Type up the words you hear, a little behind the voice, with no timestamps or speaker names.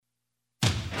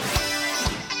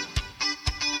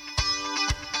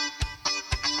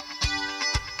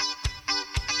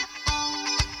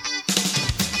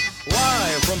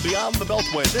beyond the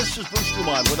Beltway. This is Bruce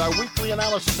Dumont with our weekly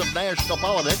analysis of national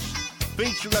politics,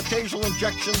 featuring occasional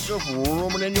injections of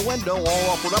rumor and innuendo, all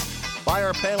offered up by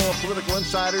our panel of political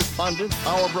insiders, pundits,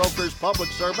 power brokers, public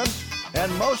servants,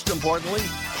 and most importantly,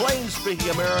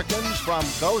 plain-speaking Americans from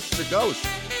coast to coast.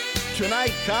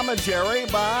 Tonight, commentary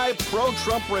by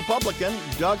pro-Trump Republican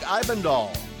Doug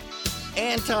Eibendahl,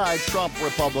 anti-Trump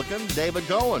Republican David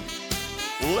Cohen,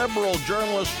 liberal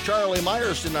journalist Charlie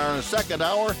Meyerson in our second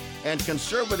hour, and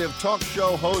conservative talk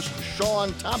show host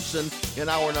Sean Thompson in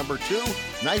hour number 2.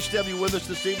 Nice to have you with us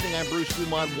this evening. I'm Bruce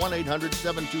Dumont.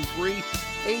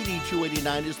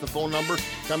 1-800-723-8289 is the phone number.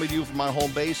 Coming to you from our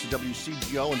home base at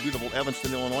WCGO in beautiful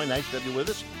Evanston, Illinois. Nice to have you with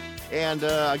us. And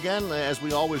again, as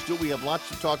we always do, we have lots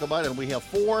to talk about, and we have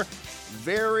four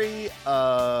very,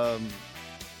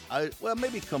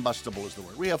 maybe combustible is the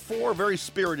word. We have four very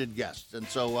spirited guests. And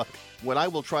so what I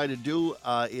will try to do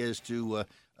is to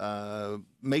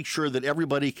make sure that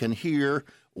everybody can hear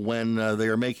when they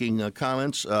are making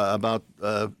comments about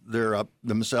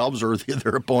themselves or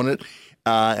their opponent,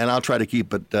 and I'll try to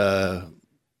keep it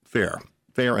fair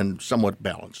and somewhat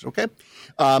balanced, okay?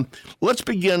 Let's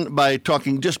begin by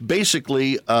talking just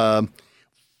basically for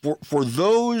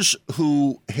those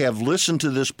who have listened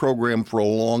to this program for a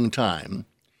long time.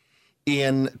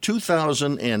 In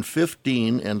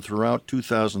 2015 and throughout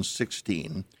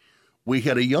 2016, we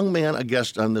had a young man, a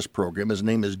guest on this program. His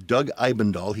name is Doug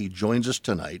Eibendahl. He joins us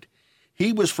tonight.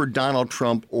 He was for Donald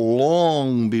Trump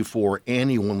long before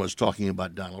anyone was talking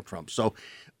about Donald Trump. So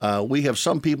we have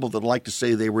some people that like to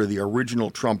say they were the original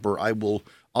Trumper.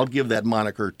 I'll give that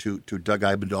moniker to Doug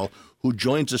Eibendahl, who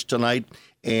joins us tonight.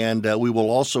 And we will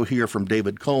also hear from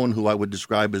David Cohen, who I would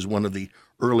describe as one of the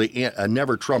early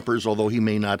never Trumpers, although he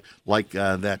may not like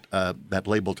that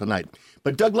label tonight.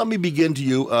 But Doug, let me begin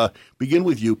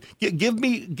with you. Give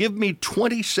me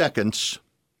 20 seconds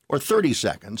or 30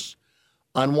 seconds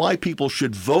on why people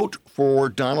should vote for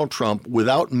Donald Trump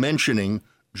without mentioning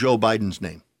Joe Biden's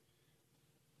name.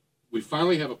 We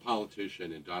finally have a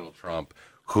politician in Donald Trump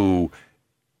who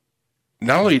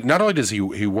not only does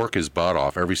he work his butt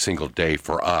off every single day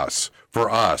for us,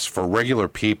 for regular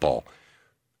people,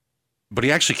 but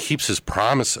he actually keeps his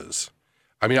promises.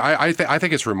 I mean, I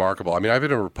think it's remarkable. I mean, I've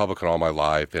been a Republican all my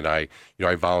life, and I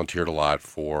volunteered a lot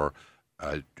for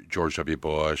George W.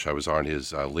 Bush. I was on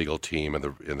his legal team in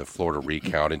the Florida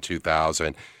recount in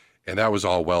 2000, and that was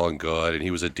all well and good, and he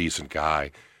was a decent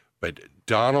guy. But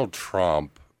Donald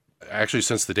Trump, actually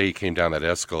since the day he came down that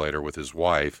escalator with his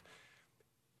wife,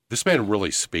 this man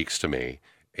really speaks to me,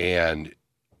 and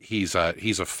he's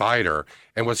a fighter.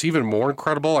 And what's even more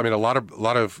incredible, I mean, a lot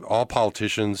of all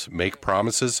politicians make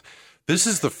promises. This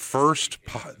is the first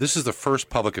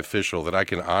public official that I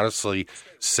can honestly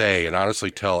say and honestly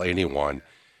tell anyone,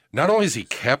 not only has he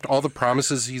kept all the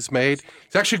promises he's made,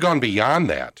 he's actually gone beyond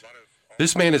that.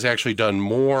 This man has actually done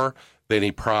more than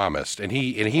he promised, and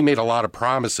he made a lot of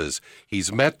promises.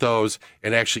 He's met those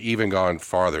and actually even gone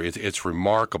farther. It's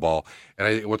remarkable.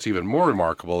 And what's even more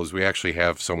remarkable is we actually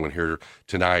have someone here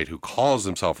tonight who calls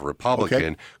himself a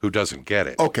Republican who doesn't get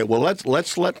it. Okay, well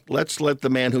let's let the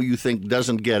man who you think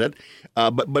doesn't get it.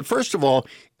 But first of all,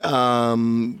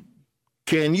 can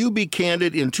you be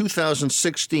candid? In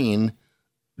 2016,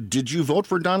 did you vote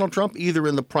for Donald Trump either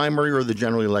in the primary or the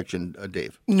general election,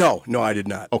 Dave? No, I did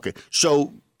not. Okay,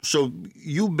 so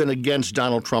you've been against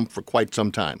Donald Trump for quite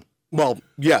some time. Well,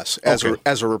 yes, as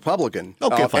a Republican.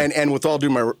 Okay, fine. And with all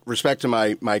due respect to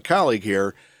my colleague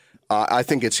here, I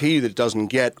think it's he that doesn't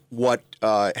get what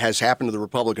has happened to the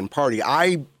Republican Party.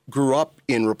 I grew up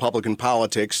in Republican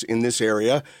politics in this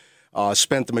area,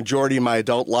 spent the majority of my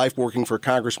adult life working for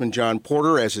Congressman John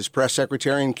Porter as his press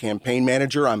secretary and campaign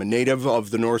manager. I'm a native of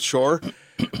the North Shore.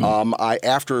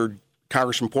 After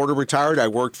Congressman Porter retired, I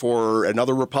worked for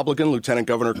another Republican, Lieutenant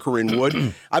Governor Corinne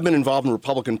Wood. I've been involved in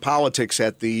Republican politics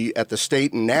at the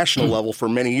state and national level for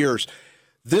many years.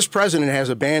 This president has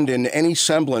abandoned any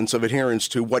semblance of adherence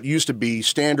to what used to be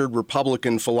standard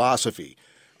Republican philosophy.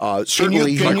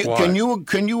 Certainly,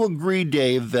 can you agree,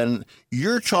 Dave? Then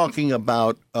you're talking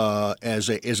about as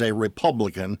a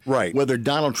Republican, right? Whether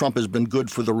Donald Trump has been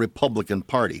good for the Republican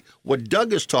Party. What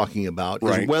Doug is talking about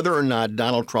is whether or not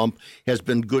Donald Trump has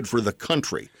been good for the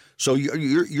country. So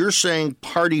you're saying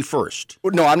party first?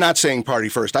 No, I'm not saying party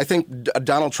first. I think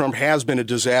Donald Trump has been a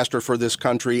disaster for this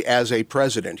country as a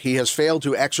president. He has failed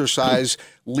to exercise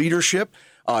leadership.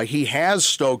 He has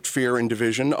stoked fear and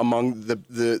division among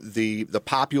the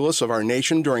populace of our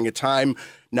nation during a time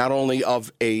not only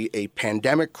of a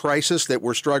pandemic crisis that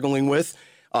we're struggling with,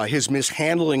 his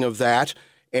mishandling of that,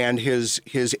 and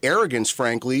his arrogance,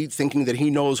 frankly, thinking that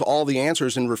he knows all the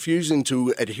answers and refusing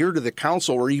to adhere to the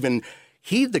counsel or even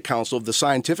heed the counsel of the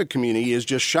scientific community is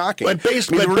just shocking. But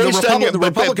based the on your-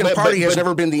 Republican Party has but-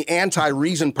 never been the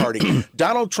anti-reason party.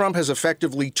 Donald Trump has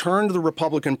effectively turned the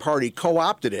Republican Party,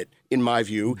 co-opted it, in my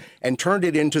view, and turned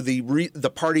it into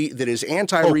the party that is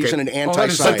anti-reason and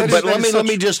anti-science. But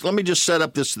let me just set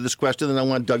up this question, and I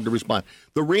want Doug to respond.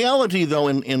 The reality, though,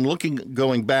 in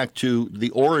going back to the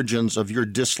origins of your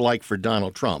dislike for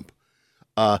Donald Trump,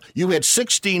 you had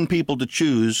 16 people to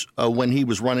choose when he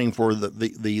was running for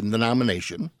the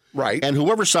nomination. Right. And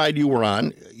whoever side you were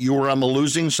on the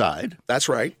losing side. That's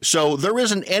right. So there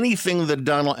isn't anything that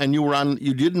Donald, and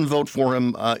you didn't vote for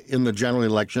him in the general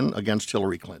election against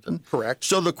Hillary Clinton. Correct.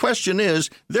 So the question is,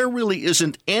 there really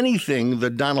isn't anything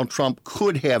that Donald Trump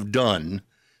could have done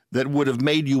that would have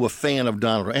made you a fan of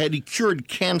Donald Trump. Had he cured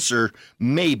cancer,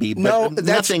 maybe, but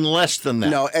nothing less than that.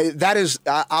 No,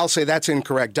 I'll say that's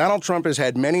incorrect. Donald Trump has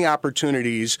had many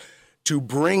opportunities to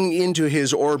bring into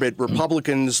his orbit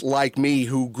Republicans like me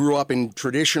who grew up in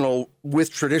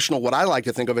what I like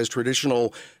to think of as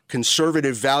traditional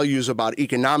conservative values about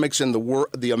economics and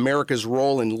the America's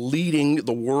role in leading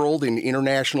the world in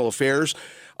international affairs.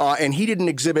 And he didn't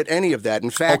exhibit any of that.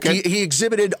 In fact, he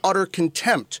exhibited utter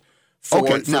contempt for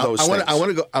those things. I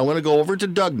want to go over to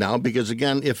Doug now, because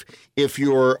again, if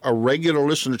you're a regular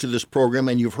listener to this program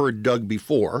and you've heard Doug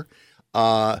before,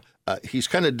 he's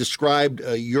kind of described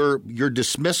your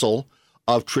dismissal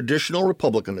of traditional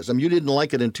Republicanism. You didn't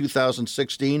like it in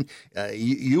 2016.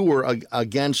 You were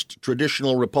against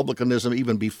traditional Republicanism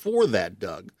even before that,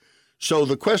 Doug. So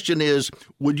the question is,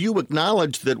 would you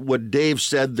acknowledge that what Dave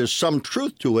said, there's some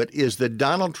truth to it, is that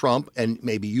Donald Trump, and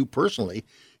maybe you personally,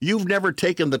 you've never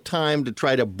taken the time to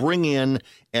try to bring in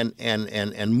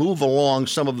and move along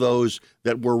some of those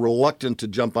that were reluctant to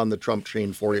jump on the Trump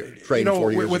train 4 years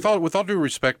ago. With all due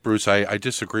respect, Bruce, I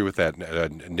disagree with that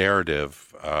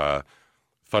narrative.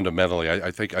 Fundamentally,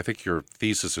 I think your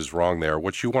thesis is wrong there.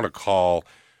 What you want to call,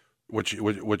 what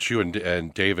you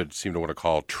and David seem to want to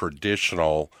call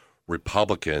traditional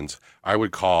Republicans, I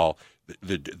would call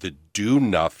the do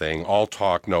nothing, all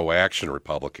talk, no action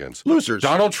Republicans. Losers.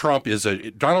 Donald Trump is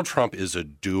a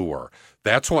doer.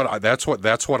 That's what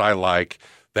I like.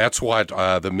 That's what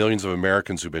the millions of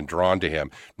Americans who've been drawn to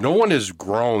him. No one has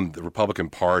grown the Republican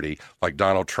Party like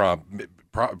Donald Trump.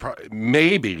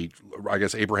 Maybe, I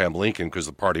guess, Abraham Lincoln, because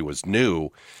the party was new.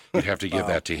 You'd have to give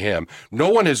that to him. No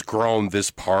one has grown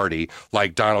this party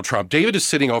like Donald Trump. David is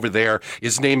sitting over there,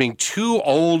 is naming two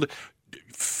old,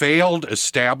 failed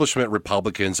establishment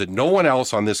Republicans that no one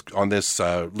else on this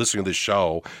listening to this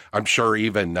show, I'm sure,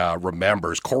 even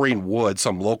remembers. Corrine Wood,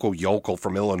 some local yokel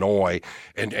from Illinois,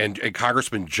 and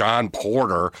Congressman John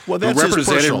Porter, who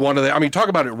represented one of the. I mean, talk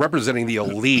about it representing the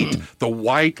elite, the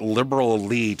white liberal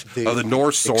elite of the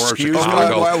North Shore of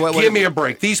Chicago. Give me a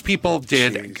break. These people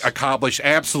did accomplish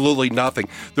absolutely nothing.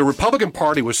 The Republican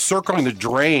Party was circling the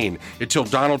drain until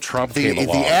Donald Trump came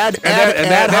along. That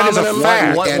is a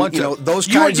fact.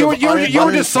 Those you're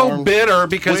just so bitter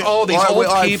because these old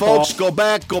people. Folks, go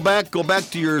back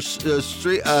to your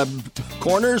street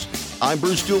corners. I'm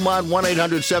Bruce Dumont.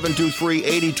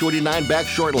 1-800-723-8289. Back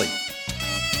shortly.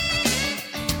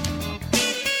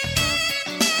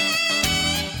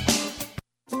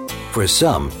 For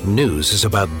some, news is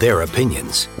about their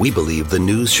opinions. We believe the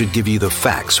news should give you the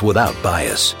facts without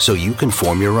bias, so you can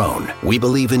form your own. We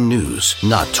believe in news,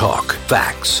 not talk.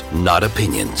 Facts, not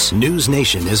opinions. News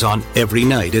Nation is on every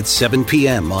night at 7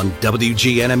 p.m. on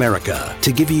WGN America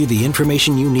to give you the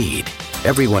information you need.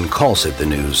 Everyone calls it the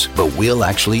news, but we'll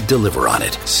actually deliver on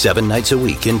it 7 nights a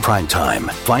week in prime time.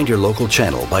 Find your local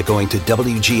channel by going to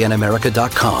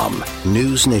WGNAmerica.com.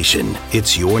 News Nation.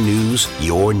 It's your news,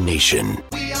 your nation.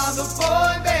 We are the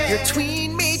boy band. Your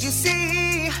tween made you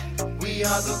see. We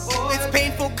are the boy band. It's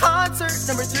Painful Concert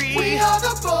number 3. We are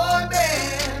the boy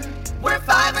band. We're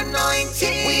 5 and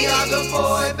 19. We are the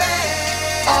boy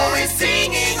band. Always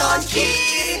singing on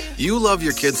key. You love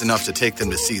your kids enough to take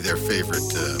them to see their favorite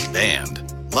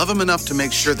band. Love them enough to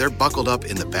make sure they're buckled up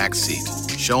in the back seat.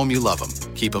 Show them you love them.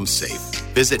 Keep them safe.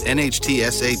 Visit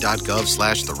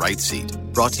nhtsa.gov/the right seat.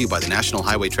 Brought to you by the National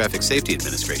Highway Traffic Safety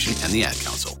Administration and the Ad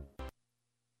Council.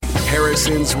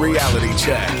 Harrison's Reality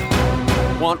Check.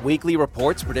 Want weekly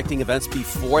reports predicting events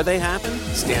before they happen?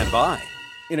 Stand by.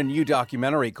 In a new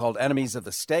documentary called Enemies of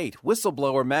the State,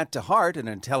 whistleblower Matt DeHart, an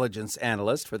intelligence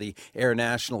analyst for the Air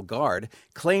National Guard,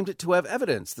 claimed to have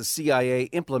evidence the CIA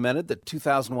implemented the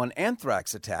 2001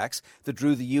 anthrax attacks that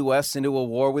drew the U.S. into a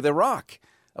war with Iraq.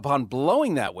 Upon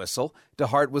blowing that whistle,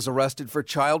 DeHart was arrested for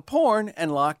child porn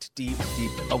and locked deep,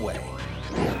 deep away.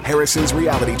 Harrison's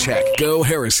Reality Check.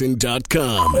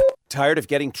 GoHarrison.com. Tired of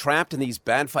getting trapped in these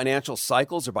bad financial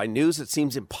cycles or by news that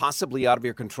seems impossibly out of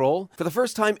your control? For the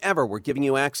first time ever, we're giving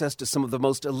you access to some of the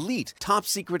most elite,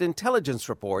 top-secret intelligence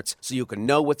reports so you can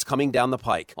know what's coming down the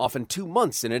pike, often 2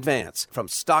 months in advance, from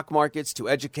stock markets to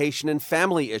education and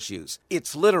family issues.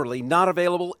 It's literally not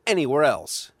available anywhere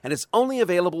else. And it's only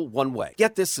available one way.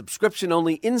 Get this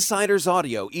subscription-only Insider's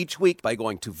audio each week by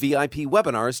going to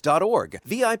VIPwebinars.org,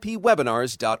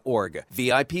 VIPwebinars.org,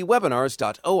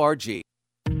 VIPwebinars.org.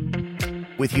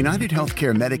 With United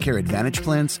Healthcare Medicare Advantage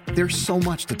plans, there's so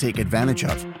much to take advantage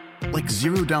of. Like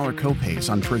 $0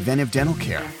 copays on preventive dental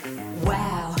care.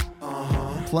 Wow.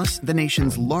 Plus, the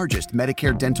nation's largest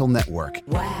Medicare dental network.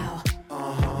 Wow.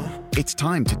 It's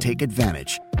time to take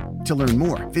advantage. To learn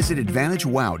more, visit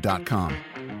AdvantageWow.com.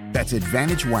 That's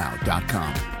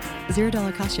AdvantageWow.com.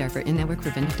 $0 cost share for in-network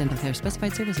preventive dental care.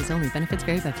 Specified services only. Benefits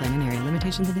vary by plan and area.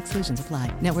 Limitations and exclusions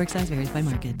apply. Network size varies by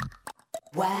market.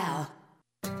 Wow.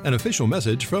 An official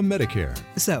message from Medicare.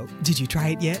 So, did you try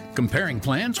it yet? Comparing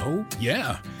plans? Oh,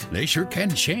 yeah. They sure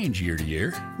can change year to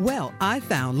year. Well, I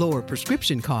found lower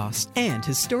prescription costs and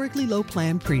historically low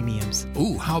plan premiums.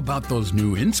 Ooh, how about those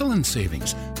new insulin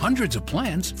savings? Hundreds of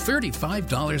plans,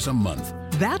 $35 a month.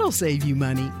 That'll save you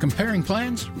money. Comparing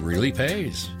plans really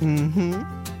pays. Mm-hmm.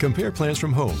 Compare plans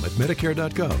from home at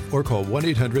Medicare.gov or call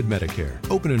 1-800-MEDICARE.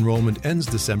 Open enrollment ends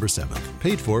December 7th.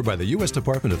 Paid for by the U.S.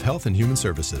 Department of Health and Human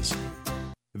Services.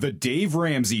 The Dave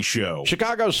Ramsey Show.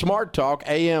 Chicago Smart Talk,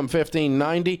 AM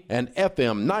 1590 and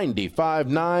FM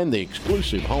 95.9, the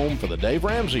exclusive home for the Dave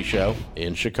Ramsey Show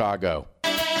in Chicago.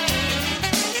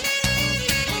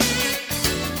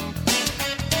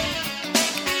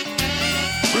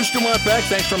 Bruce Dumont back.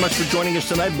 Thanks very much for joining us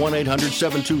tonight.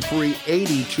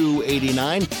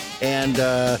 1-800-723-8289.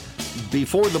 And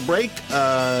before the break,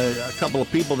 a couple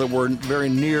of people that were very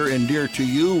near and dear to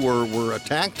you were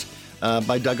attacked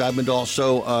by Doug Eibendahl.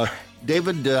 So,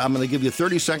 David, I'm going to give you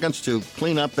 30 seconds to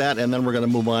clean up that, and then we're going to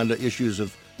move on to issues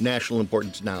of national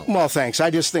importance now. Well, thanks.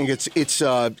 I just think it's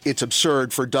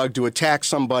absurd for Doug to attack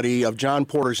somebody of John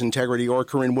Porter's integrity, or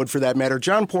Corinne Wood for that matter.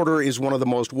 John Porter is one of the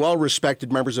most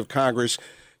well-respected members of Congress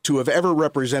to have ever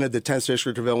represented the 10th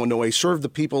District of Illinois, served the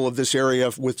people of this area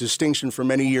with distinction for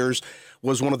many years,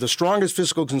 was one of the strongest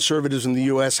fiscal conservatives in the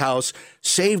U.S. House,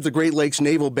 saved the Great Lakes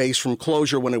Naval Base from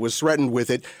closure when it was threatened with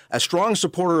it, a strong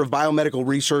supporter of biomedical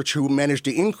research who managed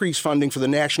to increase funding for the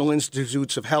National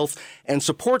Institutes of Health and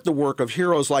support the work of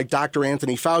heroes like Dr.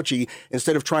 Anthony Fauci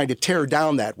instead of trying to tear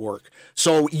down that work.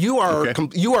 So you are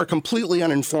completely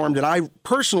uninformed, and I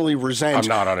personally resent. I'm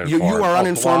not uninformed. You are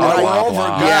uninformed.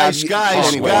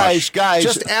 Guys,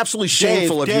 just absolutely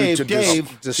shameful of you to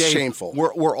Dave, shameful.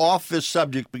 We're off this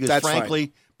subject because, That's frankly,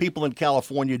 fine. People in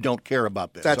California don't care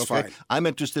about this. That's okay? fine. I'm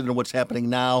interested in what's happening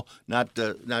now, not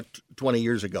 20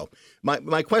 years ago.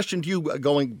 My question to you,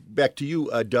 going back to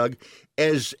you, Doug,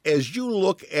 as you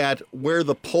look at where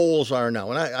the polls are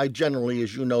now, and I generally,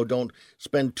 as you know, don't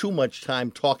spend too much time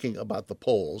talking about the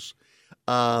polls,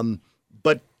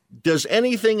 but does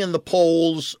anything in the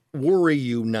polls worry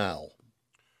you now?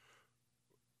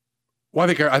 Well,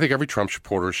 I think every Trump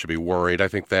supporter should be worried. I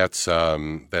think that's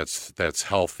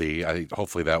healthy. I think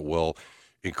hopefully that will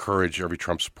encourage every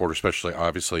Trump supporter,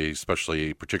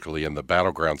 especially particularly in the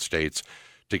battleground states,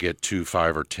 to get 2,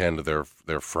 5, or 10 of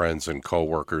their friends and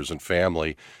coworkers and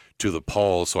family to the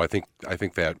polls. So I think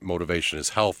that motivation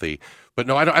is healthy. But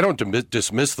no, I don't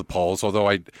dismiss the polls, although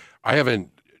I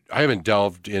haven't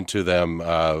delved into them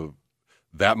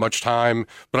that much time,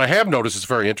 but I have noticed it's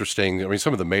very interesting. I mean,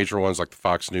 some of the major ones like the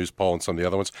Fox News poll and some of the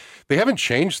other ones, they haven't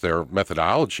changed their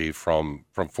methodology from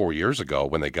 4 years ago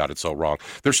when they got it so wrong.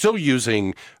 They're still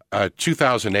using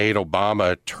 2008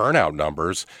 Obama turnout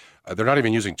numbers. They're not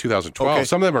even using 2012. Okay.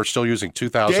 Some of them are still using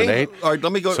 2008. Dave, all right,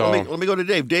 let me go to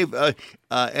Dave. Dave,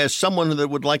 as someone that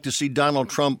would like to see Donald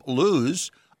Trump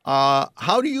lose,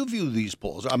 how do you view these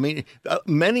polls? I mean,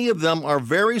 many of them are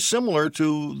very similar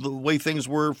to the way things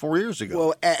were 4 years ago.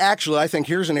 Well, actually, I think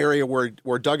here's an area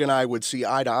where Doug and I would see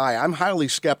eye to eye. I'm highly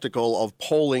skeptical of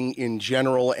polling in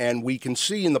general, and we can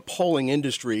see in the polling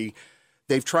industry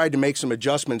they've tried to make some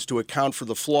adjustments to account for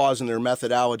the flaws in their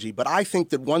methodology. But I think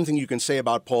that one thing you can say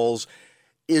about polls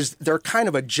is they're kind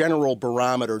of a general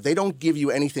barometer. They don't give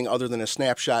you anything other than a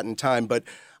snapshot in time. But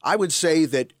I would say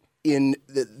that in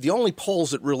the only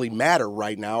polls that really matter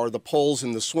right now are the polls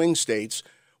in the swing states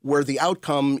where the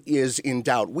outcome is in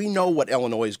doubt. We know what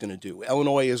Illinois is going to do.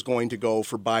 Illinois is going to go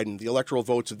for Biden. The electoral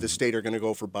votes of this state are going to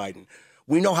go for Biden.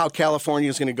 We know how California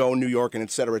is going to go, New York, and et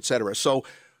cetera, et cetera. So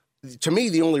to me,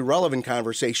 the only relevant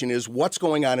conversation is what's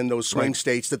going on in those swing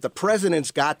states that the president's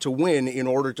got to win in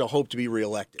order to hope to be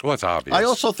reelected. Well, it's obvious. I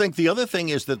also think the other thing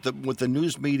is that what the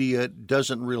news media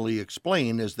doesn't really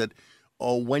explain is that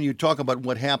when you talk about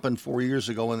what happened 4 years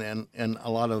ago, and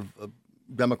a lot of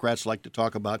Democrats like to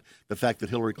talk about the fact that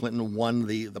Hillary Clinton won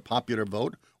the popular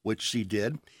vote, which she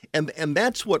did, and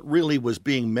that's what really was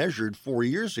being measured 4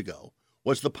 years ago,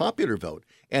 was the popular vote.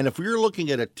 And if we're looking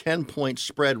at a 10-point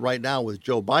spread right now with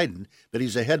Joe Biden, that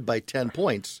he's ahead by 10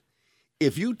 points,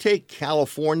 if you take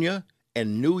California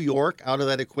and New York out of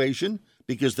that equation,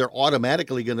 because they're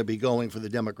automatically going to be going for the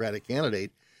Democratic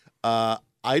candidate,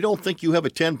 I don't think you have a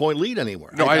 10-point lead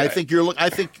anywhere. No, I think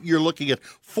you're looking at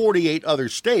 48 other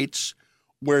states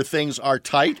where things are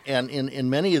tight, and in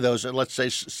many of those, let's say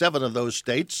 7 of those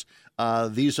states,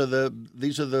 these are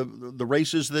the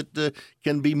races that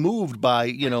can be moved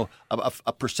by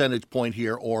a percentage point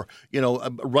here, or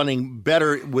running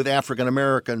better with African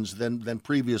Americans than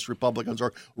previous Republicans,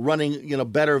 or running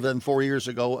better than 4 years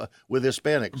ago with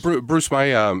Hispanics. Bruce,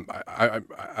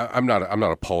 I'm not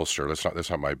a pollster. That's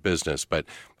not my business. But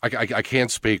I can't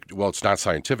speak. Well, it's not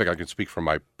scientific. I can speak from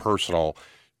my personal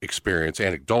experience,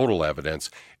 anecdotal evidence,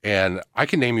 and I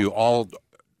can name you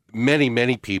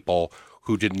many people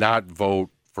who did not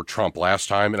vote for Trump last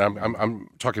time, and I'm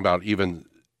talking about even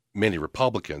many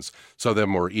Republicans. Some of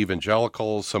them were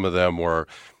evangelicals, some of them were,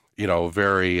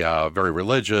 very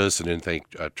religious and didn't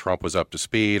think Trump was up to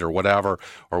speed or whatever,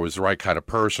 or was the right kind of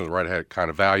person, the right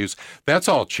kind of values. That's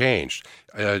all changed.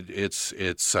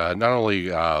 It's not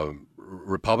only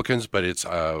Republicans, but it's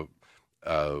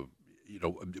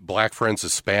Black friends,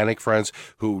 Hispanic friends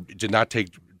who did not take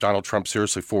Donald Trump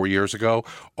seriously 4 years ago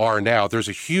are now. There's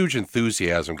a huge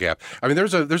enthusiasm gap. I mean,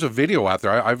 there's a video out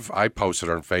there I posted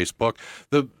on Facebook.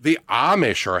 The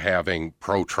Amish are having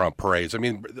pro-Trump parades. I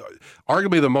mean,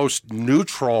 arguably the most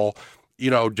neutral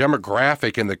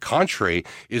demographic in the country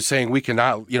is saying we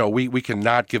cannot we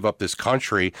cannot give up this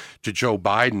country to Joe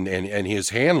Biden and his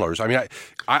handlers. I mean,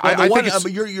 I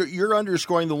think you're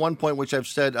underscoring the one point which I've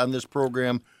said on this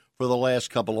program for the last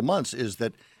couple of months is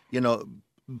that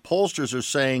pollsters are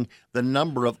saying the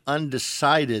number of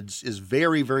undecideds is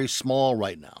very, very small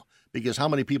right now, because how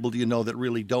many people do you know that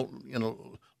really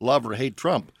don't, love or hate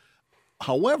Trump?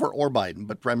 However, or Biden,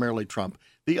 but primarily Trump.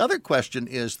 The other question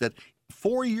is that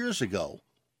 4 years ago,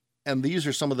 and these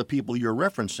are some of the people you're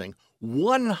referencing,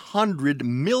 100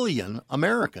 million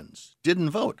Americans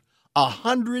didn't vote.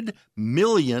 100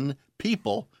 million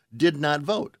people did not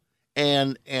vote.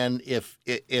 And if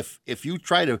you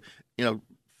try to,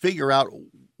 figure out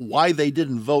why they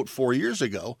didn't vote 4 years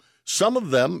ago, some of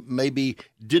them maybe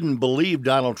didn't believe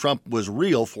Donald Trump was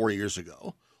real 4 years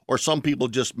ago, or some people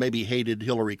just maybe hated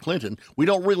Hillary Clinton. We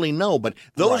don't really know, but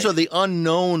those are the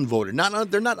unknown voters.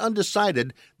 They're not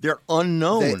undecided; they're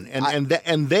unknown,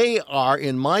 and they are,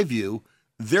 in my view,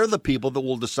 they're the people that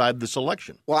will decide this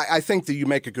election. Well, I think that you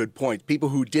make a good point. People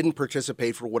who didn't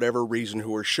participate for whatever reason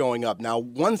who are showing up. Now,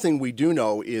 one thing we do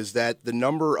know is that the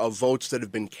number of votes that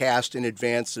have been cast in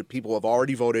advance, that people have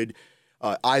already voted,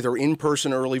 either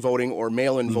in-person early voting or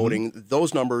mail-in voting,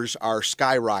 those numbers are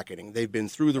skyrocketing. They've been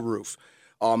through the roof.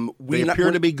 They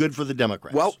appear to be good for the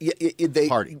Democrats. Well,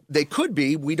 they could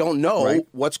be. We don't know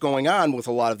what's going on with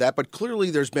a lot of that, but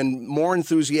clearly there's been more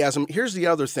enthusiasm. Here's the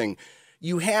other thing.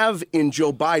 You have in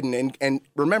Joe Biden, and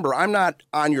remember, I'm not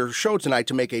on your show tonight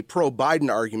to make a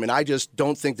pro-Biden argument. I just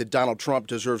don't think that Donald Trump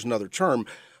deserves another term.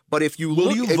 But if you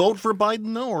will you vote for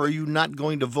Biden, though, or are you not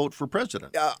going to vote for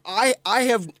president? I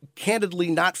have candidly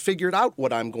not figured out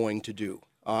what I'm going to do.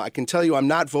 I can tell you I'm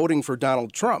not voting for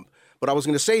Donald Trump. What I was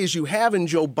going to say is you have in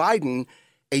Joe Biden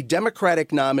a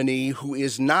Democratic nominee who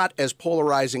is not as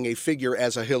polarizing a figure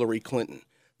as a Hillary Clinton.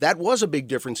 That was a big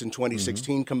difference in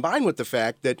 2016, combined with the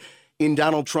fact that in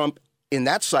Donald Trump, in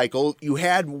that cycle, you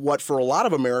had what for a lot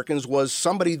of Americans was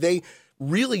somebody they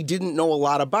really didn't know a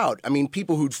lot about. I mean,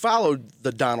 people who'd followed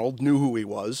the Donald knew who he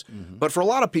was. But for a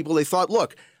lot of people, they thought,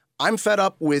 look, I'm fed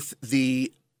up with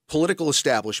the political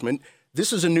establishment.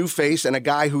 This is a new face and a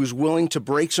guy who's willing to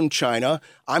break some china.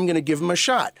 I'm going to give him a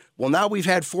shot. Well, now we've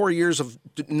had 4 years of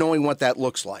knowing what that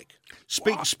looks like.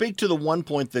 Speak to the one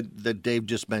point that Dave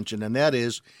just mentioned, and that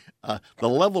is the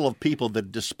level of people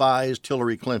that despised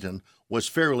Hillary Clinton was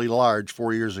fairly large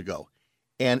 4 years ago.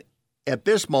 And at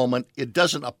this moment, it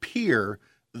doesn't appear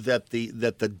that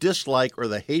the dislike or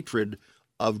the hatred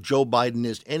of Joe Biden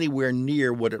is anywhere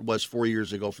near what it was 4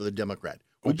 years ago for the Democrat.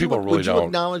 Would you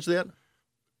acknowledge that?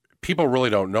 People really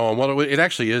don't know. And well, it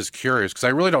actually is curious because I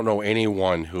really don't know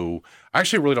anyone who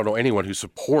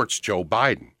supports Joe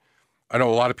Biden. I know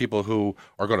a lot of people who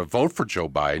are going to vote for Joe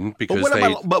Biden because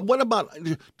But what about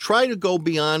try to go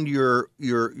beyond your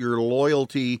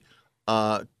loyalty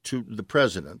to the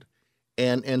president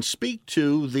and speak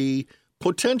to the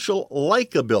potential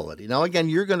likability. Now, again,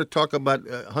 you're going to talk about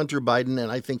Hunter Biden,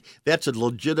 and I think that's a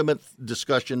legitimate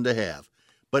discussion to have.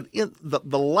 But in the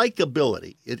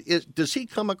likability, does he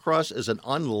come across as an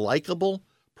unlikable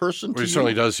person? Well, he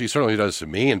certainly does. He certainly does to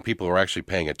me, and people are actually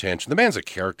paying attention. The man's a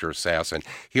character assassin.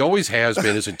 He always has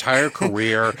been his entire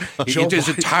career. His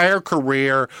entire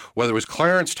career, whether it was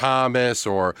Clarence Thomas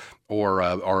or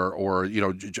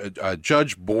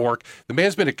Judge Bork, the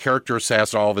man's been a character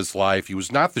assassin all of his life. He was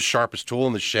not the sharpest tool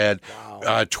in the shed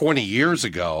 20 years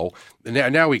ago.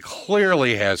 Now he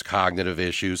clearly has cognitive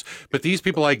issues. But these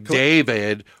people like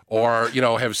David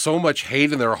have so much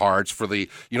hate in their hearts for the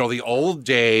old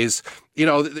days.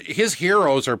 His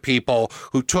heroes are people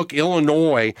who took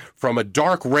Illinois from a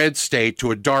dark red state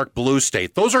to a dark blue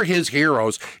state. Those are his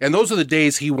heroes, and those are the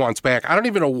days he wants back. I don't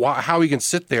even know how he can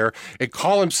sit there and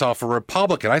call himself a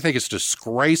Republican. I think it's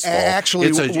disgraceful. Actually,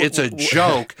 it's a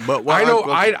joke. But I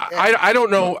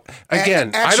don't know.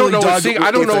 Again, I don't know.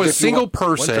 I don't know a single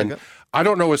person. I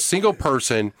don't know a single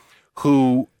person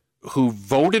who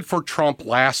voted for Trump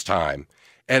last time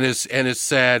and has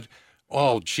said,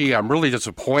 "Oh, gee, I'm really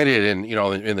disappointed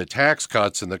in the tax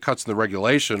cuts and the cuts in the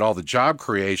regulation, all the job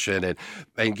creation,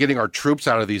 and getting our troops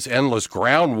out of these endless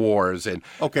ground wars and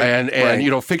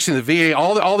fixing the VA,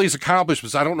 all these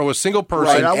accomplishments." I don't know a single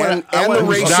person. Right. And the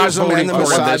racism and the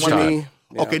misogyny.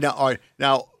 Yeah. Okay, now, all right,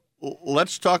 now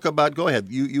let's talk about. Go ahead.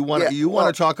 You want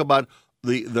to talk about.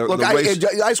 Look, I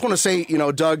just want to say,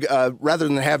 Doug, rather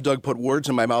than have Doug put words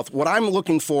in my mouth, what I'm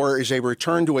looking for is a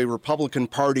return to a Republican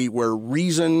Party where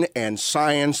reason and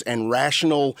science and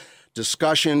rational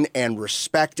discussion and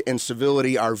respect and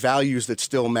civility are values that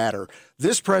still matter.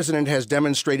 This president has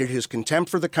demonstrated his contempt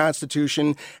for the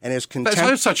Constitution and his contempt.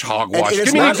 That's such hogwash.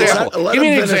 Give me an example. Give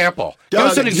me an example. Give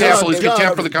us an example. His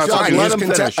contempt for the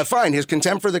Constitution. Fine. His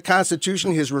contempt for the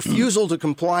Constitution, his refusal to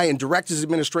comply and direct his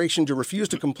administration to refuse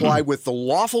to comply with the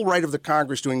lawful right of the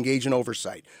Congress to engage in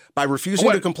oversight. By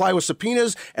refusing to comply with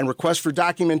subpoenas and requests for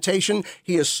documentation,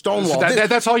 he has stonewalled.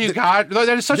 That's all you got? That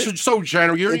is so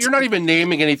general. You're not even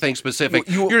naming anything specific.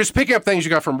 You're just picking up things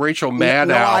you got from Rachel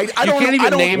Maddow. You can't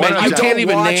even name it.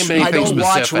 I don't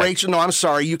watch Rachel. No, I'm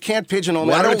sorry. You can't pigeonhole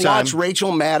me. I don't watch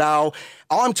Rachel Maddow.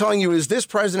 All I'm telling you is this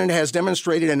president has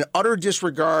demonstrated an utter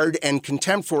disregard and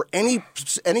contempt for any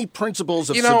principles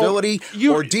of civility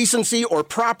or decency or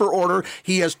proper order.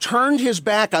 He has turned his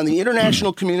back on the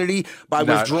international community by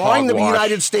withdrawing the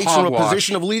United States from a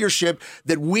position of leadership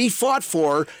that we fought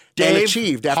for and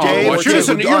achieved. You're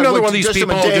another one of these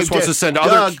people who just wants to send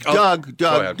other...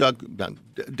 Doug,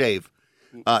 Dave,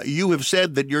 you have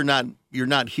said that you're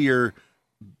not here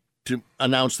to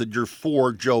announce that you're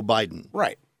for Joe Biden.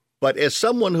 Right. But as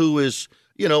someone who is,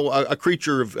 a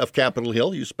creature of Capitol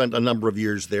Hill, you spent a number of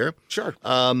years there. Sure.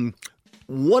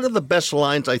 One of the best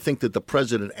lines I think that the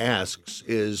president asks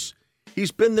is, he's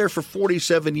been there for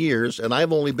 47 years, and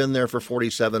I've only been there for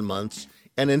 47 months,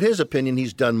 and in his opinion,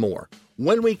 he's done more.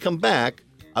 When we come back,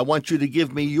 I want you to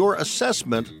give me your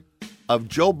assessment of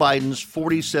Joe Biden's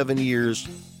 47 years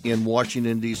in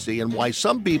Washington, D.C., and why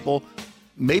some people,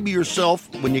 maybe yourself,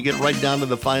 when you get right down to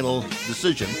the final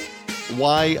decision,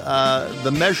 why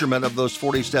the measurement of those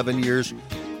 47 years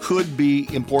could be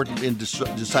important in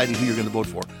deciding who you're going to vote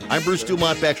for. I'm Bruce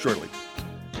Dumont, back shortly.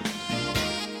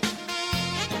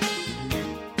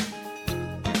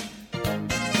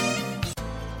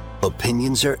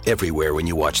 Opinions are everywhere when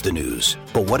you watch the news.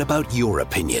 But what about your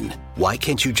opinion? Why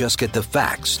can't you just get the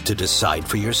facts to decide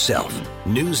for yourself?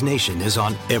 News Nation is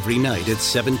on every night at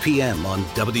 7 p.m. on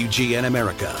WGN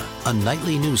America. A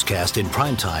nightly newscast in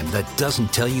primetime that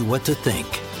doesn't tell you what to think.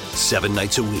 7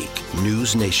 nights a week,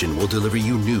 News Nation will deliver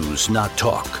you news, not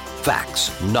talk. Facts,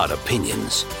 not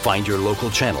opinions. Find your local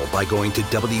channel by going to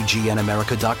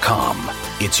WGNAmerica.com.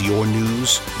 It's your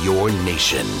news, your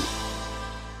nation.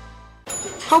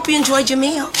 Hope you enjoyed your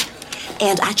meal.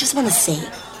 And I just want to say,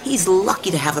 he's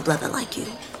lucky to have a brother like you.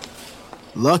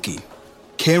 Lucky?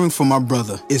 Caring for my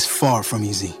brother is far from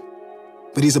easy.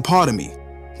 But he's a part of me,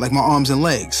 like my arms and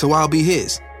legs, so I'll be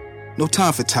his. No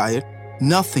time for tired.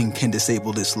 Nothing can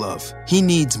disable this love. He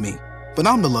needs me, but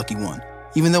I'm the lucky one,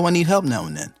 even though I need help now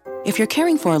and then. If you're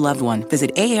caring for a loved one,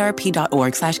 visit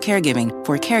aarp.org/caregiving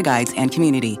for care guides and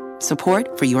community.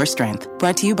 Support for your strength.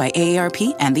 Brought to you by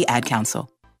AARP and the Ad Council.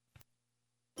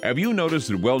 Have you noticed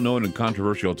that well-known and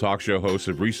controversial talk show hosts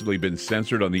have recently been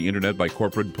censored on the internet by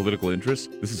corporate and political interests?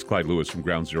 This is Clyde Lewis from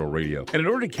Ground Zero Radio. And in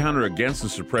order to counter against the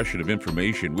suppression of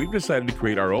information, we've decided to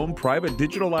create our own private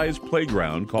digitalized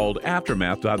playground called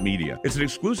Aftermath.media. It's an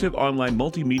exclusive online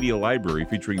multimedia library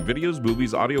featuring videos,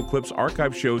 movies, audio clips,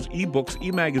 archive shows, ebooks,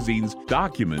 e-magazines,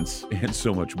 documents, and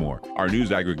so much more. Our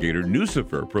news aggregator,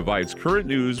 Newsifer, provides current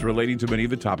news relating to many of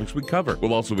the topics we cover.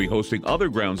 We'll also be hosting other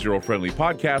Ground Zero-friendly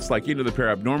podcasts like Into the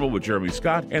Paranormal with Jeremy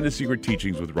Scott and The Secret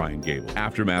Teachings with Ryan Gable.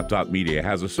 Aftermath.media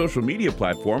has a social media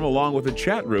platform along with a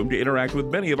chat room to interact with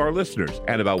many of our listeners.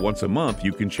 And about once a month,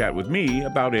 you can chat with me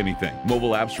about anything. Mobile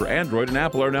apps for Android and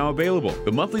Apple are now available.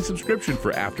 The monthly subscription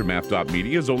for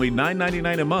Aftermath.media is only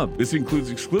 $9.99 a month. This includes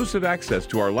exclusive access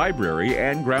to our library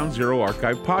and Ground Zero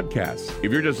Archive podcasts.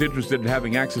 If you're just interested in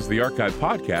having access to the archive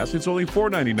podcast, it's only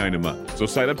 $4.99 a month. So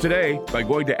sign up today by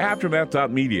going to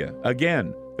Aftermath.media.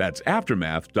 Again, that's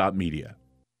Aftermath.media.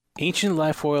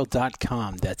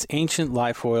 AncientLifeOil.com. That's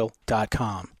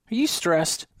AncientLifeOil.com. Are you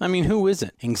stressed? I mean, who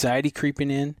isn't? Anxiety creeping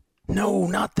in? No,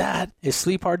 not that. Is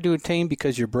sleep hard to attain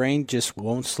because your brain just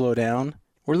won't slow down?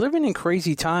 We're living in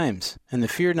crazy times, and the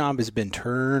fear knob has been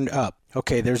turned up.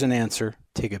 Okay, there's an answer.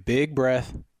 Take a big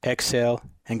breath, exhale,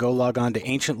 and go log on to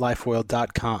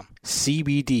AncientLifeOil.com.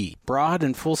 CBD, broad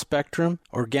and full spectrum,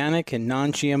 organic and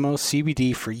non-GMO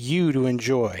CBD for you to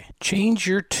enjoy. Change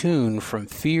your tune from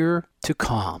fear to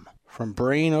calm, from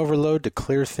brain overload to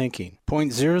clear thinking.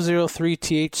 0.003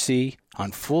 THC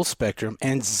on full spectrum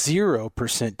and 0%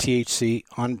 THC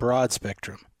on broad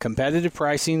spectrum. Competitive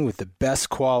pricing with the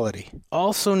best quality.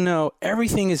 Also know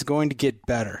everything is going to get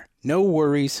better. No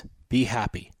worries, be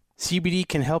happy. CBD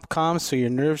can help calm so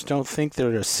your nerves don't think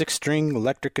they're a 6-string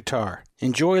electric guitar.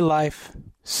 Enjoy life,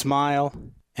 smile,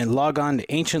 and log on to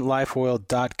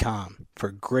AncientLifeOil.com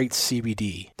for great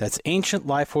CBD. That's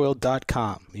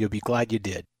AncientLifeOil.com. You'll be glad you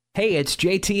did. Hey, it's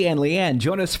JT and Leanne.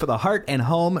 Join us for the Heart and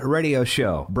Home Radio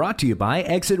Show, brought to you by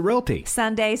Exit Realty.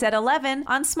 Sundays at 11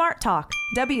 on Smart Talk,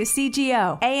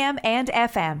 WCGO, AM and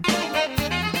FM.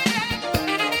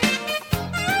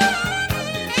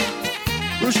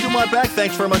 Bruce Dumont back.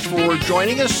 Thanks very much for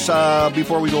joining us.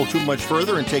 Before we go too much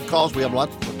further and take calls, we have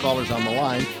lots of callers on the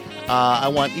line. I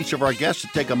want each of our guests to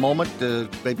take a moment,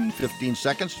 maybe 15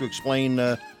 seconds, to explain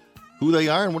who they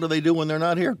are and what do they do when they're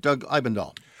not here. Doug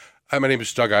Eibendahl. Hi, my name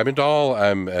is Doug Eibendahl.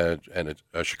 I'm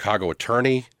a Chicago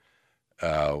attorney,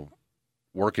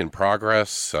 work in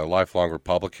progress, a lifelong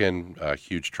Republican, a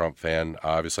huge Trump fan,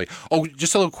 obviously. Oh,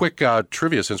 just a little quick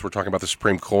trivia since we're talking about the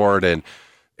Supreme Court and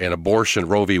abortion,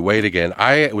 Roe v. Wade again.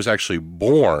 I was actually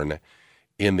born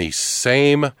in the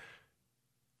same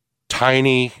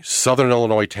tiny southern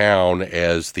Illinois town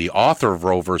as the author of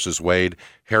Roe versus Wade,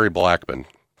 Harry Blackmun.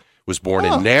 Was born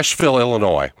in Nashville,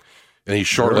 Illinois, and he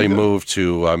shortly moved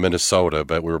to Minnesota,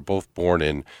 but we were both born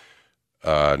in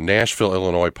Nashville,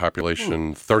 Illinois,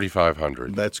 population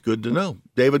 3,500. That's good to know.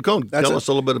 David Cohn, tell us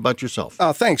a little bit about yourself.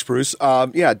 Thanks, Bruce.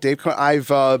 Dave Cohn. I've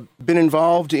been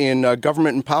involved in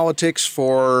government and politics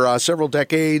for several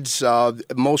decades.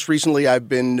 Most recently, I've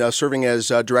been serving as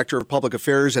Director of Public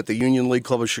Affairs at the Union League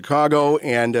Club of Chicago,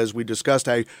 and as we discussed,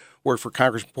 I worked for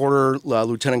Congressman Porter,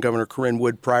 Lieutenant Governor Corinne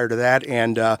Wood prior to that,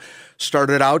 and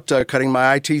started out cutting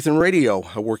my eye teeth in radio,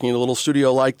 working in a little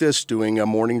studio like this, doing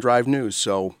morning drive news.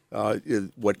 So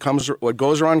what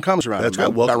goes around comes around. That's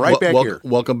right. Here.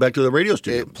 Welcome back to the radio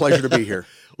studio. Pleasure to be here.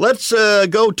 Let's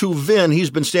go to Vin.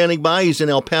 He's been standing by. He's in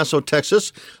El Paso,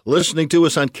 Texas, listening to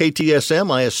us on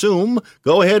KTSM, I assume.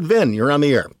 Go ahead, Vin. You're on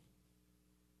the air.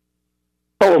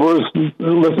 Hello, Bruce.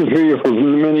 Listened to you for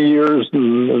many years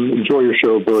and enjoy your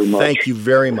show very much. Thank you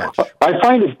very much. I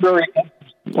find it very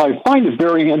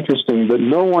interesting that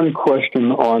no one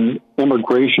question on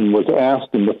immigration was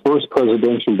asked in the first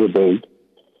presidential debate,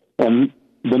 and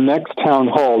the next town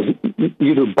halls,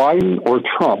 either Biden or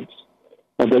Trump's,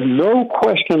 and that no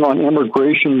question on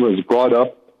immigration was brought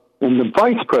up in the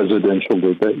vice presidential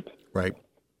debate. Right.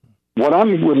 What I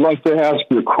would like to ask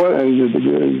the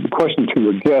question to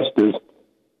your guest is,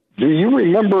 do you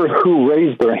remember who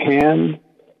raised their hand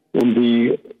in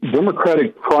the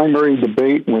Democratic primary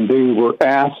debate when they were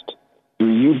asked, do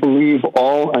you believe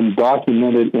all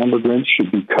undocumented immigrants should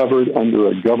be covered under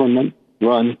a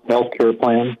government-run health care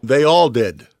plan? They all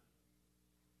did.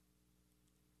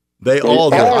 They all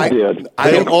did.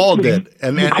 And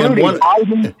one.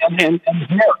 Biden and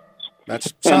Harris. That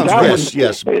sounds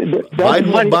yes.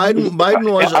 Biden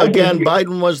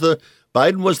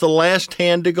was the last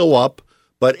hand to go up.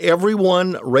 But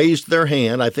everyone raised their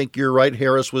hand. I think you're right.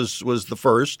 Harris was the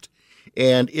first.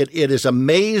 And it has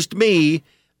amazed me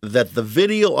that the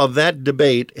video of that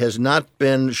debate has not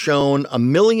been shown a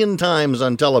million times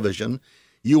on television.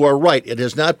 You are right. It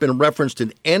has not been referenced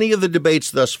in any of the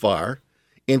debates thus far,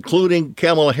 including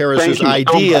Kamala Harris's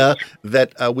idea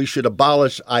that we should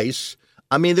abolish ICE.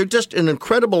 I mean, they're just an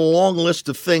incredible long list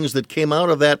of things that came out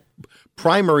of that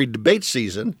primary debate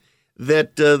season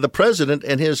that the president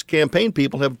and his campaign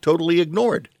people have totally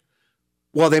ignored.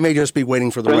 Well, they may just be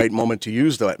waiting for the right moment to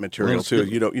use that material too.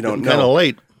 You don't know. Kind of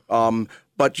late.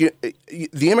 But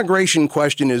the immigration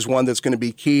question is one that's going to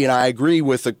be key, and I agree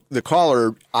with the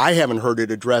caller. I haven't heard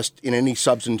it addressed in any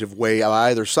substantive way on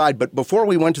either side. But before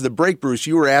we went to the break, Bruce,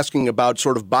 you were asking about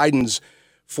sort of Biden's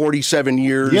 47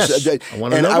 years.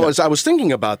 Yes, I was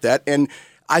thinking about that, and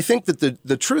I think that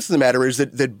the truth of the matter is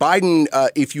that Biden,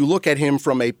 if you look at him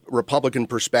from a Republican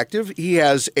perspective, he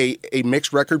has a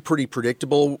mixed record, pretty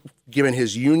predictable given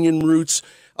his union roots,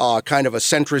 kind of a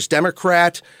centrist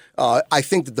Democrat. I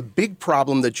think that the big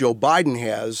problem that Joe Biden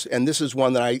has, and this is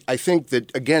one that I think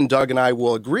that, again, Doug and I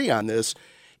will agree on this,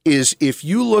 is if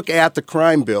you look at the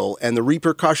crime bill and the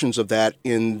repercussions of that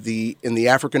in the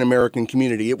African-American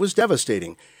community, it was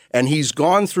devastating. And he's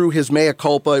gone through his mea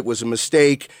culpa. It was a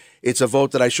mistake. It's a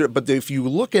vote that I should. But if you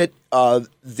look at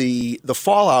the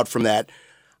fallout from that,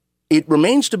 it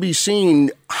remains to be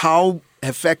seen how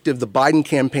effective the Biden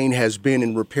campaign has been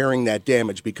in repairing that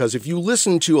damage. Because if you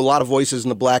listen to a lot of voices in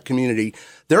the black community,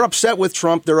 they're upset with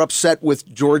Trump. They're upset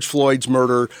with George Floyd's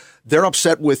murder. They're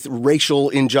upset with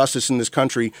racial injustice in this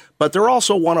country, but they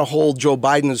also want to hold Joe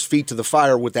Biden's feet to the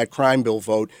fire with that crime bill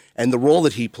vote and the role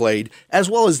that he played, as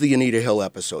well as the Anita Hill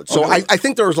episode. So okay. I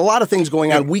think there's a lot of things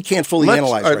going on we can't fully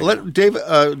analyze right now. David,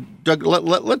 Doug,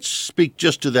 let's speak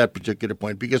just to that particular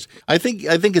point, because I think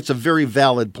it's a very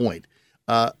valid point.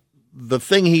 The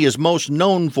thing he is most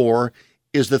known for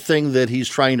is the thing that he's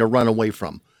trying to run away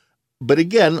from. But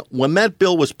again, when that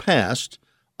bill was passed,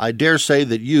 I dare say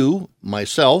that you,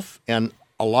 myself, and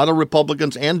a lot of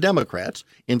Republicans and Democrats,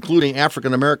 including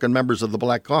African-American members of the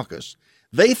Black Caucus,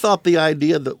 they thought the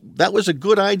idea that was a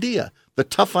good idea. The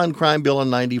Tough on Crime bill in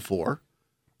 94,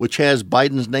 which has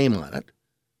Biden's name on it.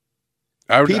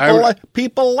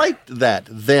 People liked that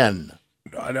then.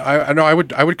 I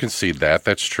would concede that.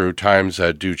 That's true. Times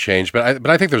do change. But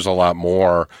I think there's a lot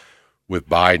more with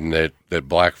Biden that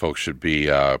black folks should be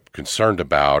concerned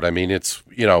about. I mean, it's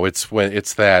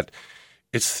things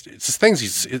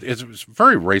it's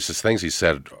very racist things he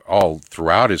said all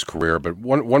throughout his career. But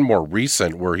one more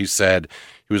recent where he said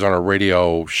he was on a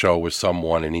radio show with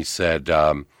someone and he said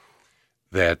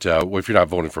that well, if you're not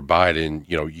voting for Biden,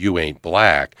 you ain't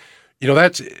black.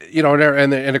 That's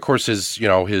and of course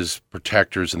his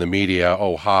protectors in the media.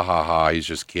 Oh, ha ha ha! He's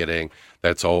just kidding.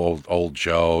 That's old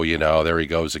Joe. There he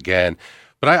goes again.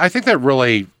 But I think that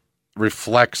really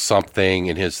reflects something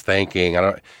in his thinking. I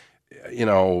don't,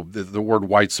 the word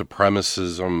white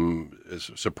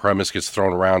supremacist gets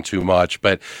thrown around too much,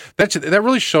 but that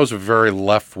really shows a very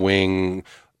left wing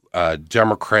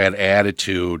Democrat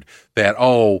attitude that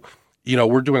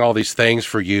we're doing all these things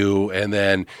for you, and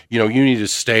then you need to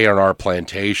stay on our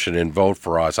plantation and vote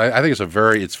for us. I think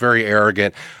it's very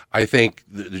arrogant. I think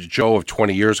the Joe of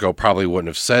 20 years ago probably wouldn't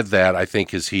have said that. I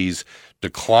think as he's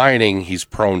declining, he's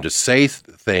prone to say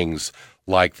things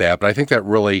like that. But I think that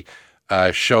really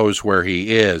shows where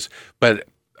he is. But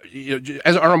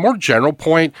as on a more general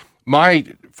point,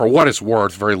 for what it's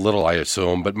worth, very little I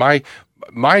assume, but my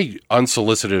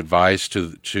unsolicited advice to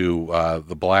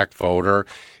the black voter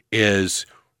is,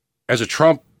 as a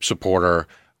Trump supporter,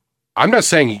 I'm not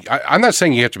saying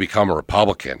you have to become a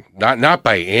Republican, not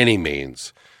by any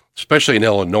means, especially in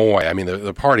Illinois. I mean,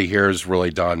 the party here has really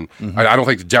done. Mm-hmm. I don't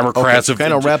think the Democrats have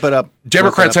kind of wrap it up.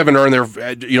 Democrats haven't earned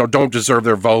their, don't deserve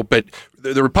their vote, but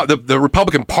the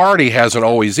Republican Party hasn't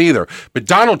always either. But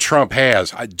Donald Trump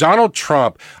has. Donald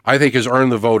Trump, I think, has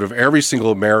earned the vote of every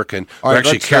single American who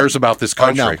actually cares about this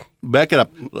country. Now, back it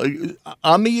up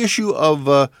on the issue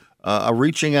of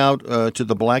reaching out to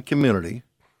the black community.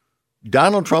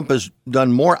 Donald Trump has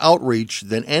done more outreach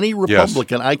than any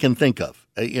Republican I can think of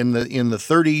in the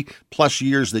 30 plus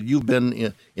years that you've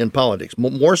been in politics,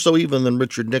 more so even than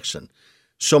Richard Nixon.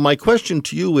 So my question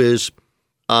to you is,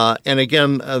 and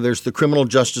again, there's the criminal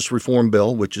justice reform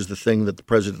bill, which is the thing that the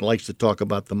president likes to talk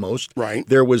about the most. Right.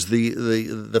 There was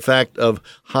the fact of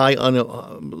high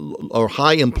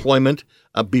employment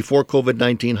before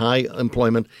COVID-19, high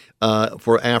employment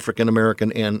for African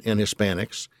American and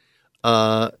Hispanics.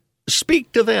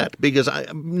 Speak to that, because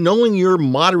knowing your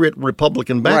moderate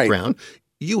Republican background,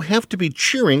 you have to be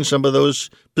cheering some of those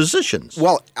positions.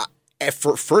 Well,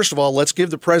 first of all, let's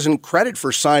give the president credit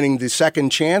for signing the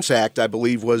Second Chance Act, I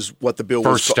believe was what the bill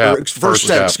was. First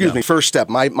step.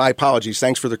 My apologies.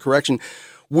 Thanks for the correction,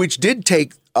 which did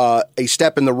take a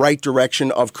step in the right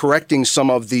direction of correcting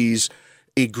some of these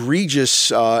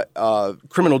egregious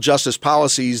criminal justice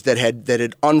policies that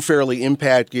had unfairly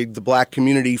impacted the black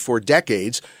community for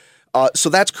decades. So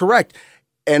that's correct.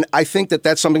 And I think that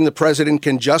that's something the president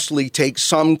can justly take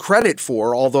some credit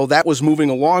for, although that was moving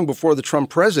along before the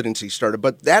Trump presidency started.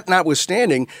 But that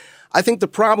notwithstanding, I think the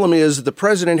problem is the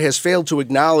president has failed to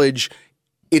acknowledge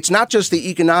it's not just the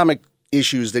economic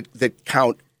issues that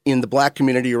count in the black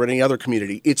community or any other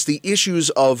community. It's the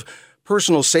issues of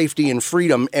personal safety and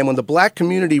freedom. And when the black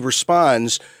community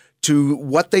responds to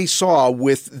what they saw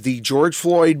with the George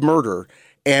Floyd murder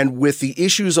and with the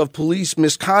issues of police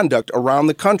misconduct around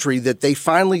the country, that they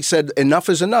finally said enough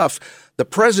is enough, the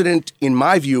president, in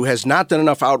my view, has not done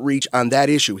enough outreach on that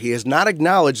issue. He has not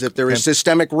acknowledged that there is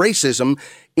systemic racism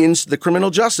in the criminal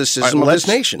justice system of this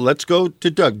nation. Let's go to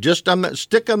Doug. Just on that,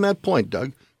 stick on that point,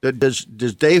 Doug. Does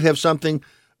Dave have something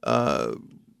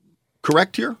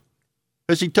correct here?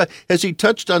 Has he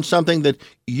touched on something that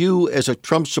you, as a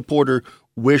Trump supporter,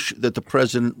 wish that the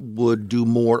president would do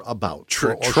more about?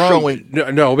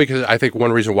 No, because I think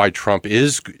one reason why Trump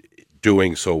is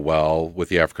doing so well with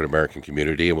the African American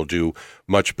community and will do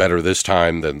much better this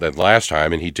time than last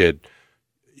time, and he did,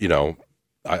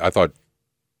 I thought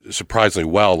surprisingly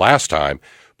well last time,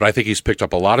 but I think he's picked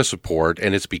up a lot of support,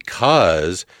 and it's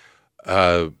because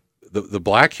the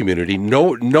black community,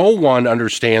 no one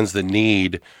understands the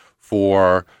need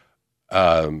for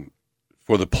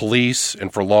the police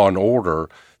and for law and order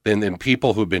than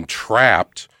people who've been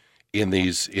trapped in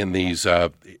these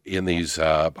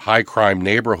high crime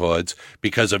neighborhoods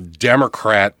because of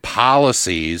Democrat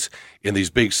policies in these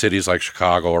big cities like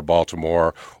Chicago or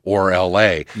Baltimore or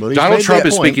L.A. Well, Donald Trump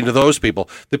is speaking to those people.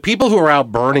 The people who are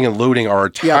out burning and looting are a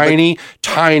tiny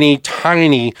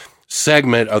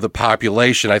segment of the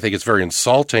population. I think it's very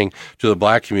insulting to the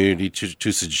black community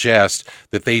to suggest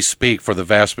that they speak for the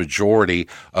vast majority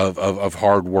of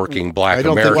hardworking black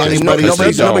Americans. Nobody has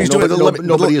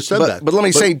said that. But let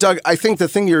me say, Doug, I think the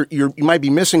thing you might be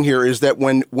missing here is that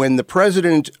when the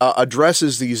president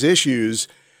addresses these issues,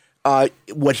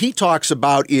 what he talks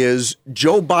about is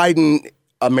Joe Biden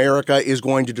America is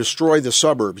going to destroy the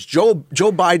suburbs. Joe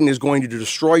Biden is going to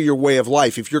destroy your way of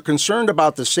life. If you're concerned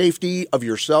about the safety of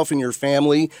yourself and your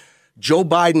family, Joe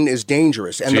Biden is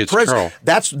dangerous. And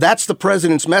that's the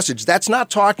president's message. That's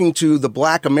not talking to the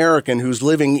black American who's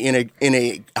living in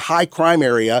a high crime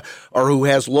area or who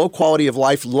has low quality of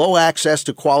life, low access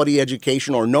to quality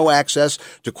education, or no access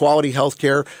to quality health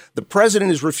care. The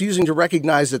president is refusing to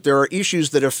recognize that there are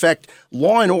issues that affect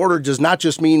law and order. Does not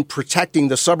just mean protecting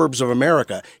the suburbs of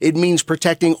America. It means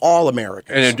protecting all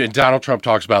Americans. And Donald Trump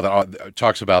talks about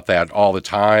that all the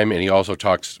time. And he also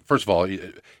talks, first of all,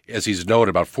 as he's noted,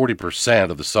 about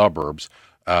 40% of the suburbs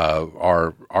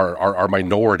are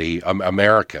minority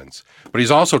Americans. But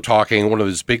he's also talking, one of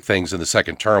his big things in the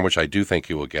second term, which I do think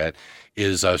he will get,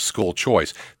 is school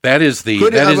choice. That is the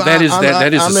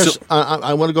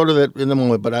I want to go to that in a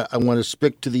moment, but I want to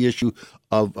speak to the issue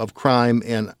of crime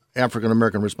and African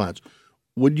American response.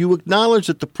 Would you acknowledge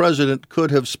that the president could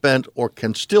have spent or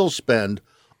can still spend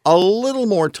a little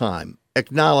more time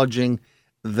acknowledging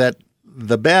that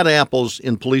the bad apples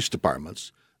in police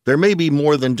departments, there may be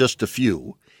more than just a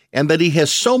few, and that he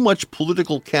has so much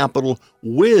political capital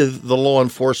with the law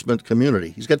enforcement community.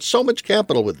 He's got so much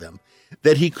capital with them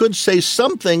that he could say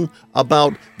something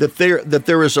about that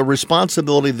there is a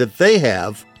responsibility that they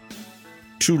have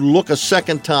to look a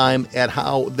second time at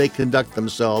how they conduct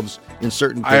themselves in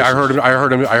certain cases. I heard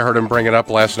him bring it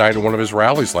up last night in one of his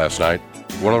rallies last night.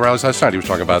 One of the rallies last night, he was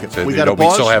talking about we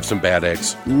still have some bad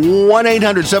eggs.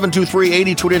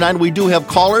 1-800-723-8029. We do have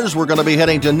callers. We're going to be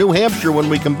heading to New Hampshire when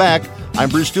we come back. I'm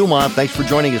Bruce Dumont. Thanks for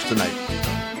joining us tonight.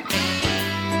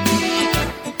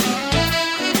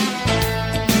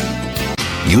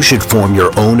 You should form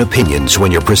your own opinions when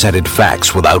you're presented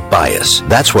facts without bias.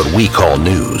 That's what we call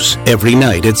news. Every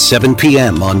night at 7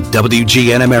 p.m. on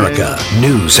WGN America,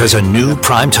 news has a new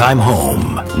primetime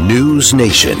home. News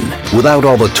Nation. Without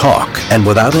all the talk and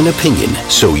without an opinion,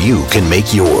 so you can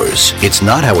make yours. It's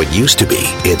not how it used to be.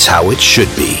 It's how it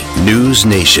should be. News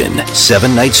Nation.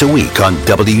 7 nights a week on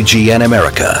WGN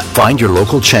America. Find your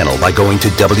local channel by going to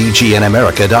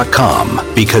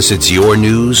WGNAmerica.com, because it's your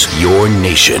news, your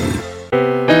nation.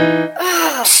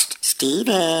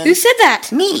 Steven. Who said that?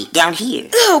 Me, down here.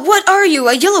 Ugh, what are you,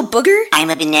 a yellow booger?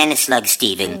 I'm a banana slug,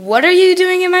 Steven. What are you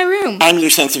doing in my room? I'm your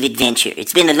sense of adventure.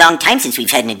 It's been a long time since we've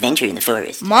had an adventure in the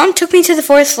forest. Mom took me to the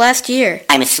forest last year.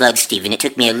 I'm a slug, Steven. It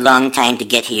took me a long time to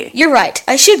get here. You're right.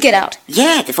 I should get out.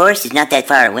 Yeah, the forest is not that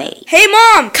far away. Hey,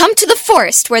 Mom! Come to the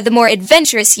forest where the more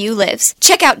adventurous you lives.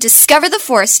 Check out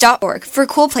discovertheforest.org for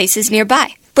cool places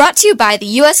nearby. Brought to you by the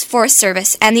U.S. Forest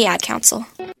Service and the Ad Council.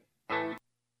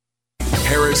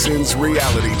 Harrison's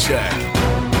Reality Check.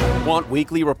 Want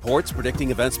weekly reports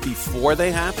predicting events before they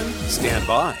happen? Stand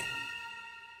by.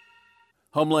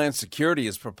 Homeland Security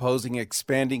is proposing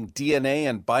expanding DNA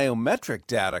and biometric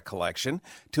data collection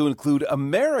to include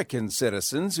American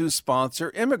citizens who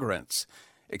sponsor immigrants.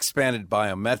 Expanded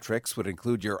biometrics would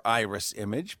include your iris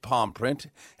image, palm print,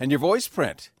 and your voice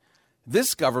print.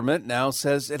 This government now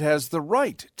says it has the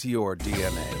right to your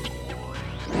DNA.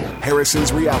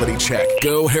 Harrison's Reality Check.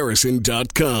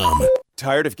 GoHarrison.com.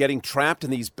 Tired of getting trapped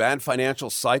in these bad financial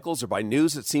cycles or by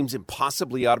news that seems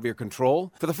impossibly out of your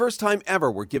control? For the first time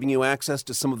ever, we're giving you access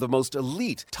to some of the most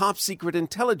elite, top-secret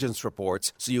intelligence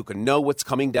reports so you can know what's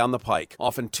coming down the pike,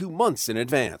 often 2 months in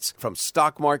advance. From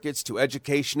stock markets to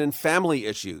education and family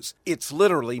issues, it's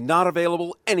literally not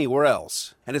available anywhere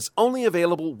else. And it's only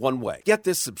available one way. Get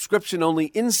this subscription-only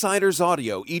insider's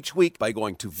audio each week by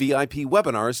going to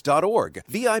VIPwebinars.org.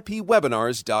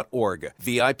 VIPwebinars.org.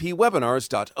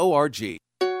 VIPwebinars.org.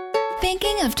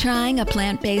 Thinking of trying a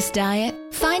plant-based diet?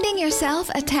 Finding yourself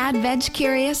a tad veg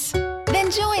curious? Then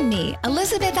join me,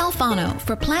 Elizabeth Alfano,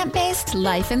 for Plant-Based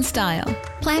Life and Style.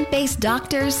 Plant-based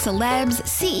doctors, celebs,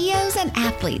 CEOs, and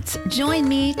athletes join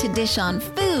me to dish on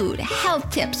food, health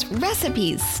tips,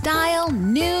 recipes, style,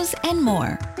 news, and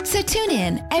more. So tune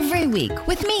in every week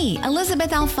with me, Elizabeth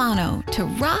Alfano, to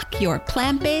rock your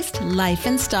plant-based life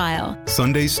and style.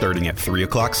 Sundays starting at 3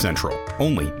 o'clock Central,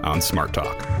 only on Smart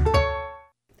Talk.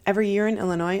 Every year in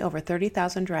Illinois, over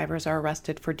 30,000 drivers are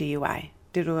arrested for DUI.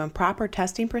 Due to improper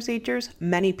testing procedures,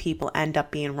 many people end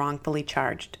up being wrongfully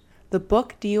charged. The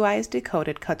book DUIs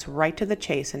Decoded cuts right to the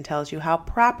chase and tells you how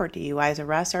proper DUIs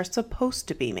arrests are supposed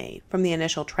to be made, from the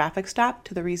initial traffic stop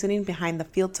to the reasoning behind the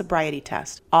field sobriety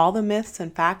test, all the myths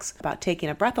and facts about taking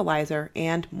a breathalyzer,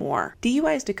 and more.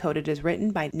 DUIs Decoded is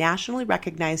written by nationally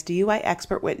recognized DUI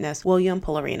expert witness William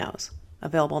Polarinos.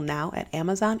 Available now at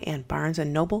Amazon and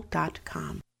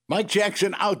BarnesandNoble.com. Mike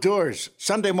Jackson Outdoors,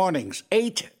 Sunday mornings,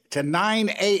 8 to 9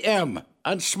 a.m.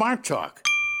 on Smart Talk,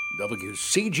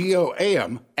 WCGO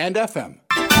AM and FM.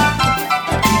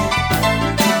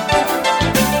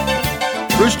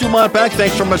 Bruce Dumont back.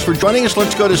 Thanks so much for joining us.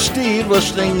 Let's go to Steve,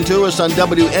 listening to us on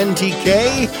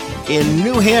WNTK in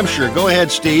New Hampshire. Go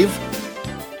ahead, Steve.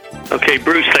 Okay,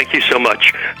 Bruce, thank you so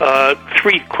much.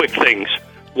 3 quick things.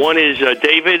 One is,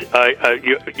 David,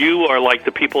 you are like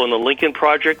the people in the Lincoln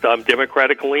Project. I'm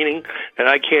Democratic leaning, and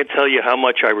I can't tell you how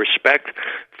much I respect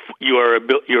your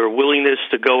willingness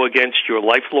to go against your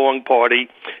lifelong party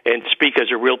and speak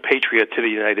as a real patriot to the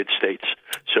United States.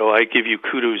 So I give you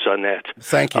kudos on that.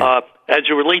 Thank you. As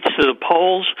it relates to the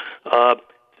polls, I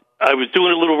was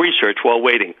doing a little research while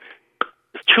waiting.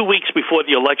 2 weeks before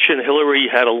the election, Hillary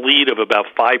had a lead of about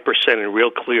 5% in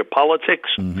Real Clear Politics.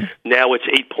 Mm-hmm. Now it's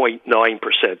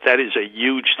 8.9%. That is a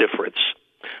huge difference.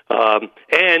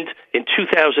 And in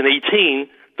 2018,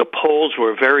 the polls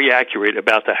were very accurate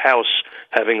about the House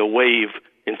having a wave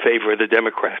in favor of the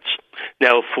Democrats.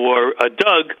 Now, for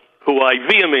Doug, who I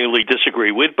vehemently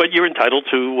disagree with, but you're entitled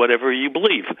to whatever you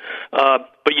believe.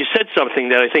 But you said something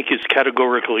that I think is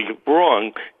categorically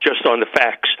wrong just on the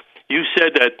facts. You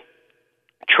said that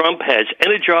Trump has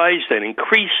energized and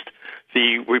increased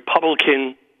the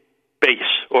Republican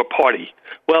base or party.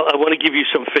 Well, I want to give you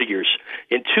some figures.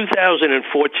 In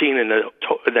 2014, in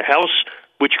the House,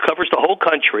 which covers the whole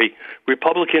country,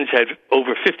 Republicans had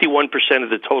over 51% of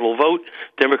the total vote.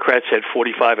 Democrats had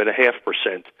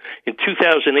 45.5%. In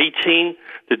 2018,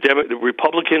 the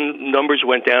Republican numbers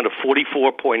went down to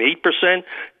 44.8%.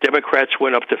 Democrats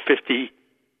went up to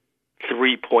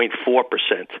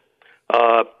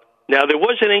 53.4%. Now, there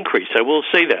was an increase, I will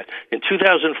say that. In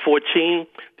 2014,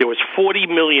 there was 40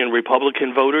 million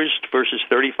Republican voters versus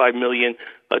 35 million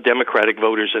Democratic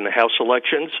voters in the House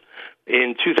elections.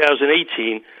 In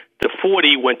 2018, the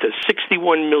 40 went to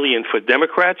 61 million for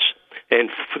Democrats, and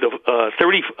for the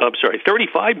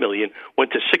 35 million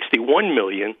went to 61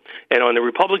 million, and on the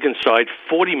Republican side,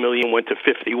 40 million went to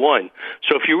 51.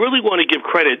 So if you really want to give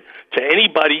credit to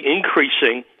anybody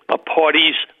increasing a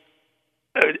party's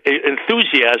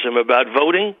enthusiasm about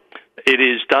voting, it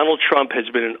is Donald Trump has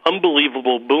been an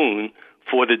unbelievable boon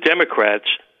for the Democrats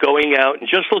going out and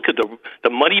just look at the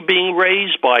money being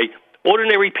raised by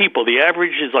ordinary people. The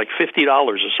average is like $50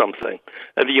 or something.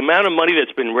 The amount of money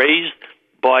that's been raised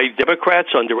by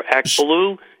Democrats under Act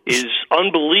Blue is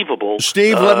unbelicative.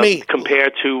 Steve, let me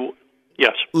compared to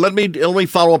yes. Let me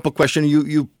follow up a question.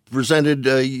 You presented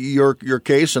your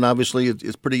case, and obviously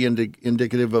it's pretty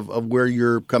indicative of where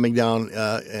you're coming down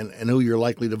and who you're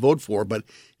likely to vote for. But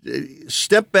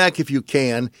step back if you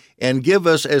can and give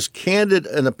us as candid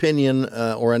an opinion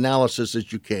or analysis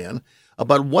as you can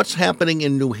about what's happening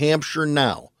in New Hampshire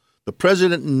now. The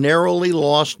president narrowly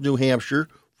lost New Hampshire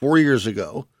 4 years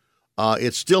ago.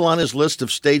 It's still on his list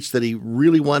of states that he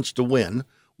really wants to win.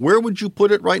 Where would you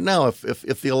put it right now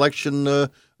if the election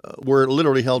were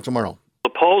literally held tomorrow? The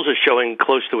polls are showing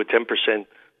close to a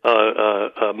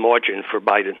 10% margin for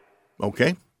Biden.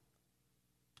 Okay.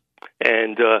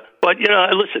 And but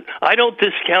listen, I don't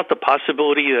discount the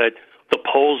possibility that the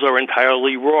polls are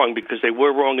entirely wrong because they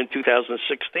were wrong in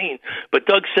 2016. But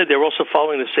Doug said they're also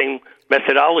following the same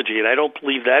methodology, and I don't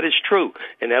believe that is true.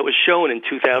 And that was shown in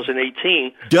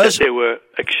 2018 that they were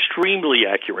extremely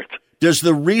accurate. Does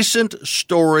the recent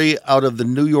story out of the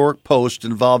New York Post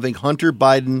involving Hunter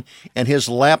Biden and his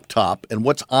laptop and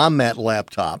what's on that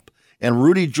laptop and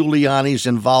Rudy Giuliani's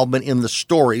involvement in the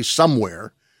story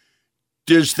somewhere,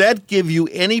 does that give you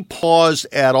any pause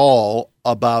at all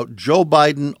about Joe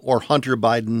Biden or Hunter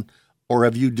Biden, or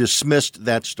have you dismissed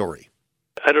that story?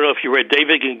 I don't know if you read,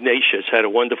 David Ignatius had a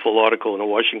wonderful article in the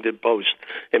Washington Post,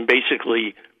 and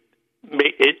basically,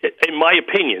 in my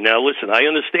opinion, now listen, I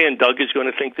understand Doug is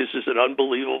going to think this is an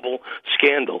unbelievable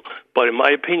scandal, but in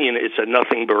my opinion, it's a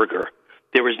nothing burger.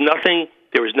 There is nothing,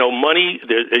 there is no money,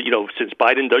 since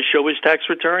Biden does show his tax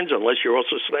returns, unless you're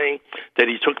also saying that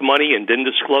he took money and didn't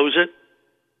disclose it.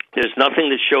 There's nothing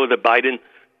to show that Biden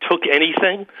took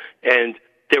anything. And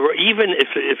there were even,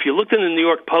 if you looked in the New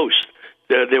York Post,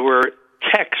 there were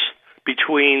texts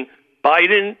between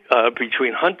Biden,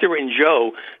 between Hunter and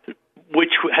Joe,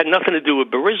 which had nothing to do with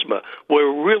Burisma,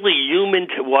 were really human.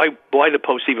 Why the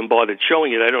Post even bothered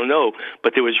showing it, I don't know.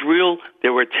 But there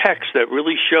were texts that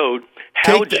really showed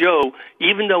how Joe,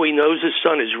 even though he knows his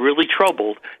son is really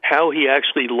troubled, how he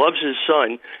actually loves his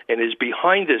son and is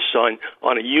behind his son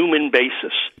on a human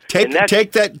basis. Take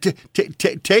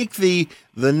the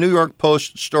New York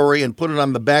Post story and put it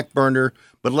on the back burner,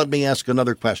 but let me ask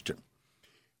another question.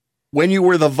 When you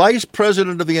were the vice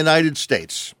president of the United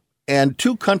States, and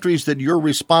two countries that you're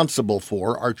responsible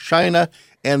for are China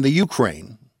and the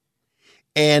Ukraine,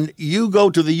 and you go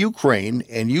to the Ukraine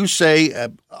and you say,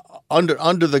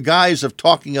 under the guise of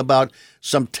talking about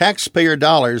some taxpayer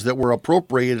dollars that were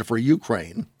appropriated for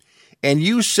Ukraine, and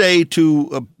you say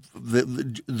to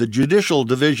the judicial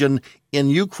division in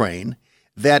Ukraine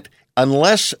that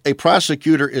unless a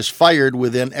prosecutor is fired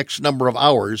within X number of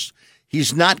hours,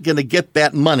 he's not going to get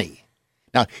that money.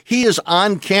 Now, he is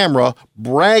on camera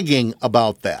bragging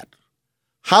about that.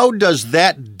 How does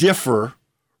that differ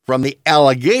from the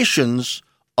allegations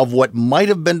of what might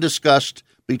have been discussed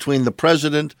between the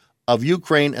president of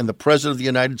Ukraine and the president of the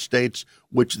United States,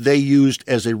 which they used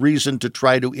as a reason to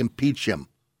try to impeach him?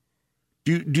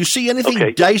 Do you see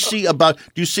anything dicey about?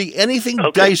 Do you see anything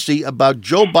dicey about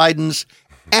Joe Biden's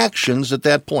actions at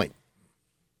that point?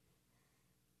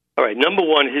 All right. Number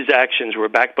one, his actions were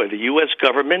backed by the U.S.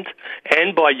 government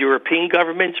and by European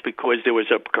governments because there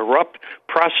was a corrupt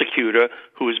prosecutor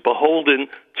who was beholden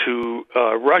to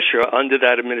Russia under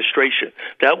that administration.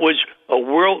 That was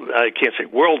I can't say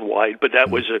worldwide, but that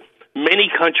was many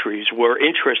countries were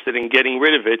interested in getting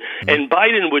rid of it. And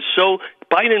Biden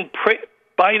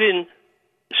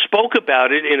spoke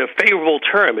about it in a favorable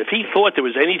term. If he thought there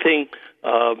was anything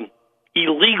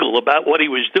illegal about what he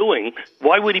was doing,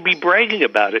 why would he be bragging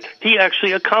about it? He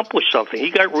actually accomplished something.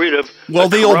 He got rid of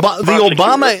the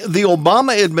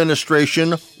Obama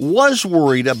administration was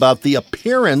worried about the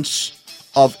appearance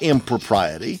of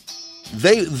impropriety.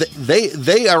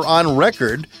 They are on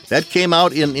record. That came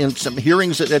out in some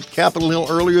hearings at Capitol Hill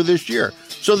earlier this year.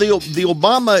 So the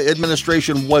Obama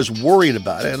administration was worried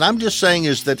about it. And I'm just saying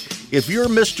is that if you're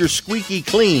Mr. Squeaky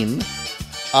Clean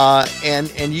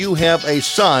and you have a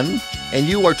son and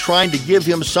you are trying to give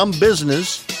him some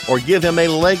business or give him a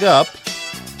leg up,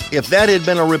 if that had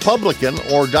been a Republican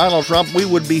or Donald Trump, we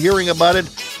would be hearing about it.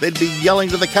 They'd be yelling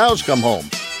till the cows come home.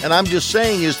 And I'm just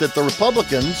saying is that the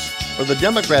Republicans, or the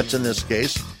Democrats in this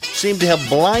case, seem to have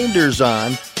blinders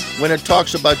on when it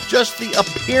talks about just the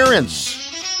appearance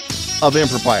of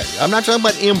impropriety. I'm not talking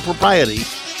about impropriety.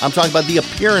 I'm talking about the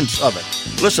appearance of it.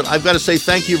 Listen, I've got to say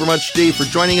thank you very much, Steve, for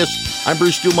joining us. I'm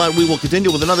Bruce Dumont. We will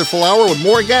continue with another full hour with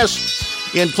more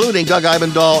guests, including Doug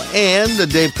Eibendahl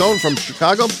and Dave Cohn from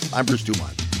Chicago. I'm Bruce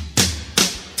Dumont.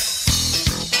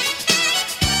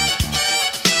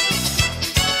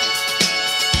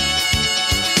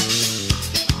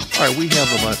 All right, we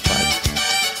have about 5.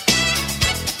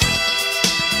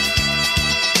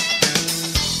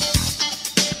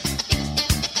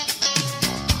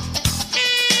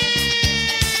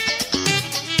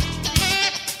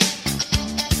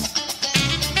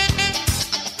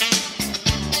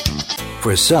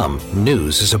 For some,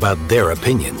 news is about their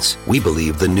opinions. We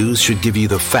believe the news should give you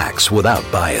the facts without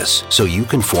bias, so you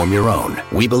can form your own.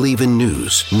 We believe in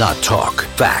news, not talk.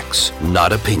 Facts,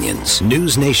 not opinions.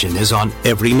 News Nation is on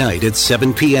every night at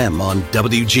 7 p.m. on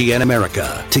WGN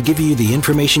America to give you the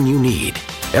information you need.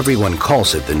 Everyone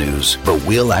calls it the news, but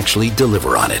we'll actually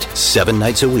deliver on it 7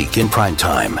 nights a week in prime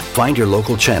time. Find your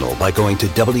local channel by going to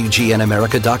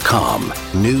WGNAmerica.com.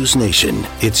 News Nation.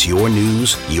 It's your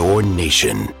news, your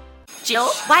nation. Jill,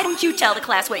 why don't you tell the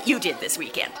class what you did this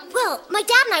weekend? Well, my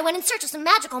dad and I went in search of some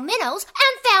magical minnows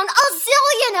and found a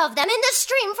zillion of them in the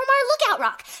stream from our lookout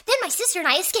rock. Then my sister and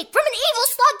I escaped from an evil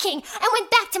slug king and went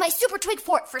back to my super twig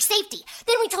fort for safety.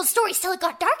 Then we told stories till it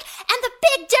got dark, and the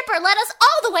Big Dipper led us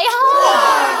all the way home.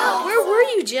 Wow. Where were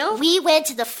you, Jill? We went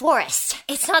to the forest.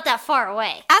 It's not that far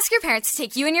away. Ask your parents to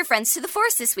take you and your friends to the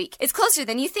forest this week. It's closer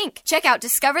than you think. Check out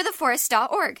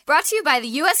discovertheforest.org. Brought to you by the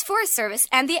U.S. Forest Service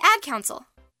and the Ad Council.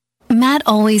 Matt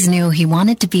always knew he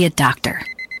wanted to be a doctor.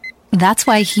 That's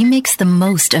why he makes the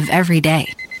most of every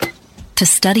day. To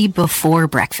study before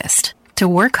breakfast, to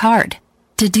work hard,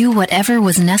 to do whatever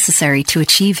was necessary to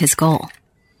achieve his goal.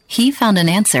 He found an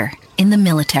answer in the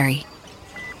military.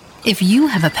 If you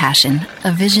have a passion,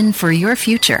 a vision for your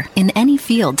future in any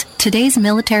field,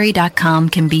 todaysmilitary.com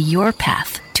can be your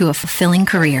path to a fulfilling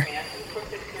career.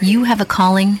 You have a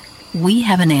calling, we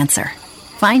have an answer.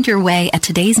 Find your way at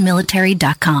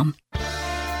todaysmilitary.com.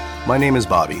 My name is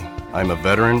Bobby. I'm a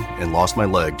veteran and lost my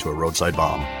leg to a roadside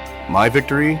bomb. My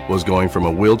victory was going from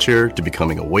a wheelchair to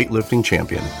becoming a weightlifting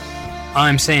champion.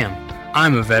 I'm Sam.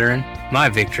 I'm a veteran. My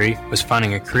victory was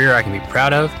finding a career I can be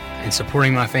proud of and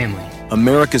supporting my family.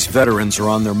 America's veterans are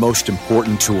on their most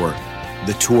important tour,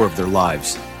 the tour of their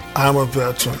lives. I'm a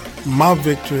veteran. My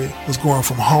victory was going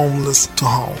from homeless to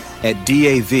home. At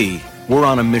DAV, we're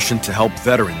on a mission to help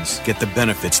veterans get the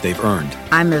benefits they've earned.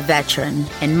 I'm a veteran,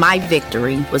 and my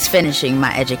victory was finishing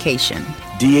my education.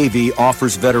 DAV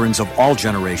offers veterans of all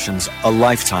generations a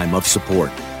lifetime of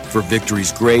support for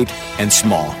victories great and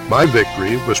small. My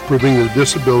victory was proving that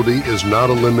disability is not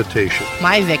a limitation.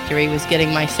 My victory was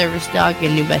getting my service dog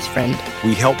a new best friend.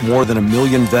 We help more than 1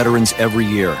 million veterans every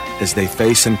year as they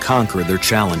face and conquer their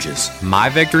challenges. My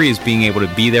victory is being able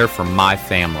to be there for my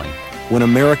family. When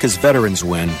America's veterans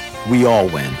win, we all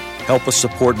win. Help us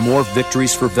support more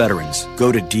victories for veterans.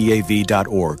 Go to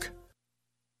DAV.org.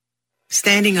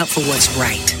 Standing up for what's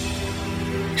right.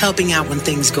 Helping out when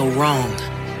things go wrong.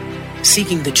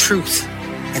 Seeking the truth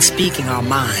and speaking our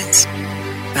minds.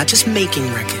 Not just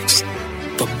making records,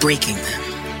 but breaking them.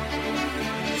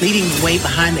 Leading the way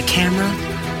behind the camera,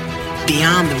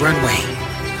 beyond the runway,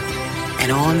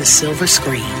 and on the silver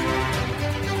screen.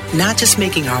 Not just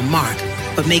making our mark,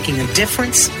 but making a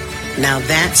difference. Now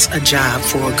that's a job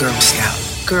for a Girl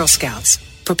Scout. Girl Scouts,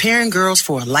 preparing girls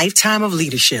for a lifetime of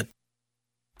leadership.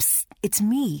 Psst, it's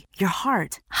me, your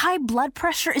heart. High blood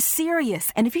pressure is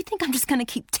serious, and if you think I'm just gonna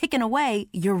keep ticking away,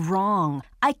 you're wrong.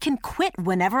 I can quit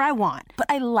whenever I want, but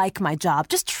I like my job.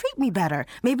 Just treat me better.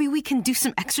 Maybe we can do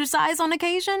some exercise on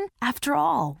occasion? After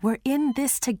all, we're in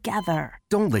this together.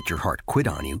 Don't let your heart quit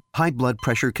on you. High blood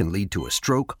pressure can lead to a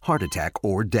stroke, heart attack,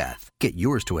 or death. Get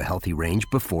yours to a healthy range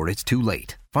before it's too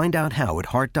late. Find out how at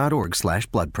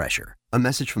heart.org/blood pressure. A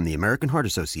message from the American Heart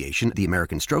Association, the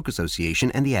American Stroke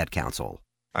Association, and the Ad Council.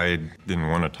 I didn't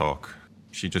want to talk.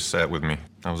 She just sat with me.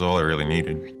 That was all I really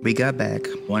needed. We got back.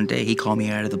 One day he called me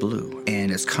out of the blue, and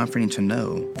it's comforting to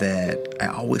know that I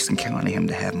always can count on him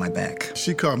to have my back.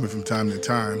 She called me from time to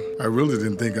time. I really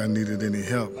didn't think I needed any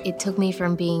help. It took me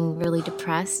from being really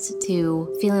depressed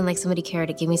to feeling like somebody cared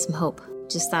to give me some hope.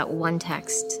 Just that one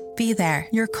text. Be there.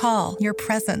 Your call, your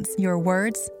presence, your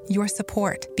words, your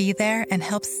support. Be there and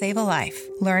help save a life.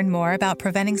 Learn more about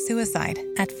preventing suicide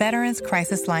at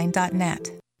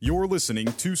veteranscrisisline.net. You're listening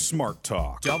to Smart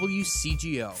Talk.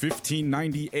 WCGO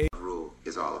 1590 AM. Rule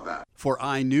is all about. For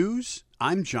iNews,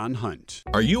 I'm John Hunt.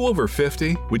 Are you over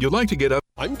 50? Would you like to get up?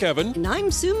 I'm Kevin. And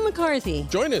I'm Sue McCarthy.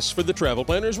 Join us for the Travel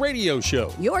Planners Radio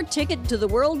Show. Your ticket to the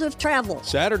world of travel.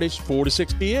 Saturdays 4 to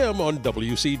 6 p.m. on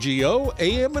WCGO,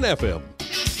 AM and FM.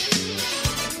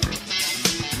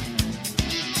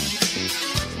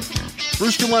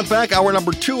 Bruce Dumont back. Hour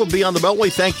number 2 of Beyond the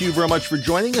Beltway. Thank you very much for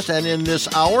joining us. And in this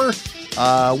hour,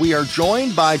 we are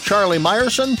joined by Charlie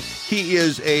Meyerson. He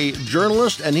is a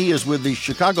journalist, and he is with the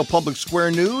Chicago Public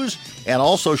Square News, and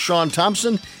also Sean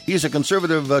Thompson. He's a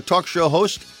conservative talk show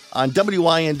host on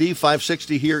WIND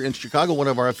 560 here in Chicago, one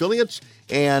of our affiliates,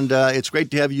 and it's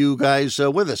great to have you guys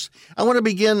with us. I want to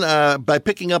begin by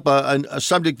picking up a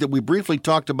subject that we briefly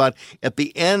talked about at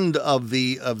the end of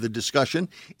the discussion.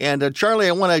 And Charlie,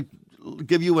 I want to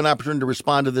give you an opportunity to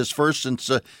respond to this first, since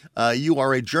you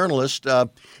are a journalist.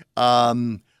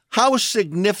 How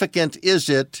significant is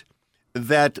it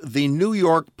that the New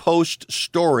York Post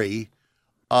story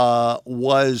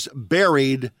was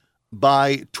buried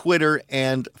by Twitter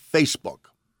and Facebook?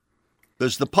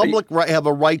 Does the public have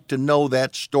a right to know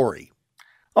that story?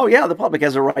 Oh, yeah, the public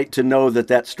has a right to know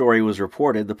that story was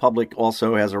reported. The public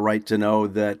also has a right to know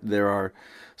that there are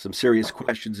some serious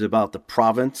questions about the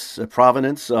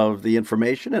provenance of the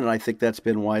information, and I think that's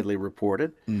been widely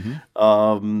reported. Mm-hmm.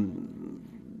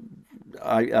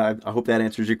 I hope that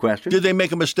answers your question. Did they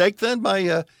make a mistake then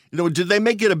by, did they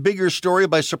make it a bigger story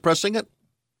by suppressing it?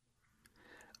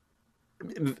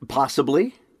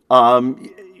 Possibly. I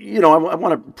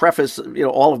want to preface,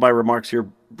 all of my remarks here,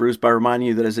 Bruce, by reminding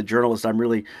you that as a journalist, I'm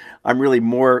really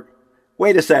more.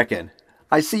 Wait a second.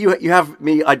 I see you have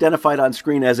me identified on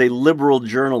screen as a liberal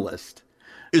journalist.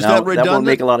 Is that redundant? That won't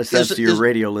make a lot of sense to your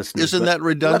radio listeners. Isn't that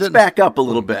redundant? Let's back up a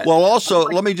little bit. Well, also,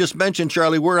 let me just mention,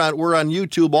 Charlie, we're on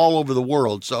YouTube all over the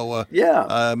world, so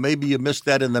maybe you missed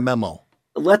that in the memo.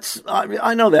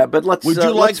 I know that, but let's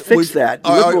fix that.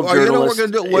 Liberal journalist.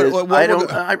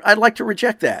 I'd like to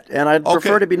reject that, and I'd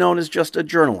prefer to be known as just a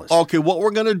journalist. Okay, what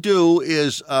we're going to do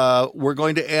is we're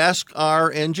going to ask our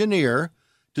engineer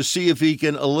to see if he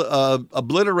can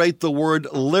obliterate the word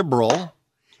liberal,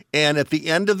 and at the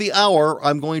end of the hour,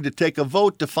 I'm going to take a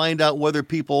vote to find out whether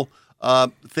people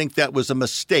think that was a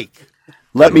mistake.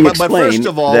 Let me explain but first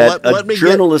of all, that a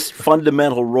journalist's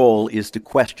fundamental role is to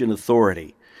question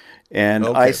authority. And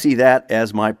I see that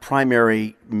as my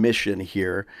primary mission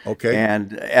here. Okay.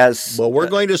 And we're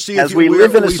going to see as we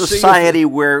live in a society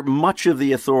where most of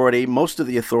the authority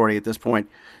at this point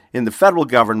in the federal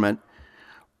government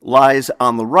lies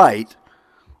on the right,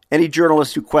 any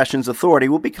journalist who questions authority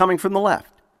will be coming from the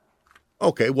left.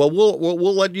 Okay. Well,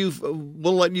 we'll let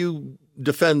you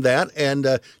defend that.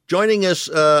 And joining us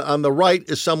on the right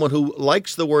is someone who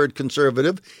likes the word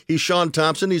conservative. He's Sean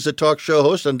Thompson. He's a talk show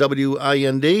host on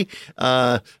WIND,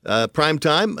 prime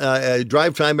time,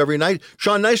 drive time every night.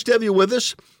 Sean, nice to have you with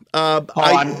us.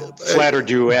 I'm flattered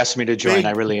you asked me to join.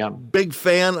 I really am. Big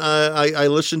fan. I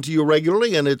listen to you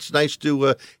regularly, and it's nice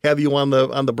to have you on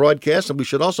the broadcast. And we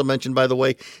should also mention, by the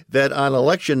way, that on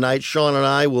election night, Sean and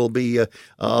I will be,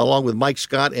 along with Mike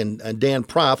Scott and Dan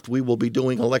Proft, we will be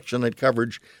doing election night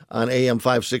coverage on AM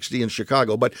 560 in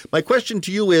Chicago. But my question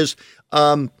to you is,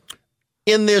 in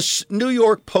this New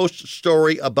York Post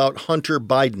story about Hunter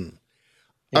Biden,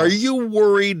 are you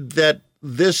worried that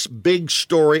this big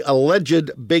story, alleged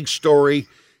big story,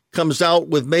 comes out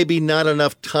with maybe not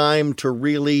enough time to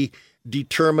really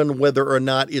determine whether or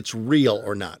not it's real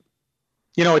or not?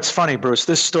 It's funny, Bruce.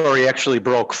 This story actually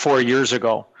broke 4 years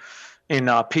ago in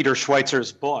Peter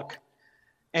Schweitzer's book.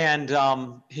 And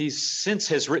he since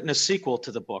has written a sequel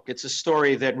to the book. It's a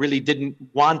story that really didn't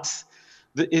want,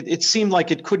 it seemed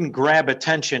like it couldn't grab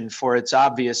attention for its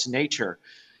obvious nature.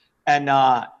 And,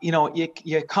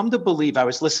 you come to believe, I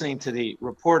was listening to the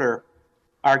reporter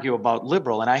argue about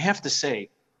liberal, and I have to say,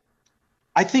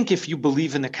 I think if you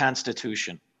believe in the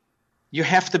Constitution, you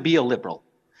have to be a liberal.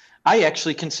 I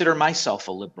actually consider myself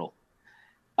a liberal.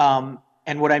 And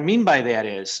what I mean by that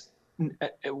is,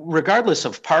 regardless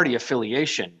of party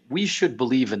affiliation, we should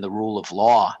believe in the rule of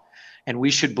law, and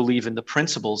we should believe in the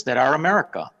principles that are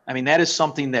America. I mean, that is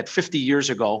something that 50 years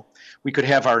ago, we could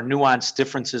have our nuanced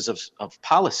differences of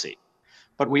policy,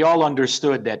 but we all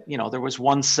understood that, there was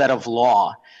one set of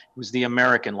law. It was the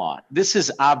American law. This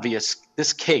is obvious.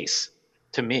 This case,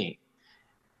 to me,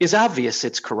 is obvious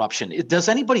it's corruption. Does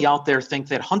anybody out there think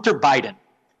that Hunter Biden,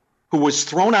 who was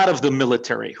thrown out of the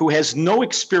military, who has no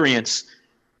experience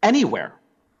anywhere,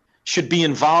 should be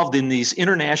involved in these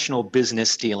international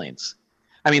business dealings?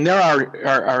 I mean, there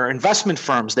are investment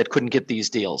firms that couldn't get these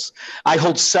deals. I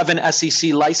hold 7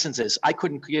 SEC licenses. I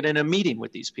couldn't get in a meeting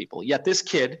with these people. Yet this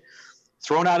kid,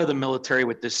 thrown out of the military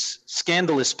with this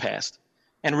scandalous past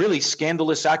and really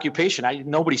scandalous occupation,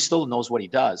 nobody still knows what he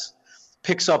does,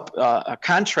 picks up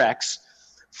contracts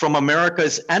from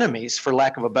America's enemies, for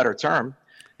lack of a better term.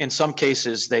 In some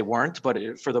cases they weren't,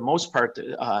 but for the most part,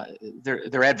 they're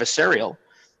adversarial.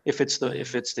 If it's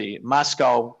the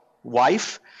Moscow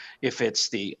wife, if it's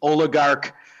the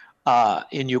oligarch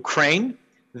in Ukraine,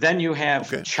 then you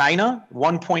have China,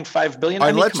 $1.5 billion.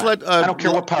 I don't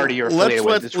care what party you're affiliated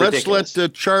with. It's ridiculous. Let's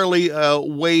let Charlie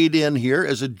wade in here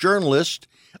as a journalist.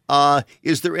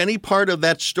 Is there any part of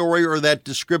that story or that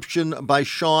description by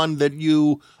Sean that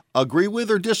you agree with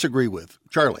or disagree with?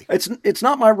 Charlie. It's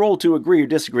not my role to agree or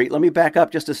disagree. Let me back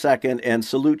up just a second and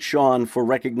salute Sean for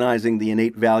recognizing the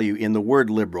innate value in the word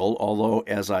liberal, although,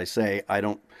 as I say, I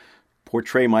don't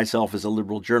portray myself as a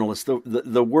liberal journalist.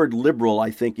 The word liberal,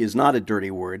 I think, is not a dirty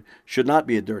word, should not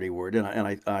be a dirty word, and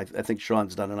I think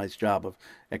Sean's done a nice job of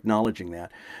acknowledging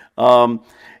that.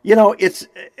 It's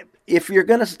if you're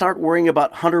going to start worrying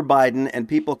about Hunter Biden and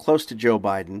people close to Joe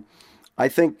Biden, I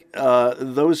think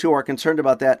those who are concerned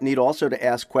about that need also to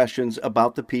ask questions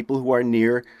about the people who are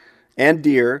near and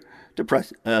dear to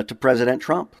President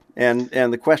Trump. And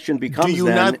the question becomes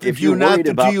if you're worried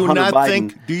about Hunter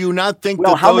Biden, do you not think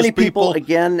well, that how those many people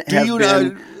again have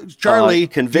been Charlie,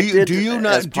 convicted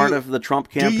as part of the Trump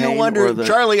campaign?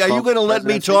 Charlie, are you going to let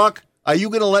me talk? Are you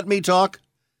going to let me talk?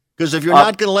 Because if you're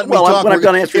not going to let me talk, I'm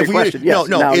going to answer your question. Yes,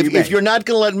 if you're not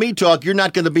going to let me talk, you're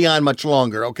not going to be on much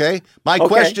longer. Okay. My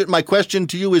question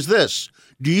to you is this: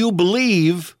 do you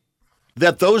believe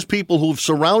that those people who've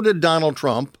surrounded Donald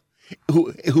Trump,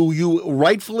 who you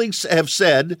rightfully have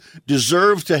said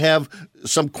deserve to have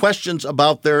some questions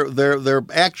about their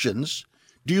actions,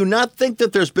 do you not think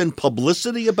that there's been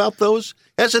publicity about those?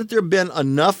 Hasn't there been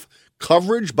enough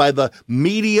coverage by the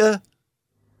media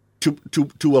to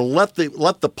let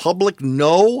the public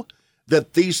know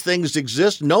that these things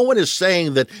exist? No one is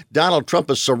saying that Donald Trump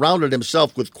has surrounded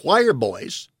himself with choir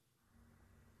boys.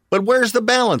 But where's the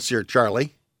balance here,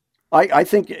 Charlie? I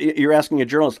think you're asking a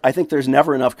journalist. I think there's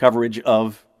never enough coverage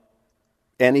of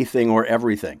anything or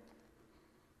everything.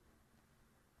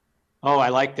 Oh, I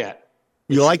like that.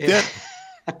 You like that?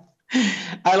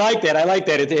 I like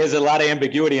that. It has a lot of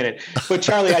ambiguity in it. But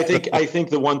Charlie, I think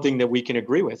the one thing that we can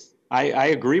agree with, I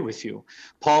agree with you.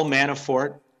 Paul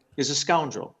Manafort is a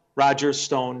scoundrel. Roger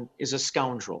Stone is a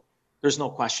scoundrel. There's no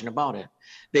question about it.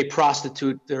 They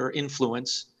prostitute their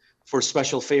influence for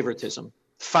special favoritism.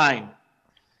 Fine.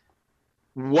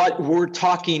 What we're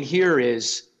talking here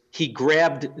is he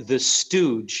grabbed the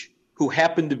stooge who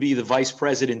happened to be the vice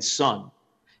president's son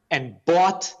and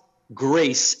bought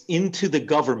grace into the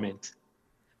government.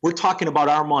 We're talking about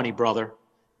our money, brother.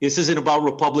 This isn't about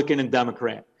Republican and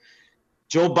Democrat.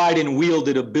 Joe Biden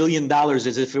wielded $1 billion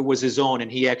as if it was his own, and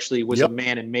he actually was a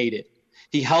man and made it.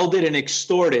 He held it and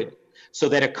extorted so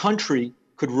that a country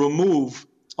could remove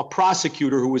a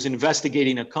prosecutor who was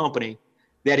investigating a company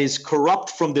that is corrupt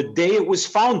from the day it was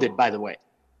founded, by the way.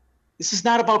 This is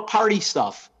not about party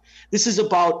stuff. This is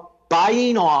about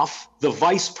buying off the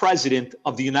vice president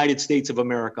of the United States of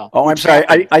America. Oh, I'm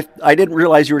sorry. I didn't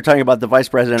realize you were talking about the vice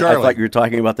president. Charlie. I thought you were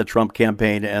talking about the Trump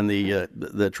campaign and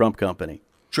the Trump company.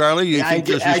 Charlie, you think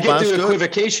this response I get the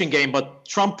equivocation game, but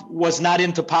Trump was not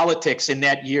into politics in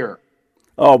that year.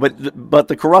 Oh, but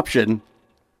the corruption,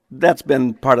 that's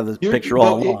been part of the picture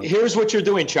all along. Here's what you're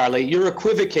doing, Charlie. You're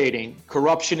equivocating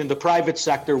corruption in the private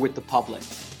sector with the public.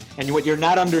 And what you're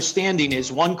not understanding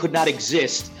is one could not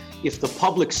exist if the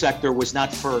public sector was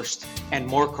not first and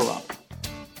more corrupt.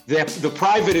 The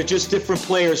private are just different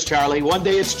players, Charlie. One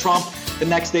day it's Trump, the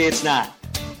next day it's not.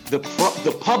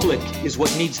 The public is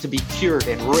what needs to be cured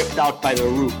and ripped out by the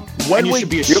root. When we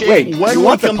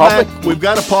come back, we've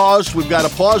got to pause.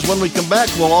 When we come back,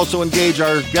 we'll also engage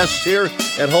our guests here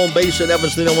at home base in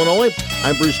Evanston, Illinois.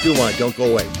 I'm Bruce Dumont. Don't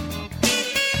go away.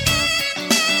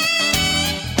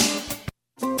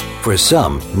 For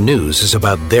some, news is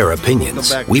about their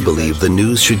opinions. We believe the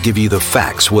news should give you the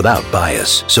facts without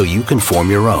bias, so you can form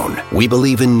your own. We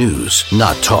believe in news,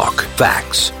 not talk.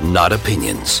 Facts, not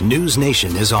opinions. News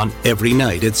Nation is on every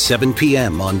night at 7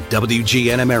 p.m. on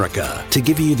WGN America to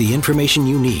give you the information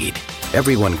you need.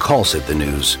 Everyone calls it the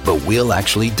news, but we'll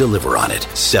actually deliver on it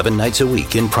 7 nights a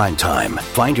week in prime time.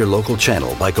 Find your local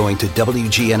channel by going to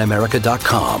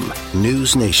WGNAmerica.com.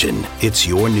 News Nation. It's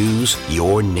your news,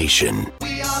 your nation.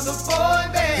 We are the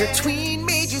boy band. Your tween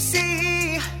made you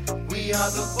see. We are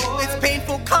the boy band. It's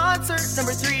Painful Concert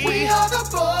number 3. We are the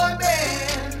boy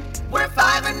band. We're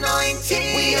 5 and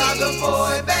 19. We are the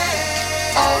boy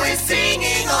band. Always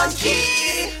singing on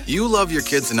key. You love your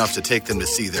kids enough to take them to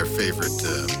see their favorite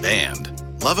band.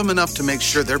 Love them enough to make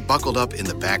sure they're buckled up in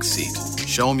the back seat.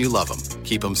 Show them you love them.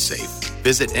 Keep them safe.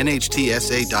 Visit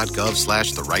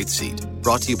nhtsa.gov/the right seat.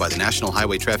 Brought to you by the National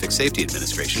Highway Traffic Safety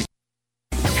Administration.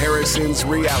 Harrison's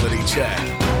Reality Check.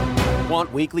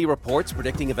 Want weekly reports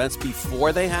predicting events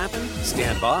before they happen?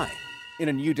 Stand by. In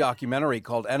a new documentary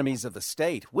called Enemies of the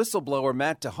State, whistleblower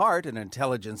Matt DeHart, an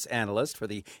intelligence analyst for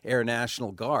the Air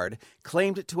National Guard,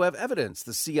 claimed to have evidence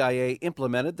the CIA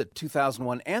implemented the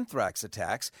 2001 anthrax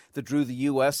attacks that drew the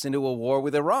U.S. into a war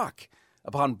with Iraq.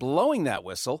 Upon blowing that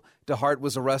whistle, DeHart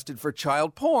was arrested for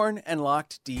child porn and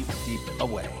locked deep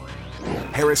away.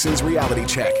 Harrison's Reality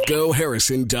Check.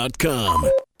 GoHarrison.com.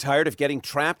 Tired of getting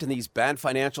trapped in these bad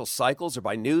financial cycles or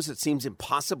by news that seems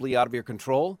impossibly out of your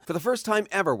control? For the first time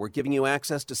ever, we're giving you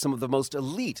access to some of the most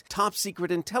elite,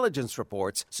 top-secret intelligence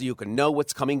reports so you can know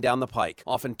what's coming down the pike,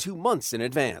 often 2 months in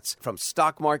advance, from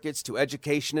stock markets to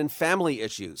education and family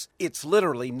issues. It's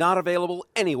literally not available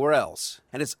anywhere else.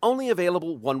 And it's only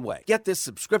available one way. Get this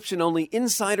subscription-only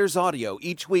Insider's audio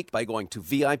each week by going to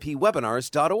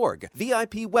VIPwebinars.org.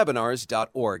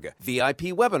 VIPwebinars.org.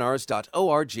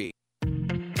 VIPwebinars.org.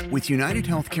 With United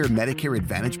Healthcare Medicare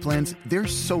Advantage plans,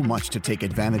 there's so much to take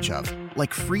advantage of,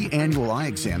 like free annual eye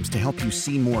exams to help you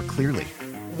see more clearly.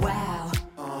 Wow.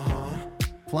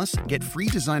 Plus, get free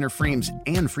designer frames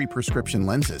and free prescription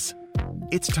lenses.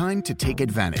 It's time to take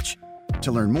advantage.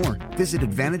 To learn more, visit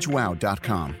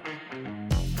AdvantageWow.com.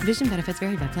 Vision benefits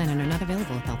vary by plan and are not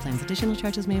available with all plans. Additional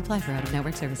charges may apply for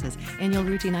out-of-network services. Annual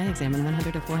routine eye exam and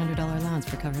 $100 or $400 allowance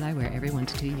for covered eyewear every 1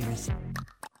 to 2 years.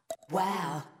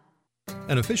 Wow.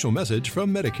 An official message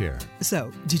from Medicare.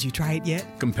 So, did you try it yet?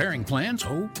 Comparing plans?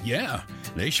 Oh, yeah.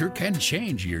 They sure can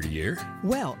change year to year.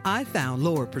 Well, I found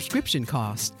lower prescription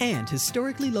costs and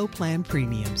historically low plan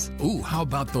premiums. Ooh, how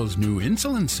about those new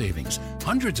insulin savings?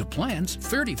 Hundreds of plans,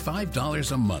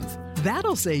 $35 a month.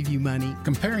 That'll save you money.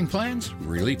 Comparing plans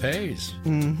really pays.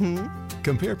 Mm-hmm.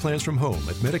 Compare plans from home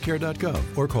at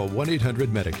Medicare.gov or call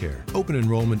 1-800-MEDICARE. Open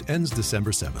enrollment ends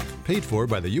December 7th. Paid for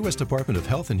by the U.S. Department of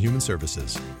Health and Human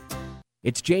Services.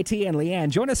 It's JT and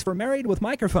Leanne. Join us for Married with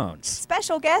Microphones.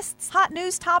 Special guests, hot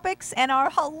news topics, and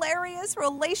our hilarious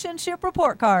relationship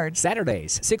report cards.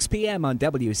 Saturdays, 6 p.m. on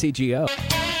WCGO.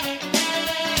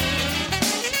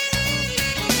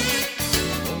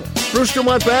 Bruce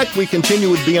Dumont back. We continue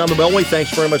with Beyond the Beltway.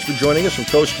 Thanks very much for joining us from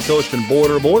coast to coast and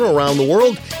border to border around the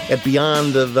world at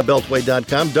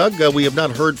BeyondTheBeltway.com. Doug, we have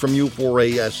not heard from you for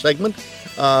a segment.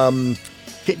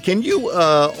 Can you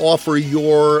offer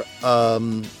your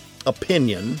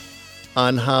opinion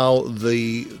on how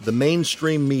the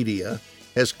mainstream media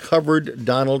has covered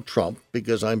Donald Trump?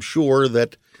 Because I'm sure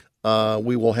that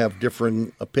we will have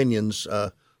differing opinions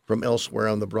from elsewhere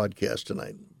on the broadcast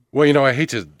tonight. Well, I hate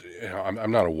to. I'm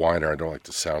not a whiner. I don't like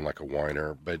to sound like a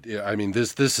whiner, but I mean,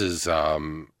 this is. I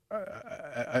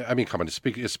mean, come on, it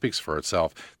speaks for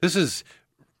itself. This is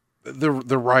the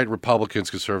right, Republicans,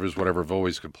 conservatives, whatever, have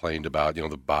always complained about,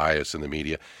 the bias in the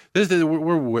media.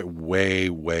 We're way,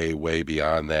 way, way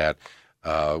beyond that.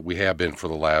 We have been for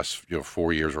the last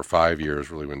 4 years or 5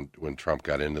 years, really, when Trump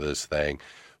got into this thing.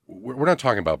 We're not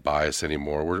talking about bias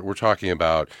anymore. We're talking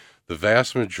about the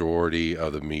vast majority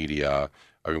of the media.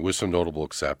 I mean, with some notable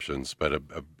exceptions, but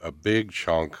a big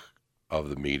chunk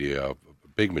of the media, a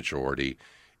big majority,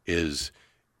 is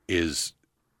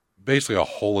basically a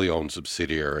wholly owned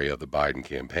subsidiary of the Biden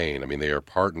campaign. I mean, they are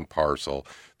part and parcel.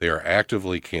 They are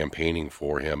actively campaigning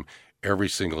for him every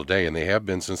single day, and they have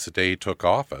been since the day he took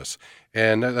office.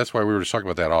 And that's why we were just talking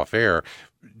about that off air.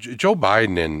 Joe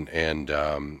Biden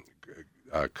and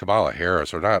Kamala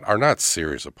Harris are not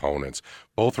serious opponents.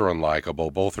 Both are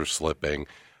unlikable. Both are slipping.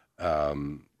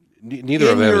 Neither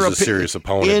of them is a serious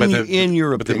opponent.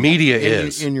 But the media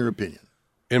is. In your opinion.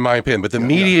 In my opinion. But the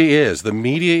media is. The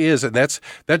media is. And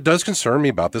that does concern me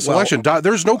about this election.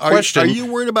 There's no question. Are you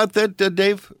worried about that,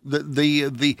 Dave?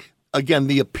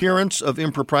 The appearance of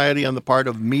impropriety on the part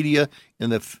of media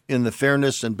in the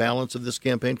fairness and balance of this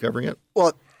campaign covering it?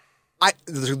 Well,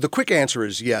 the quick answer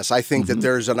is yes. I think that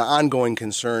there's an ongoing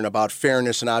concern about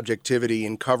fairness and objectivity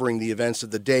in covering the events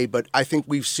of the day, but I think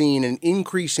we've seen an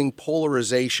increasing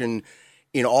polarization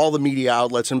in all the media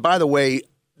outlets. And by the way,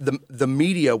 the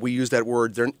media, we use that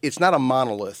word, it's not a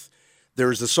monolith.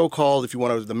 There's the so-called, if you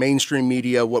want to, the mainstream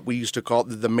media, what we used to call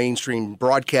the mainstream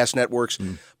broadcast networks.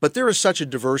 But there is such a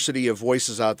diversity of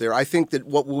voices out there. I think that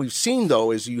what we've seen,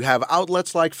 though, is you have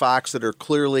outlets like Fox that are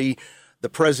clearly the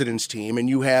president's team, and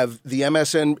you have the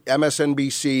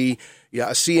MSNBC,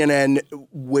 CNN,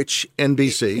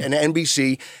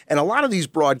 NBC, and a lot of these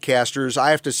broadcasters,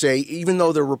 I have to say, even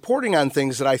though they're reporting on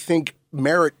things that I think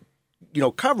merit,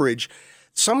 coverage,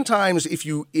 sometimes if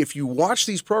you watch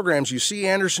these programs, you see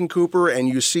Anderson Cooper and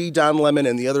you see Don Lemon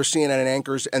and the other CNN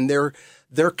anchors, and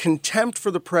their contempt for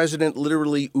the president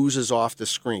literally oozes off the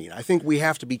screen. I think we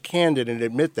have to be candid and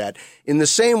admit that. In the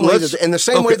same way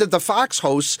that the Fox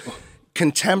hosts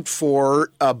contempt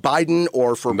for Biden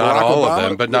or for not Barack all Obama. of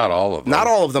them, but not all of them. Not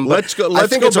all of them. Let's go. I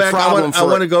think it's a problem. I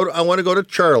want to go to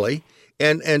Charlie,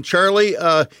 and Charlie,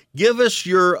 give us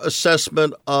your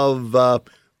assessment of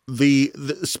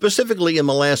the specifically in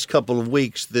the last couple of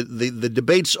weeks the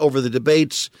debates over the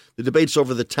debates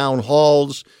over the town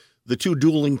halls, the two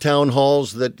dueling town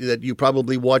halls that you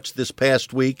probably watched this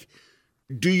past week.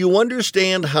 Do you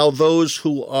understand how those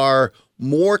who are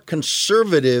more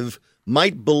conservative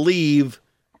might believe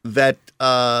that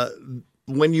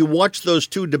when you watch those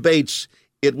two debates,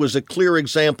 it was a clear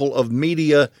example of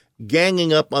media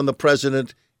ganging up on the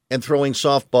president and throwing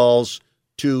softballs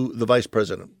to the vice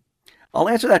president? I'll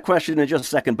answer that question in just a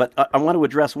second, but I want to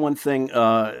address one thing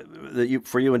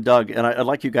for you and Doug, and I'd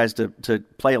like you guys to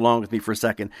play along with me for a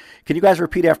second. Can you guys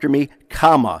repeat after me?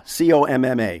 Comma,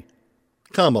 C-O-M-M-A.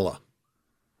 Kamala.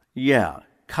 Yeah,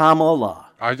 Kamala.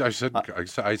 I said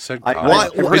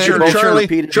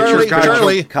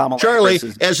Charlie,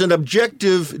 as an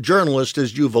objective journalist,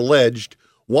 as you've alleged,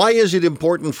 why is it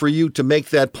important for you to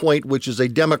make that point, which is a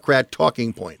Democrat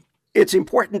talking point? It's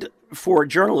important for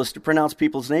journalists to pronounce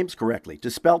people's names correctly,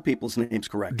 to spell people's names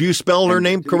correctly. Do you spell her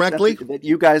name correctly? That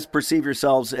you guys perceive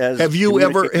yourselves as. Have you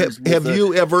ever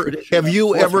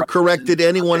corrected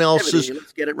anyone else's?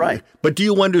 Let's get it right. But do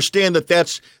you understand that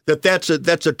that's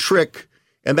a trick?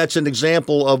 And that's an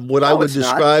example of what I would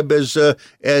describe as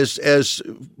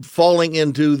falling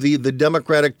into the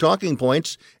Democratic talking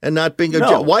points and not being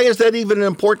Why is that even an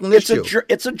important issue?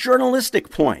 It's a journalistic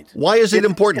point. Why is it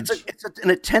important? It's an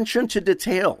attention to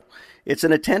detail. It's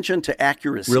an attention to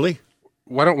accuracy. Really?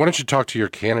 Why don't you talk to your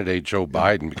candidate, Joe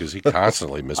Biden, because he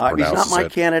constantly mispronounces it. He's not my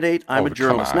candidate. I'm a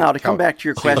journalist. Now, to come back to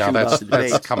your question about the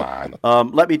debates. Come on.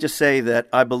 Let me just say that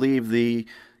I believe the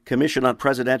Commission on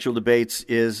Presidential Debates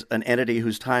is an entity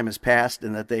whose time has passed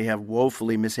and that they have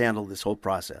woefully mishandled this whole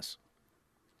process.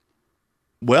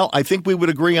 Well, I think we would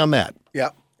agree on that. Yeah,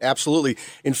 absolutely.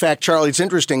 In fact, Charlie, it's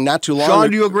interesting, not too long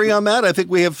Sean, do you agree on that? I think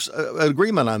we have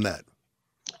agreement on that.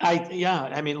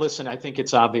 I mean, listen, I think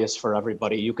it's obvious for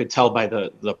everybody. You could tell by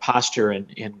the posture in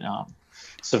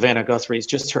Savannah Guthrie's,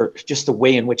 just the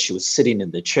way in which she was sitting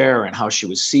in the chair and how she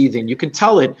was seething. You can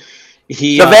tell it.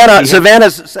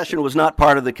 Savannah's session was not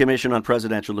part of the Commission on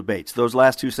Presidential Debates. Those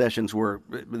last two sessions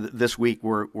this week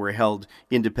were held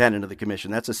independent of the commission.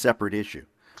 That's a separate issue.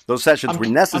 Those sessions were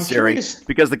necessary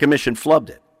because the commission flubbed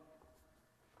it.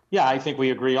 Yeah, I think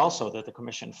we agree also that the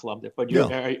commission flubbed it. But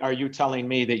are you telling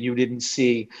me that you didn't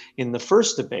see in the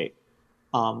first debate,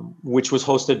 which was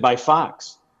hosted by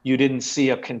Fox, you didn't see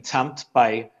a contempt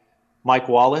by Mike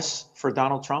Wallace for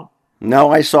Donald Trump?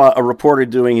 No, I saw a reporter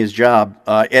doing his job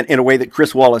in a way that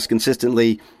Chris Wallace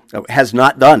has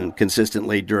not done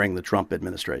consistently during the Trump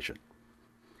administration.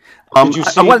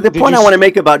 The point I want to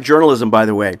make about journalism, by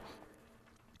the way,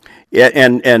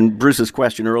 and Bruce's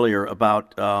question earlier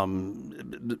about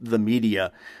the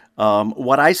media,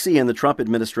 what I see in the Trump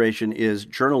administration is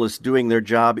journalists doing their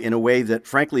job in a way that,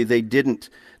 frankly, they didn't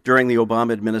during the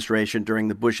Obama administration, during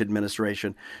the Bush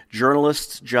administration.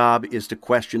 Journalists' job is to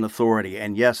question authority.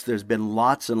 And yes, there's been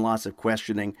lots and lots of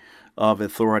questioning of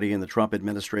authority in the Trump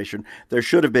administration. There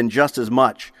should have been just as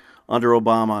much under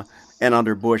Obama and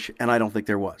under Bush, and I don't think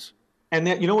there was. And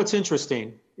that, you know what's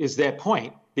interesting is that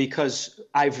point, because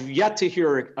I've yet to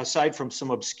hear, aside from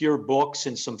some obscure books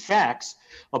and some facts,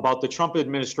 about the Trump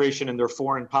administration and their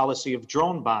foreign policy of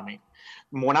drone bombing.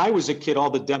 When I was a kid, all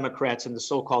the Democrats and the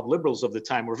so-called liberals of the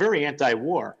time were very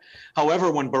anti-war. However,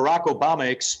 when Barack Obama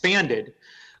expanded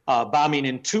bombing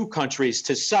in 2 countries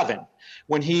to 7,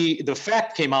 when the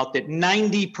fact came out that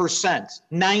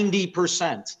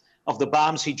 90% of the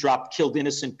bombs he dropped killed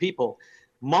innocent people,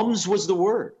 mums was the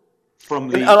word.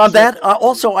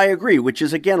 Also, I agree, which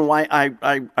is, again, why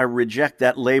I reject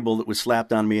that label that was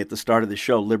slapped on me at the start of the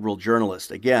show, liberal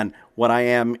journalist. Again, what I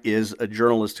am is a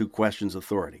journalist who questions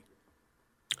authority.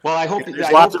 Well, I hope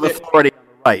there's lots of authority on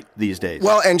the right these days.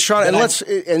 Well, and Sean, and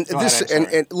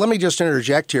let me just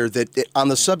interject here that on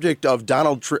the subject of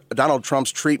Donald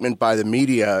Trump's treatment by the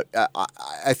media,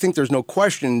 I think there's no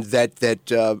question that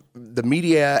the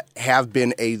media have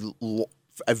been a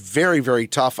very, very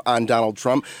tough on Donald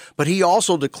Trump, but he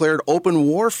also declared open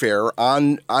warfare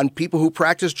on people who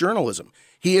practice journalism.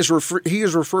 He has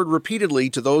referred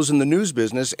repeatedly to those in the news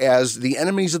business as the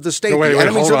enemies of the state, the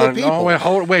enemies of the people.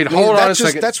 Hold on a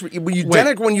second. That's when you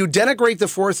denigrate the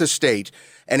Fourth Estate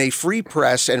and a free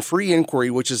press and free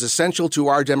inquiry, which is essential to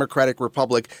our democratic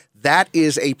republic. That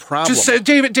is a problem. Just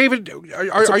David,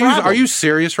 are you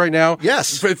serious right now?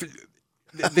 Yes.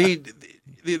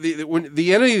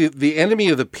 The enemy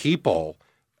of the people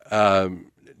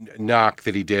knock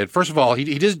that he did. First of all,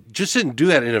 he just didn't do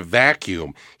that in a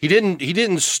vacuum. He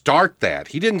didn't start that.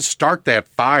 He didn't start that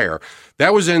fire.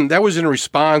 That was in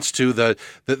response to the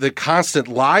constant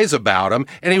lies about him,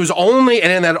 and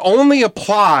that only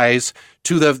applies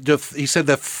to he said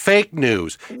the fake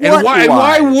news. And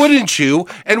why wouldn't you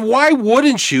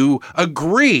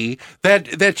agree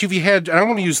that if you had, and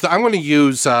I'm going to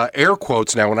use air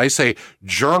quotes now when I say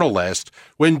journalist,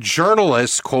 when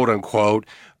journalists, quote unquote,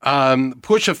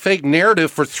 push a fake narrative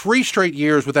for 3 straight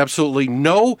years with absolutely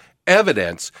no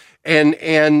evidence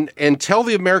and tell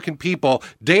the American people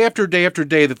day after day after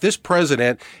day that this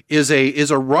president is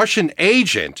a Russian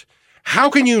agent,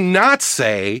 how can you not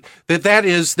say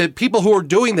that people who are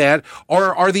doing that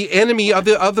are the enemy of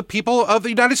the people of the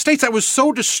United States? That was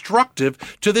so destructive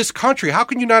to this country. How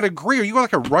can you not agree? Are you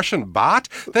like a Russian bot?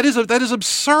 That is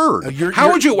absurd.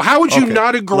 How would you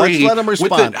not agree? Let's let him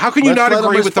respond. How can you not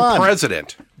agree with the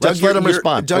president? Let's let him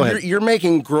respond. Doug, you're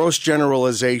making gross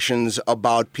generalizations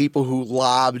about people who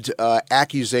lobbed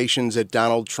accusations at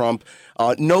Donald Trump.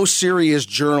 No serious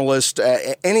journalist,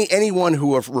 anyone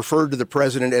who have referred to the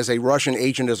president as a Russian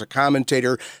agent, as a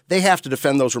commentator, they have to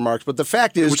defend those remarks. But the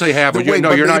fact is, which they have.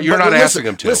 You're not asking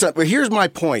them to. Listen, but here's my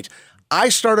point. I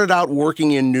started out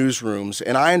working in newsrooms,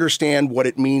 and I understand what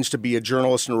it means to be a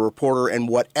journalist and a reporter, and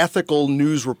what ethical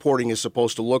news reporting is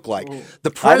supposed to look like. The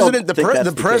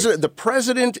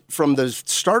president, from the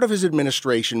start of his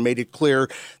administration, made it clear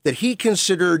that he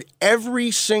considered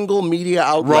every single media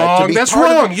outlet to be That's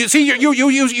wrong. You see,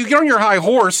 you get on your high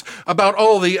horse about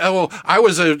I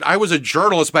was a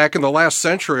journalist back in the last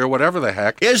century or whatever the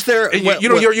heck. Is there?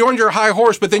 You're on your high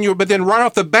horse, but then right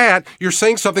off the bat you're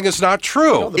saying something that's not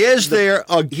true. Is there?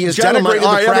 He has denigrated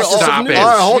the practice of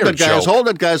news. Hold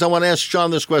it, guys. I want to ask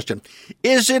Sean this question.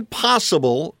 Is it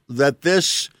possible that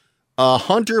this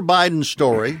Hunter Biden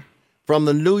story from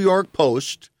the New York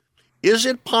Post, is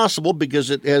it possible, because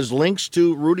it has links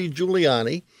to Rudy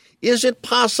Giuliani, is it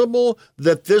possible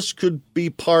that this could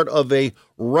be part of a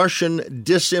Russian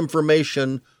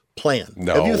disinformation plan?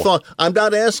 No. Have you thought? I'm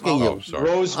not asking you.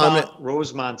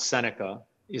 Rosemont Seneca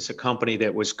is a company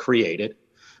that was created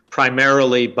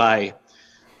primarily by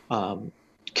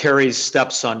Kerry's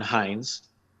stepson Heinz,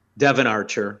 Devin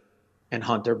Archer, and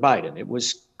Hunter Biden. It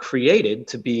was created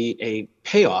to be a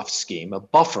payoff scheme, a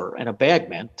buffer and a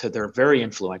bagman to their very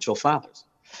influential fathers.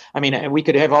 I mean, we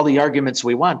could have all the arguments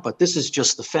we want, but this is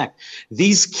just the fact.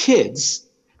 These kids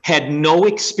had no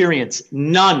experience,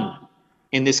 none,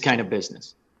 in this kind of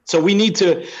business. So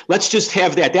let's just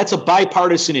have that. That's a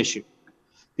bipartisan issue.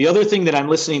 The other thing that I'm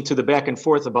listening to the back and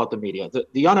forth about the media,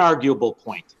 the unarguable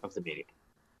point of the media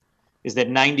is that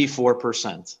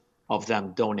 94% of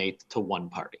them donate to one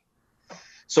party.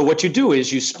 So what you do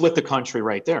is you split the country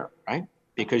right there, right?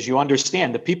 Because you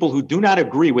understand the people who do not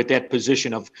agree with that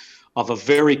position of a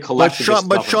very collectivist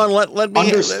but Sean, let me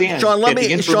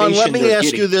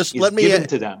ask you this. Let me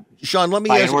ask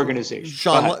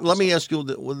you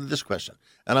this question,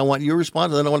 and I want your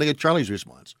response, and then I want to get Charlie's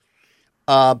response.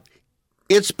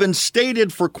 It's been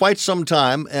stated for quite some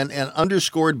time and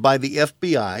underscored by the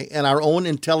FBI and our own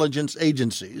intelligence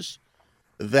agencies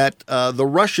that the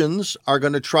Russians are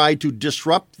going to try to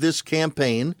disrupt this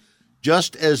campaign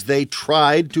just as they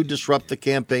tried to disrupt the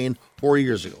campaign 4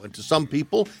 years ago. And to some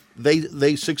people,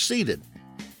 they succeeded.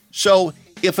 So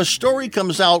if a story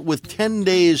comes out with 10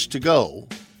 days to go,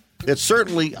 that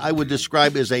certainly I would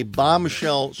describe as a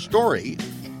bombshell story,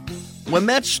 when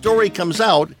that story comes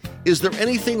out, is there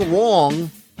anything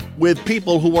wrong with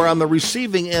people who are on the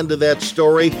receiving end of that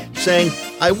story saying,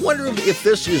 I wonder if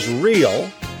this is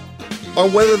real or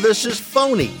whether this is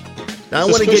phony? Now,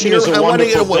 we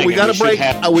got a break.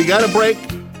 I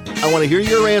want to hear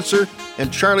your answer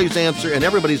and Charlie's answer and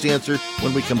everybody's answer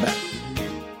when we come back.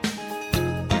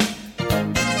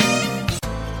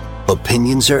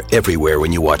 Opinions are everywhere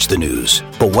when you watch the news.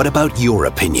 But what about your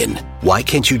opinion? Why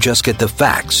can't you just get the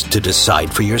facts to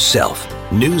decide for yourself?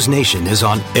 News Nation is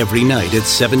on every night at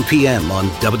 7 p.m. on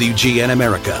WGN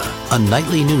America. A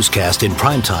nightly newscast in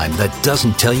primetime that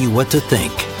doesn't tell you what to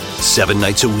think. 7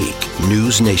 nights a week,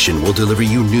 News Nation will deliver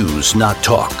you news, not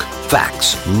talk.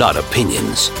 Facts, not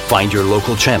opinions. Find your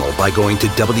local channel by going to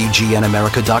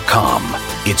WGNAmerica.com.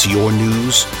 It's your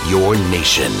news, your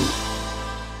nation.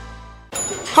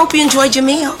 Hope you enjoyed your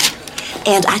meal.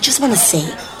 And I just want to say,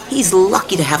 he's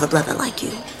lucky to have a brother like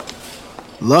you.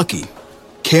 Lucky?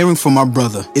 Caring for my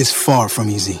brother is far from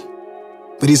easy.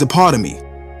 But he's a part of me,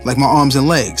 like my arms and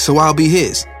legs, so I'll be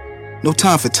his. No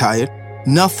time for tired.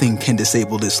 Nothing can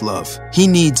disable this love. He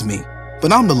needs me,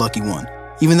 but I'm the lucky one,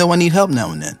 even though I need help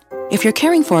now and then. If you're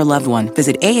caring for a loved one,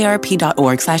 visit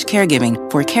aarp.org/caregiving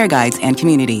for care guides and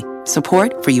community.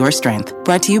 Support for your strength.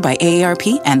 Brought to you by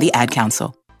AARP and the Ad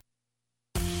Council.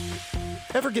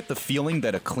 Ever get the feeling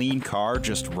that a clean car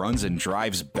just runs and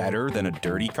drives better than a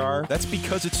dirty car? That's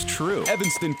because it's true.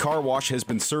 Evanston Car Wash has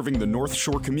been serving the North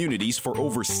Shore communities for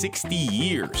over 60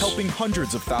 years, helping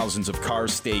hundreds of thousands of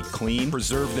cars stay clean,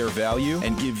 preserve their value,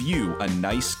 and give you a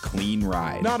nice, clean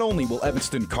ride. Not only will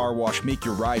Evanston Car Wash make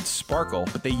your ride sparkle,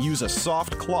 but they use a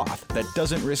soft cloth that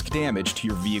doesn't risk damage to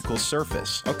your vehicle's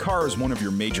surface. A car is one of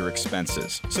your major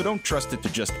expenses, so don't trust it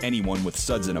to just anyone with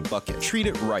suds in a bucket. Treat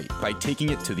it right by taking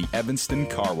it to the Evanston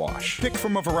Car Wash. Pick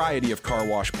from a variety of car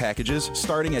wash packages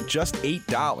starting at just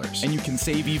 $8, and you can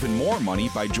save even more money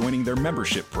by joining their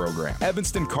membership program.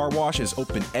 Evanston Car Wash is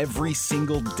open every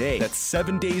single day. That's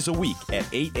 7 days a week at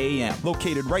 8 a.m.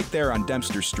 Located right there on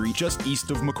Dempster Street, just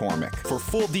east of McCormick. For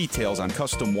full details on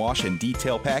custom wash and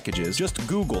detail packages, just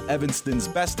Google Evanston's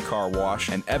Best Car Wash,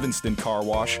 and Evanston Car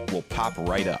Wash will pop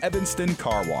right up. Evanston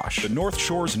Car Wash, the North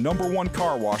Shore's #1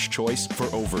 car wash choice for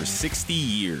over 60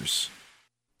 years.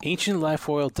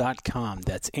 AncientLifeOil.com.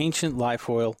 That's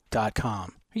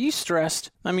AncientLifeOil.com. Are you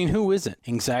stressed? I mean, who isn't?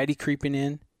 Anxiety creeping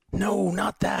in? No,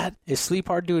 not that. Is sleep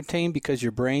hard to attain because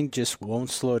your brain just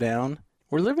won't slow down?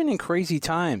 We're living in crazy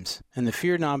times, and the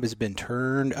fear knob has been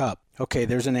turned up. Okay,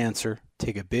 there's an answer.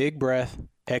 Take a big breath,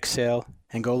 exhale,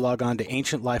 and go log on to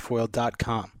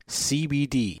AncientLifeOil.com.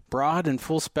 CBD, broad and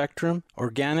full spectrum,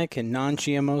 organic and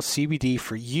non-GMO CBD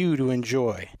for you to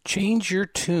enjoy. Change your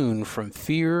tune from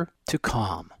fear to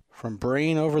calm, from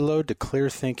brain overload to clear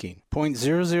thinking.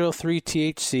 0.003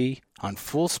 THC on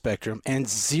full spectrum and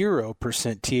 0%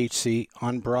 THC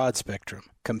on broad spectrum.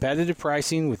 Competitive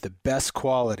pricing with the best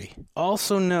quality.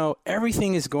 Also know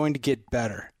everything is going to get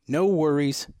better. No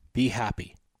worries, be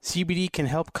happy. CBD can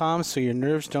help calm so your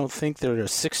nerves don't think they're a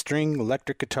 6-string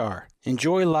electric guitar.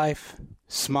 Enjoy life,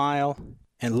 smile,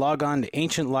 and log on to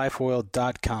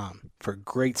AncientLifeOil.com for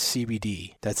great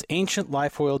CBD. That's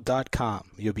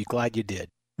AncientLifeOil.com. You'll be glad you did.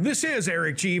 This is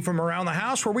Eric G. from Around the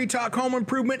House, where we talk home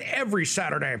improvement every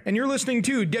Saturday. And you're listening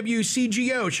to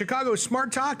WCGO, Chicago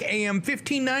Smart Talk, AM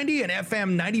 1590 and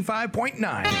FM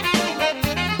 95.9.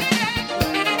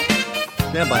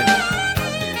 Stand by.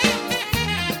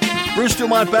 Bruce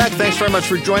Dumont back. Thanks very much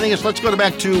for joining us. Let's go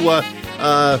back to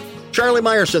Charlie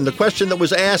Meyerson. The question that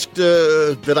was asked,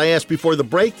 that I asked before the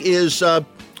break is,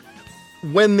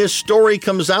 when this story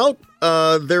comes out,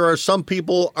 there are some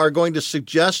people are going to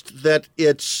suggest that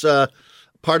it's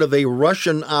part of a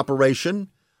Russian operation.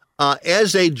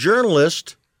 As a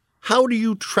journalist, how do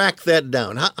you track that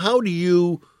down? How do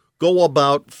you go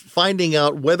about finding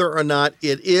out whether or not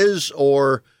it is,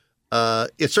 or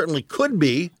it certainly could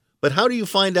be, but how do you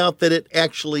find out that it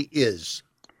actually is?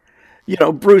 You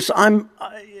know, Bruce, I'm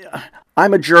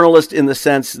a journalist in the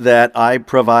sense that I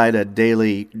provide a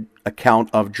daily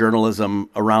account of journalism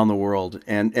around the world,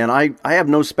 and I have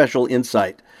no special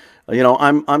insight. You know,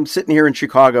 I'm sitting here in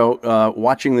Chicago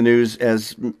watching the news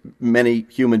as many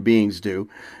human beings do,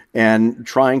 and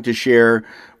trying to share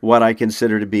what I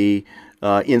consider to be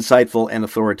insightful and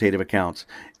authoritative accounts.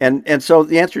 And so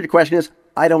the answer to the question is,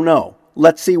 I don't know.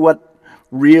 Let's see what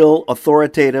real,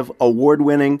 authoritative,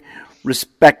 award-winning,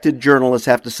 respected journalists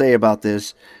have to say about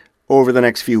this over the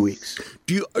next few weeks.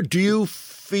 Do you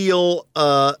feel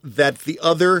that the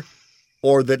other,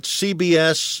 or that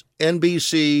CBS,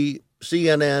 NBC,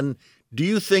 CNN, do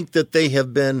you think that they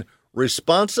have been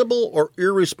responsible or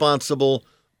irresponsible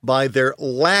by their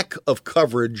lack of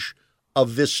coverage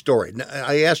of this story? Now,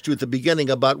 I asked you at the beginning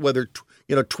about whether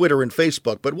Twitter and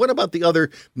Facebook, but what about the other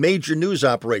major news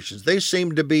operations? They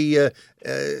seem to be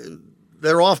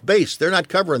they're off base. They're not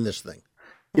covering this thing.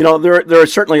 You know, there are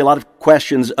certainly a lot of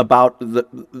questions about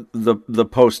the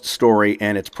Post story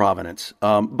and its provenance.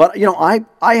 But you know,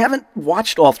 I haven't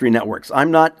watched all three networks.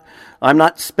 I'm not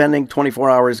spending 24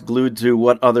 hours glued to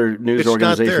what other news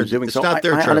organizations are doing. So I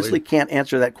honestly can't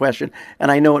answer that question.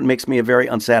 And I know it makes me a very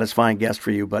unsatisfying guest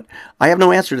for you, but I have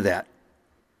no answer to that.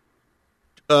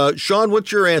 Sean,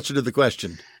 what's your answer to the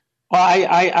question? Well,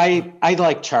 I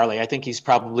like Charlie. I think he's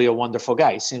probably a wonderful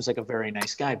guy. He seems like a very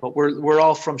nice guy. But we're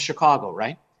all from Chicago,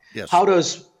 right? Yes. How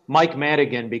does Mike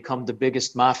Madigan become the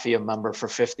biggest mafia member for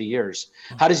 50 years?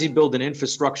 How does he build an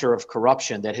infrastructure of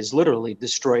corruption that has literally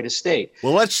destroyed a state?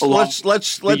 Well, let's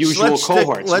the usual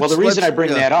cohorts. Well, the reason I bring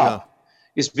that up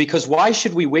is because why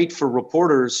should we wait for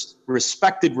reporters,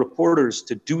 respected reporters,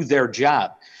 to do their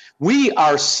job? We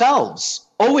ourselves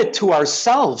owe it to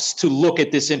ourselves to look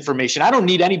at this information. I don't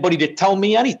need anybody to tell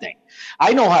me anything.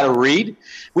 I know how to read.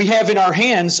 We have in our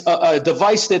hands a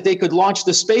device that they could launch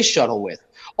the space shuttle with.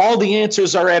 All the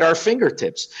answers are at our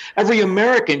fingertips. Every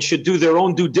American should do their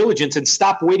own due diligence and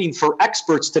stop waiting for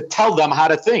experts to tell them how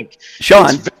to think.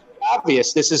 Sean,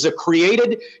 obvious. This is a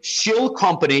created shill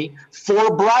company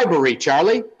for bribery,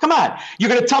 Charlie. Come on. You're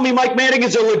going to tell me Mike Manning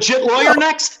is a legit lawyer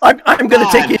next? I'm going to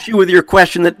take issue with your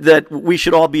question that we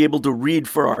should all be able to read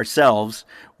for ourselves.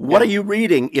 What are you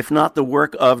reading, if not the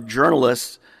work of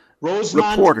journalists,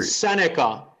 reporters?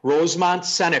 Rosemont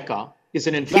Seneca is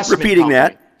an investment Keep repeating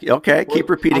company. that. Okay, keep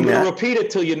repeating that. I'm going to repeat it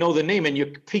till you know the name and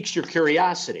it piques your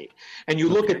curiosity. And you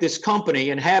look at this company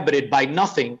inhabited by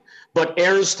nothing but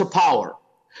heirs to power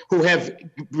who have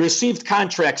received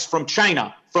contracts from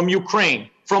China, from Ukraine,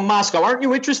 from Moscow. Aren't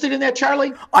you interested in that,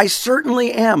 Charlie? I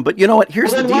certainly am. But you know what?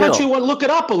 Here's the deal. Why don't you look it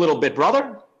up a little bit,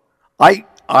 brother?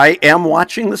 I am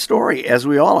watching the story, as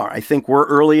we all are. I think we're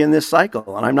early in this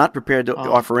cycle, and I'm not prepared to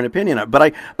offer an opinion.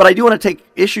 But I do want to take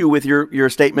issue with your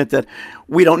statement that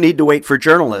we don't need to wait for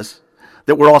journalists,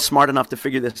 that we're all smart enough to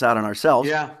figure this out on ourselves,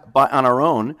 on our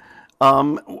own.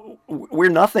 We're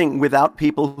nothing without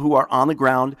people who are on the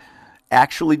ground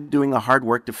actually doing the hard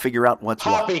work to figure out what's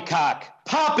what. Poppycock.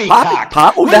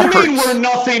 Oh, what that do you mean hurts. we're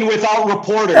nothing without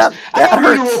reporters? That I don't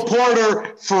hurts. need a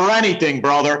reporter for anything,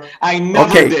 brother. I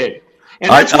never did. And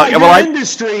that's why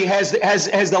industry has the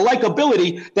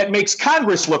likability that makes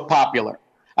Congress look popular.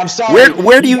 I'm sorry.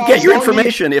 Where do you get your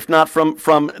information, if not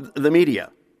from the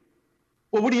media?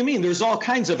 Well, what do you mean? There's all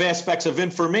kinds of aspects of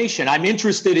information. I'm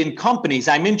interested in companies.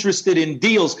 I'm interested in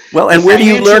deals. Well, and where do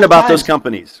you learn about those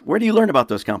companies? Where do you learn about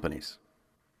those companies?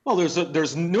 Well,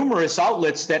 there's numerous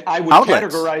outlets that I would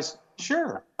categorize.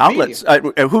 Sure. Outlets.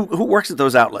 Who works at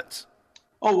those outlets?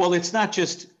 Oh, well, it's not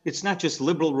just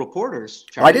liberal reporters,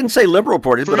 Charlie. I didn't say liberal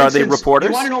reporters, but are they reporters?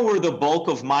 You want to know where the bulk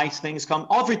of my things come?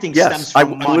 Everything Yes, stems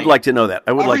from money. I would like to know that.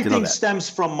 Everything stems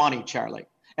from money, Charlie.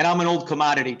 And I'm an old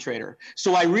commodity trader.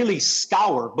 So I really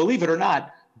scour, believe it or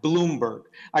not, Bloomberg.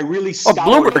 I really scour.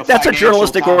 Bloomberg, that's a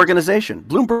journalistic organization.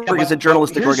 Bloomberg is a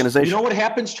journalistic organization. You know what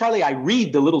happens, Charlie? I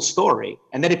read the little story,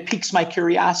 and then it piques my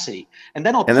curiosity. And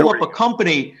then I'll pull up a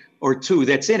company or two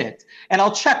that's in it, and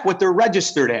I'll check what they're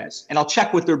registered as, and I'll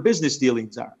check what their business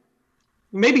dealings are.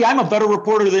 Maybe I'm a better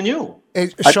reporter than you. Hey,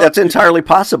 Sean, that's entirely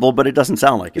possible, but it doesn't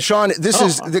sound like it. Sean, this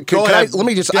is. Dave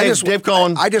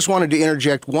Cohen. I just wanted to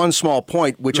interject one small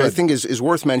point, which I think is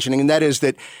worth mentioning, and that is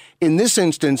that in this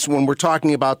instance, when we're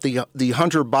talking about the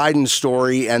Hunter Biden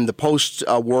story and the post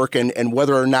work and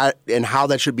whether or not and how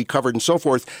that should be covered and so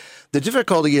forth, the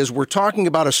difficulty is we're talking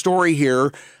about a story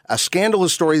here, a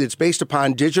scandalous story that's based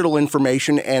upon digital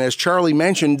information. And as Charlie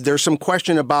mentioned, there's some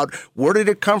question about where did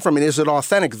it come from and is it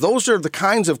authentic? Those are the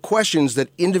kinds of questions that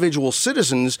individual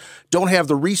citizens don't have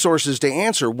the resources to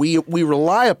answer. We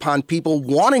rely upon people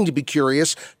wanting to be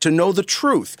curious to know the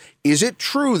truth. Is it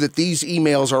true that these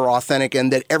emails are authentic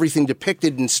and that everything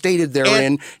depicted and stated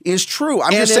therein is true?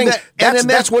 I'm just saying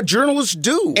that's what journalists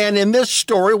do. And in this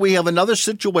story, we have another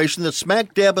situation that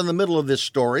smack dab in the middle of this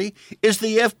story is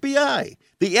the FBI.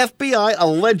 The FBI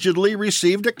allegedly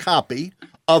received a copy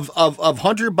of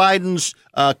Hunter Biden's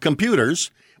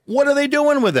computers. What are they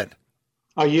doing with it?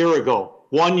 A year ago.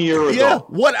 1 year ago. Yeah.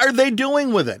 What are they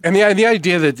doing with it? And the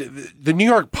idea that the New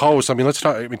York Post,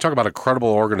 talk about a credible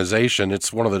organization.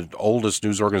 It's one of the oldest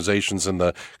news organizations in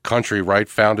the country, right?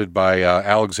 Founded by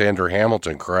Alexander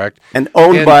Hamilton, correct? And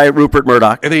owned by Rupert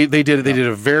Murdoch. And they did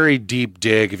a very deep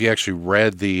dig. If you actually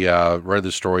read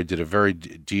the story, did a very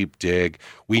deep dig.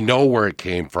 We know where it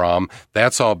came from.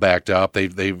 That's all backed up.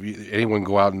 Anyone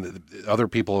go out and other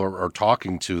people are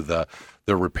talking to the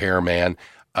repairman.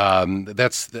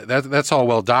 That's all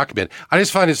well documented. I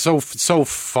just find it so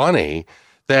funny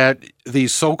that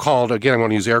these so-called, again, I'm going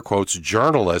to use air quotes,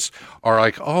 journalists are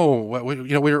like,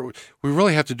 we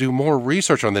really have to do more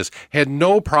research on this. Had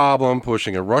no problem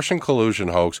pushing a Russian collusion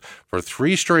hoax for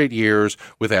 3 straight years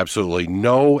with absolutely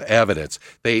no evidence.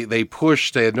 They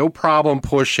had no problem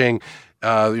pushing.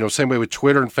 Same way with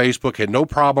Twitter and Facebook, had no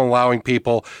problem allowing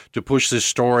people to push this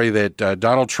story that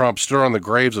Donald Trump stood on the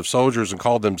graves of soldiers and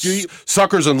called them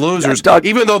suckers and losers, Doug,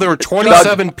 even though there were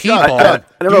 27 people. I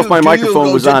don't know if my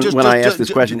microphone was on when I asked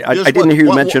this question. I didn't hear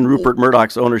you mention Rupert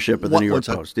Murdoch's ownership of the New York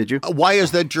Post, did you? Why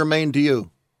is that germane to you?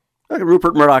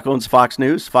 Rupert Murdoch owns Fox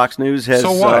News. Fox News has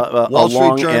a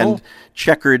long and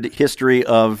checkered history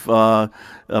of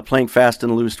playing fast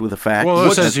and loose with the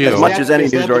facts, as much as any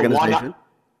news organization.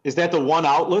 Is that the one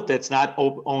outlet that's not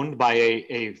owned by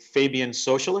a Fabian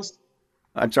socialist?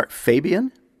 I'm sorry,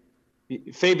 Fabian?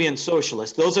 Fabian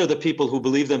socialist. Those are the people who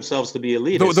believe themselves to be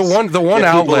elitists. The one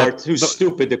outlet people are too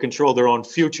stupid to control their own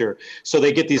future, so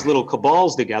they get these little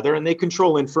cabals together and they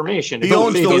control information. He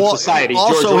owns the society.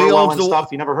 Also, George he Orwell owns and stuff.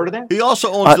 You never heard of that? He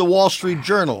also owns the Wall Street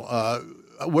Journal.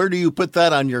 Where do you put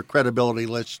that on your credibility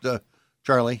list,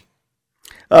 Charlie?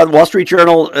 Wall Street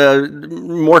Journal,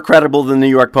 more credible than the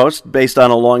New York Post, based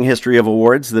on a long history of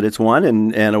awards that it's won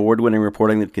and award-winning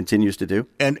reporting that continues to do.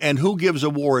 And who gives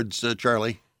awards,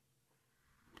 Charlie?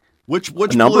 Which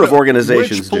a number of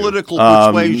organizations which political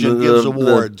persuasion gives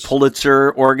awards? The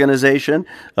Pulitzer organization,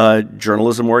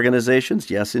 journalism organizations,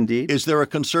 yes, indeed. Is there a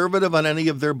conservative on any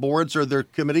of their boards or their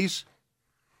committees?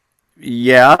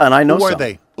 Yeah, and I know Who are some.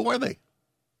 they? Who are they?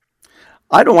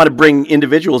 I don't want to bring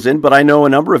individuals in, but I know a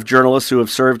number of journalists who have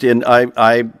served in.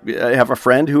 I have a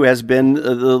friend who has been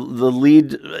the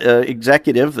lead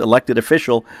executive, elected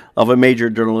official of a major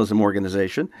journalism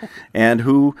organization, and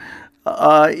who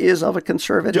is of a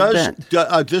conservative bent.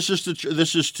 This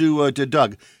is to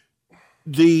Doug.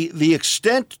 The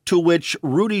extent to which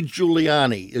Rudy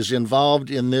Giuliani is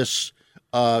involved in this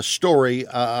story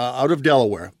out of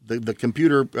Delaware, the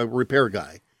computer repair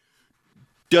guy,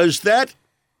 does that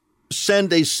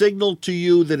send a signal to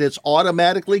you that it's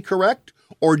automatically correct?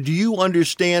 Or do you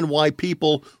understand why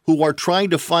people who are trying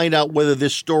to find out whether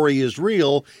this story is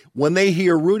real, when they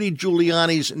hear Rudy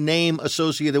Giuliani's name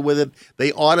associated with it,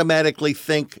 they automatically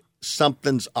think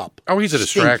something's up? Oh, he's a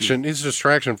distraction. He's a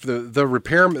distraction. The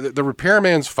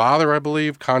repairman's father, I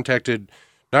believe, contacted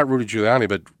not Rudy Giuliani,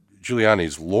 but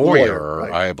Giuliani's lawyer,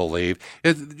 right. I believe.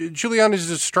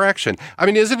 Giuliani's a distraction. I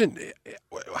mean, isn't it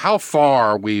how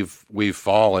far we've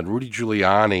fallen? Rudy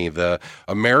Giuliani, the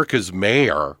America's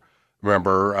mayor,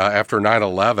 remember, after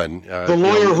 9/11. The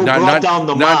lawyer who brought down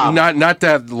the mob. Not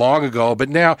that long ago, but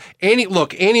now,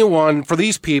 anyone, for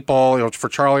these people, for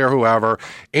Charlie or whoever,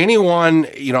 anyone,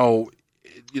 the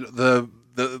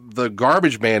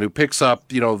garbage man who picks up,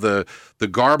 the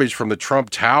garbage from the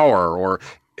Trump Tower, or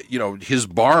his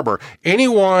barber,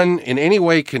 anyone in any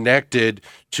way connected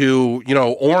to,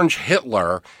 Orange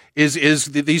Hitler,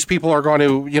 these people are going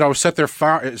to, set their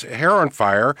hair on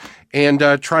fire and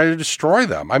try to destroy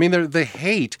them. I mean, the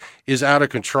hate is out of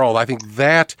control. I think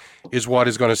that is what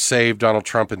is going to save Donald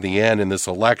Trump in the end in this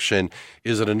election,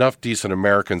 is that enough decent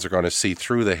Americans are going to see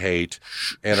through the hate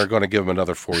and are going to give him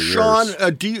another 4 years.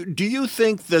 Sean, do you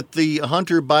think that the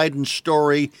Hunter Biden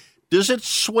story, does it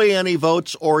sway any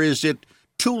votes, or is it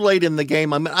too late in the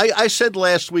game? I mean, I said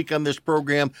last week on this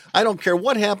program, I don't care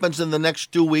what happens in the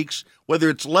next 2 weeks,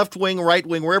 whether it's left wing, right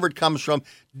wing, wherever it comes from,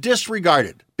 disregard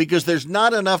it, because there's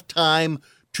not enough time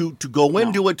to go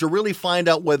into it to really find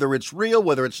out whether it's real,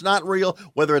 whether it's not real,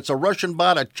 whether it's a Russian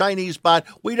bot, a Chinese bot.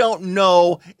 We don't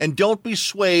know, and don't be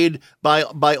swayed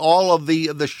by all of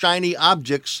the shiny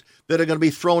objects that are going to be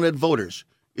thrown at voters.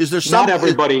 Is there Not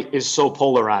everybody is so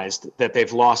polarized that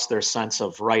they've lost their sense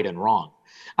of right and wrong.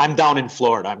 I'm down in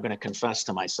Florida. I'm going to confess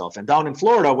to myself. And down in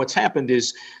Florida, what's happened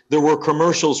is there were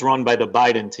commercials run by the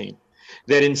Biden team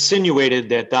that insinuated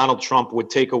that Donald Trump would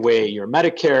take away your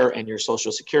Medicare and your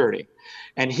Social Security.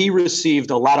 And he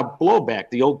received a lot of blowback.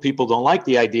 The old people don't like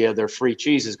the idea their free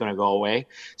cheese is going to go away.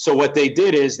 So what they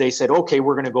did is they said, okay,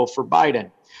 we're going to go for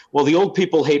Biden. Well, the old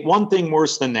people hate one thing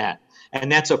worse than that,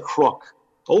 and that's a crook.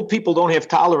 Old people don't have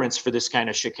tolerance for this kind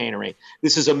of chicanery.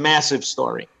 This is a massive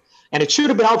story. And it should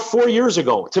have been out 4 years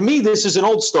ago. To me, this is an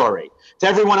old story. To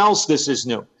everyone else, this is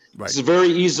new. Right. This is very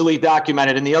easily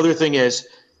documented. And the other thing is,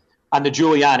 on the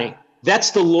Giuliani,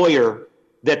 that's the lawyer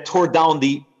that tore down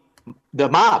the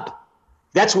mob.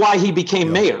 That's why he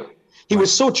became mayor. He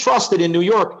was so trusted in New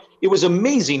York. It was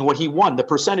amazing what he won, the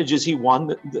percentages he won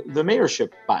the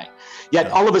mayorship by. Yet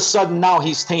all of a sudden now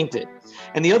he's tainted.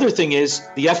 And the other thing is,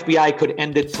 the FBI could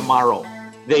end it tomorrow.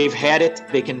 They've had it.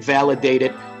 They can validate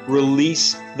it.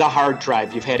 Release the hard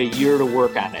drive. You've had a year to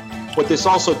work on it. What this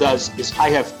also does is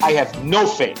I have no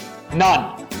faith,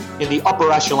 none, in the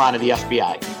upper echelon of the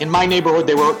FBI. In my neighborhood,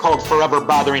 they were called forever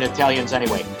bothering Italians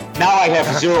anyway. Now I have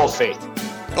zero faith.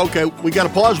 Okay, we got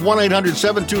to pause.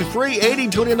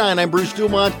 1-800-723-8029. I'm Bruce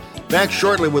Dumont. Back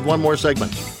shortly with one more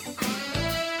segment.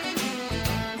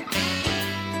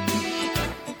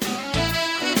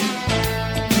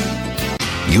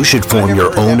 You should form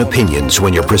your own opinions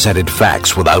when you're presented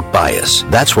facts without bias.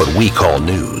 That's what we call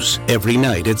news. Every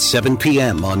night at 7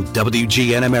 p.m. on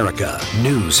WGN America,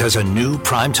 news has a new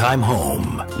primetime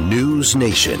home. News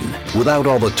Nation. Without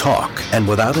all the talk and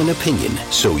without an opinion,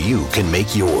 so you can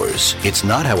make yours. It's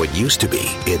not how it used to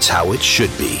be. It's how it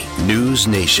should be. News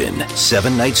Nation.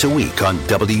 7 nights a week on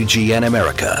WGN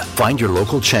America. Find your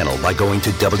local channel by going to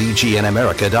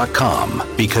WGNAmerica.com,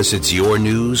 because it's your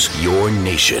news, your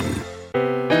nation.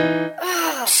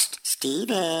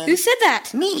 Steven. Who said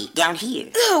that? Me, down here.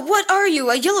 Ugh, what are you,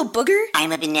 a yellow booger?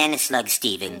 I'm a banana slug,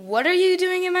 Steven. What are you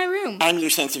doing in my room? I'm your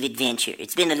sense of adventure.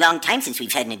 It's been a long time since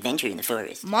we've had an adventure in the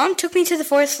forest. Mom took me to the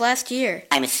forest last year.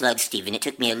 I'm a slug, Steven. It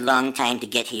took me a long time to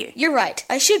get here. You're right.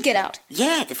 I should get out.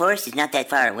 Yeah, the forest is not that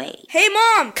far away. Hey,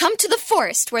 Mom! Come to the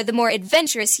forest where the more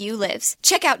adventurous you lives.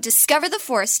 Check out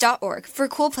discovertheforest.org for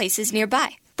cool places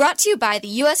nearby. Brought to you by the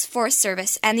U.S. Forest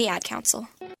Service and the Ad Council.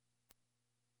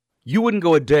 You wouldn't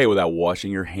go a day without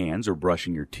washing your hands or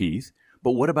brushing your teeth.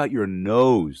 But what about your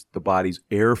nose, the body's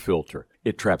air filter?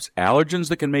 It traps allergens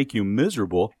that can make you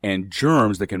miserable and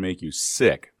germs that can make you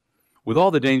sick. With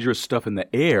all the dangerous stuff in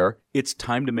the air, it's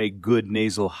time to make good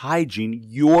nasal hygiene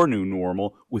your new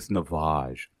normal with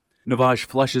Navage. Navage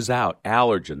flushes out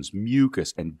allergens,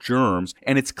 mucus, and germs,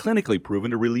 and it's clinically proven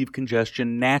to relieve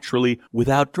congestion naturally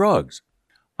without drugs.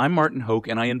 I'm Martin Hoke,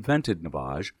 and I invented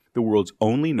Navage, the world's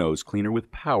only nose cleaner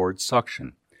with powered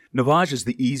suction. Navage is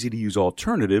the easy-to-use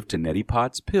alternative to neti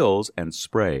pots, pills, and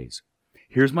sprays.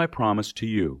 Here's my promise to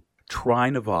you. Try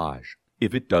Navage.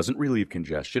 If it doesn't relieve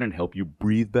congestion and help you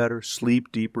breathe better,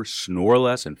 sleep deeper, snore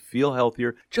less, and feel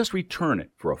healthier, just return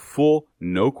it for a full,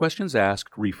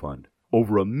 no-questions-asked refund.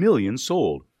 Over 1 million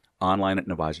sold. Online at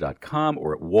Navage.com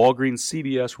or at Walgreens,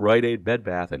 CVS, Rite Aid, Bed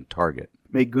Bath, and Target.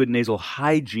 Make good nasal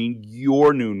hygiene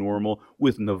your new normal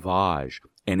with Navage.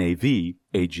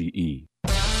 Navage.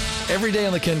 Every day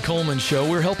on the Ken Coleman Show,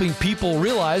 we're helping people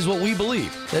realize what we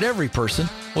believe, that every person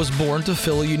was born to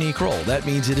fill a unique role. That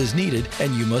means it is needed,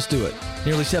 and you must do it.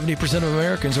 Nearly 70% of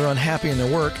Americans are unhappy in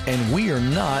their work, and we are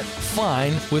not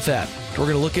fine with that. We're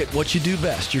going to look at what you do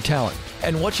best, your talent,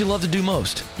 and what you love to do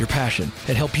most, your passion,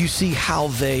 and help you see how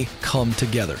they come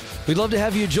together. We'd love to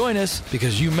have you join us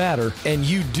because you matter, and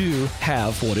you do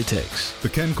have what it takes. The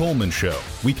Ken Coleman Show,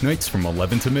 weeknights from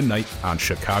 11 to midnight on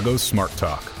Chicago's Smart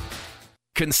Talk.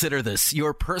 Consider this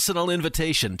your personal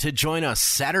invitation to join us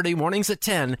Saturday mornings at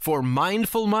 10 for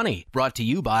Mindful Money, brought to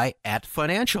you by At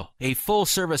Financial, a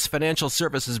full-service financial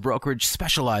services brokerage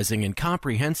specializing in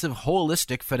comprehensive,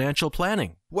 holistic financial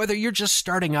planning. Whether you're just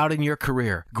starting out in your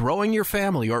career, growing your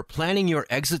family, or planning your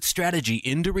exit strategy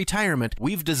into retirement,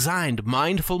 we've designed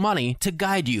Mindful Money to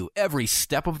guide you every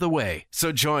step of the way.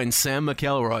 So join Sam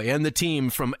McElroy and the team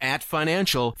from At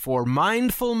Financial for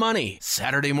Mindful Money,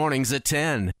 Saturday mornings at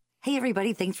 10. Hey,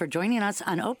 everybody. Thanks for joining us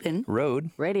on Open Road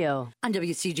Radio on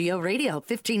WCGO Radio,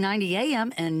 1590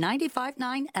 AM and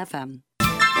 95.9 FM.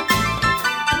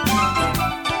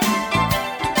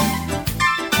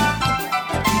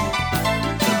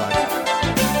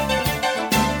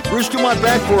 Bruce Dumont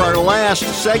back for our last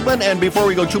segment. And before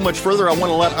we go too much further, I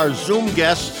want to let our Zoom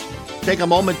guests take a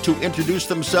moment to introduce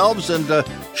themselves. And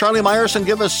Charlie Meyerson,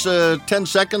 give us 10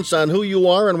 seconds on who you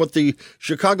are and what the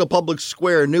Chicago Public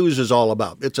Square News is all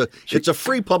about. It's a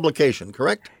free publication,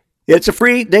 correct? It's a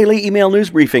free daily email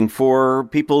news briefing for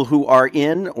people who are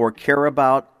in or care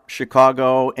about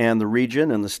Chicago and the region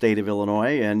and the state of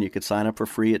Illinois. And you could sign up for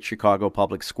free at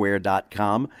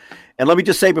chicagopublicsquare.com. And let me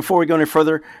just say before we go any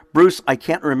further, Bruce, I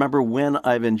can't remember when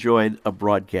I've enjoyed a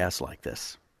broadcast like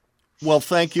this. Well,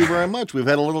 thank you very much. We've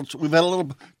had a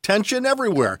little tension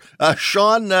everywhere.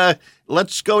 Sean,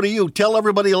 let's go to you. Tell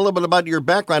everybody a little bit about your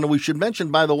background. And we should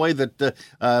mention, by the way, that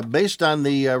based on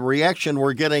the reaction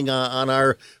we're getting on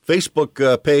our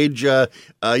Facebook page,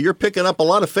 you're picking up a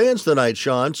lot of fans tonight,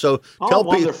 Sean. So tell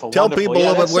people a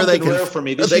little bit where they can rare for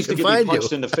me. This used to get me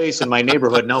punched in the face in my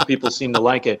neighborhood. Now people seem to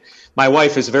like it. My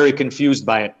wife is very confused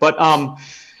by it, but.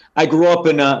 I grew up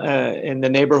in the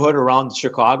neighborhood around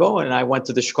Chicago, and I went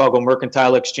to the Chicago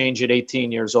Mercantile Exchange at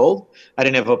 18 years old. I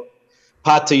didn't have a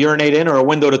pot to urinate in or a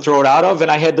window to throw it out of,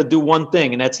 and I had to do one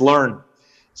thing, and that's learn.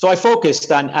 So I focused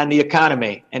on the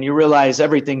economy, and you realize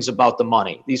everything's about the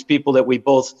money. These people that we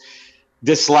both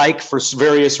dislike for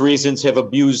various reasons have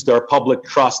abused our public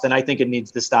trust, and I think it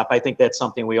needs to stop. I think that's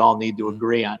something we all need to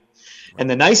agree on. And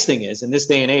the nice thing is, in this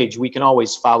day and age, we can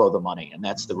always follow the money, and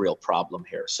that's the real problem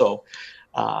here. So.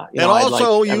 We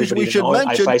should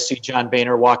mention, if I see John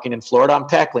Boehner walking in Florida, I'm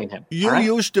tackling him. You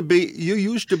used to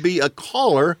be a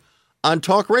caller on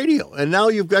talk radio, and now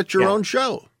you've got your own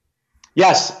show.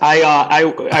 Yes,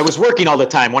 I was working all the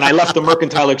time. When I left the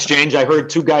Mercantile Exchange, I heard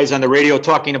two guys on the radio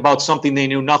talking about something they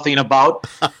knew nothing about,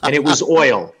 and it was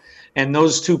oil. And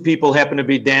those two people happened to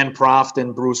be Dan Proft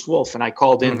and Bruce Wolf, and I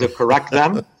called in to correct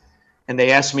them. And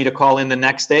they asked me to call in the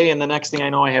next day, and the next thing I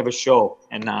know, I have a show,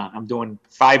 and I'm doing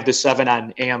 5 to 7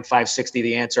 on AM 560.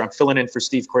 The Answer. I'm filling in for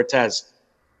Steve Cortez.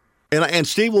 And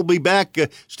Steve will be back.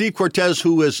 Steve Cortez,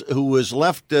 who has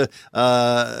left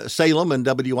Salem and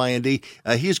WIND,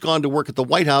 he's gone to work at the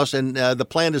White House, and the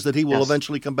plan is that he will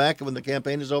eventually come back when the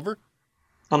campaign is over.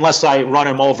 Unless I run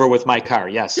him over with my car,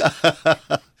 yes.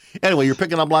 Anyway, you're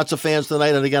picking up lots of fans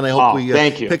tonight, and again, I hope we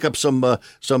thank you. pick up some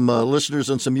listeners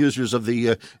and some users of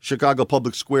the Chicago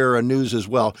Public Square News as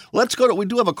well. Let's go to. We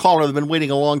do have a caller that's been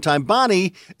waiting a long time,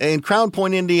 Bonnie in Crown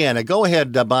Point, Indiana. Go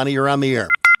ahead, Bonnie. You're on the air.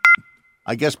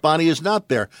 I guess Bonnie is not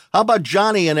there. How about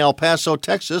Johnny in El Paso,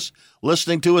 Texas,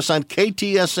 listening to us on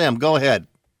KTSM? Go ahead.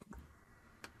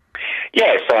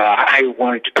 Yes, I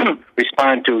wanted to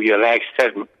respond to your last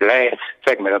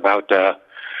segment about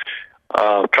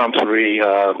Trump's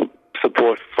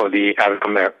support for the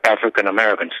African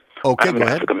Americans. Okay, I'm go an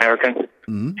ahead. African American,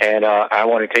 and I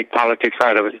want to take politics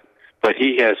out of it, but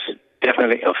he has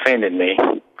definitely offended me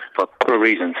for other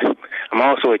reasons. I'm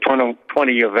also a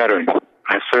 20-year veteran.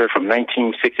 I served from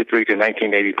 1963 to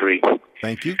 1983.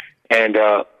 Thank you. And,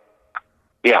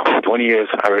 20 years.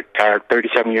 I retired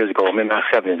 37 years ago. I'm in my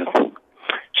 70s.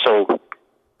 So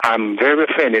I'm very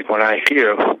offended when I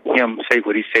hear him say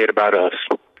what he said about us,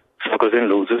 suckers and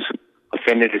losers.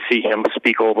 Offended to see him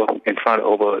speak over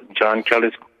John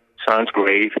Kelly's son's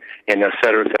grave, and et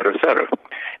cetera, et cetera, et cetera.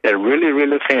 That really,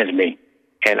 really offends me,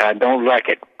 and I don't like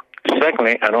it.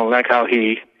 Secondly, I don't like how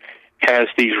he has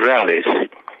these rallies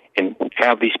and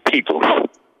have these people.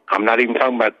 I'm not even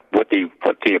talking about what the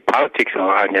politics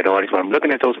are out in that audience, but I'm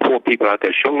looking at those poor people out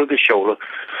there shoulder to shoulder,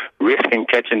 risking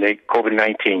catching the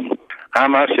COVID-19. I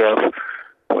myself,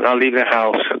 when I leave the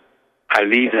house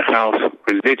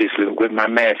religiously with my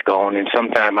mask on, and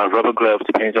sometimes my rubber gloves,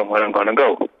 depends on where I'm going to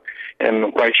go. And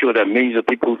I'm quite sure there are millions of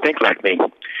people who think like me.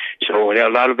 So there are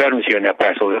a lot of veterans here in El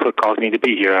Paso. That's what caused me to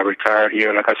be here. I retired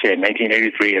here, like I said, in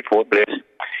 1983 at Fort Bliss,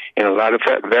 and a lot of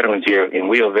veterans here, and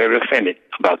we are very offended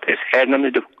about this. Had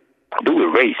nothing to do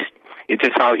with race. It's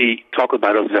just how he talks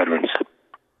about us veterans.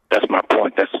 That's my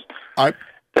point. That's how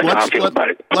I feel about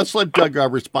it. Let's let Doug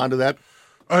respond to that.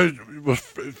 First,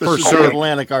 this is the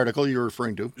Atlantic article you're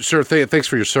referring to. Sir, thanks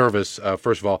for your service,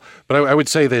 first of all. But I would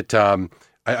say that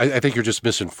I think you're just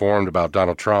misinformed about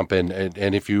Donald Trump, and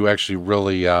if you actually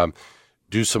really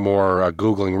do some more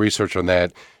Googling research on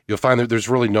that, you'll find that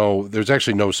there's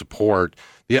actually no support.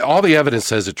 All the evidence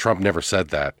says that Trump never said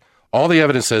that. All the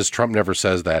evidence says Trump never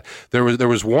says that. There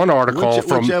was one article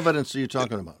Which evidence are you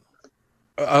talking about?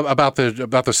 About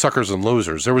the suckers and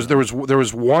losers. There was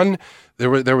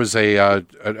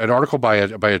an article by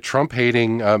a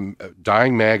Trump-hating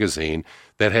dying magazine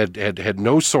that had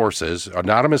no sources,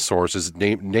 anonymous sources,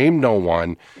 named no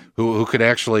one who could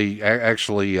actually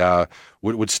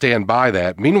would stand by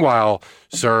that. Meanwhile,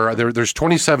 sir, there's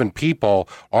 27 people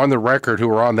on the record who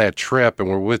were on that trip and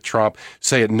were with Trump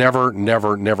say it never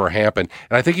happened.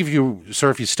 And I think if you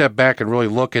step back and really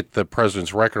look at the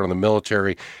president's record on the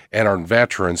military and our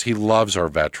veterans, he loves our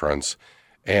veterans.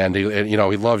 And he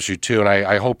loves you too. And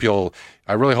I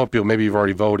really hope you'll, maybe you've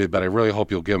already voted, but I really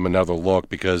hope you'll give him another look,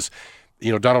 because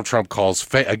Donald Trump calls,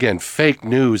 fake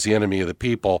news the enemy of the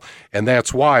people, and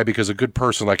that's why, because a good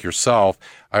person like yourself,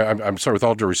 I'm sorry, with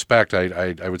all due respect,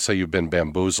 I would say you've been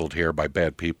bamboozled here by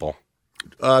bad people.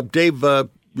 Dave, your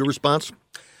response?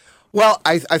 Well,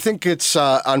 I think it's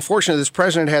unfortunate this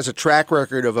president has a track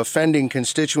record of offending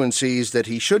constituencies that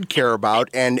he should care about,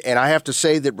 and I have to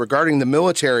say that regarding the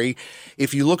military,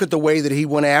 if you look at the way that he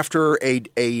went after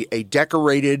a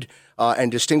decorated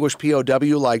and distinguished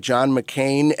POW like John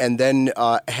McCain, and then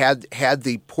had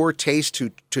the poor taste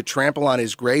to trample on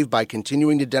his grave by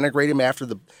continuing to denigrate him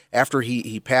after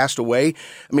he passed away.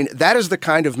 I mean, that is the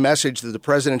kind of message that the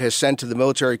president has sent to the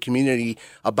military community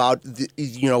about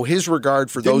his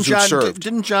regard for those who served.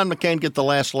 Didn't John McCain get the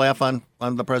last laugh on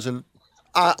the president?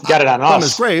 Got it on us.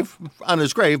 On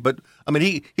his grave, but I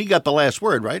mean, he got the last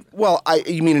word, right? Well,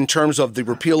 you mean in terms of the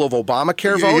repeal of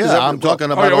Obamacare vote? Yeah, I'm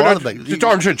talking about a lot of things.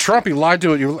 Trump, he lied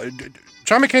to it.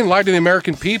 John McCain lied to the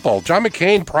American people. John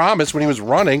McCain promised when he was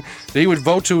running that he would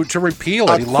vote to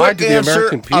repeal it. He lied to the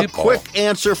American people. A quick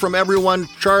answer from everyone.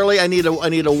 Charlie, I need a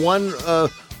one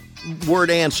word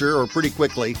answer, or pretty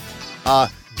quickly.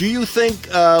 Do you think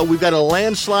we've got a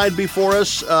landslide before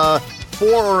us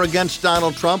for or against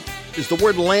Donald Trump? Is the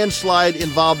word landslide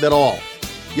involved at all?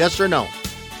 Yes or no?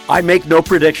 I make no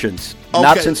predictions. Okay.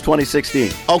 Not since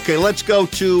 2016. Okay, let's go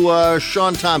to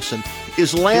Sean Thompson.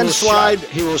 Is landslide...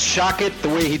 He will shock it the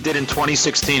way he did in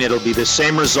 2016. It'll be the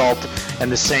same result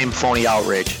and the same phony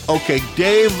outrage. Okay,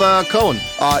 Dave Cohen.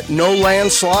 No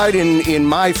landslide in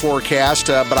my forecast,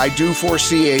 but I do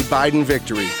foresee a Biden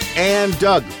victory. And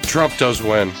Doug. Trump does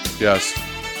win, yes.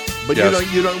 But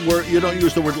yes. You don't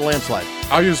use the word landslide.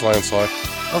 I'll use landslide.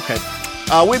 Okay.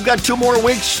 We've got 2 more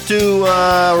weeks to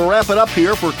wrap it up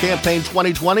here for Campaign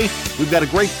 2020. We've got a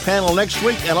great panel next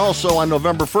week, and also on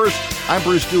November 1st, I'm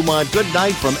Bruce Dumont. Good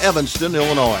night from Evanston,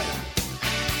 Illinois.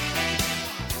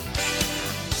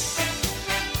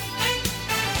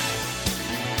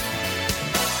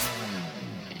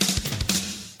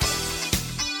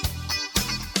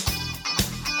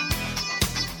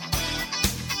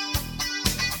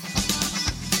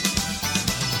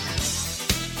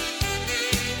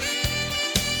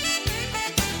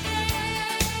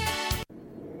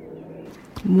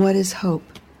 What is hope?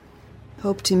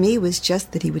 Hope to me was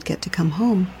just that he would get to come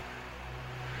home.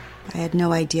 I had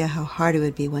no idea how hard it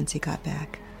would be once he got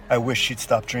back. I wish she'd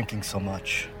stop drinking so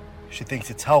much. She thinks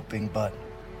it's helping, but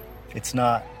it's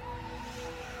not.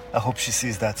 I hope she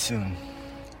sees that soon.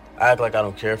 I act like I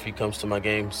don't care if he comes to my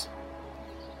games,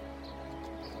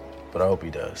 but I hope he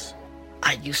does.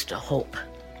 I used to hope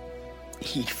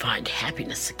he'd find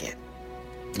happiness again.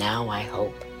 Now I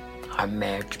hope our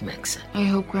marriage makes it. I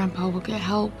hope Grandpa will get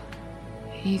help.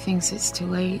 He thinks it's too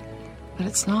late, but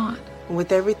it's not.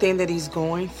 With everything that he's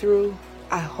going through,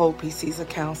 I hope he sees a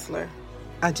counselor.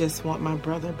 I just want my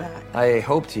brother back. I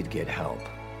hoped he'd get help.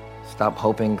 Stop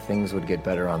hoping things would get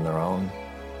better on their own.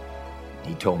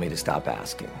 He told me to stop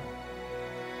asking.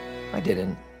 I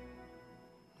didn't.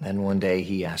 Then one day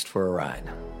he asked for a ride.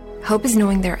 Hope is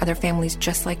knowing there are other families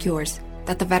just like yours,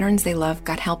 that the veterans they love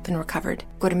got help and recovered.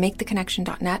 Go to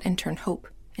maketheconnection.net and turn hope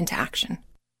into action.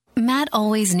 Matt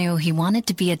always knew he wanted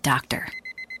to be a doctor.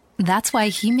 That's why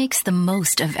he makes the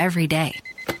most of every day.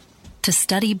 To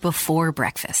study before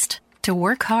breakfast, to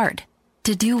work hard,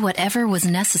 to do whatever was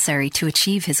necessary to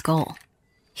achieve his goal.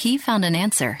 He found an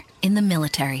answer in the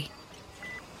military.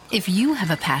 If you have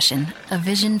a passion, a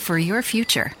vision for your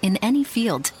future in any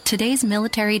field,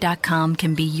 todaysmilitary.com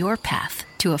can be your path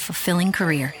to a fulfilling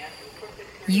career.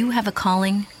 You have a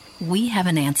calling, we have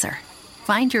an answer.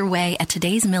 Find your way at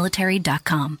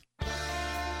todaysmilitary.com.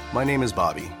 My name is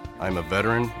Bobby. I'm a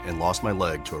veteran and lost my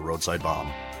leg to a roadside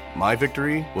bomb. My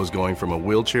victory was going from a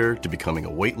wheelchair to becoming a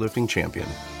weightlifting champion.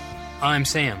 I'm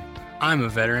Sam. I'm a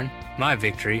veteran. My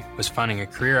victory was finding a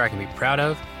career I can be proud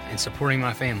of and supporting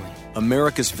my family.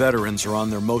 America's veterans are on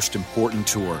their most important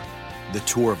tour, the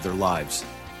tour of their lives.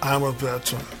 I'm a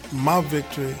veteran. My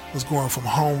victory was going from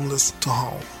homeless to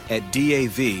home. At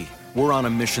DAV, we're on a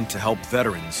mission to help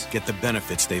veterans get the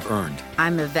benefits they've earned.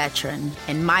 I'm a veteran,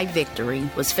 and my victory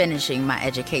was finishing my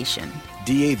education.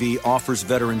 DAV offers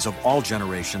veterans of all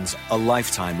generations a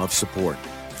lifetime of support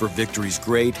for victories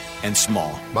great and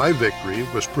small. My victory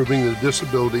was proving that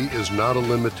disability is not a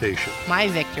limitation. My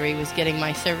victory was getting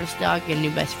my service dog a new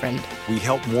best friend. We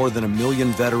help more than 1 million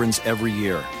veterans every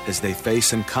year as they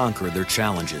face and conquer their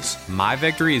challenges. My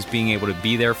victory is being able to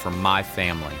be there for my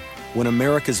family. When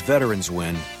America's veterans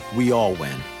win, we all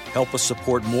win. Help us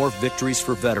support more victories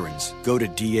for veterans. Go to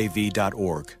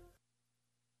DAV.org.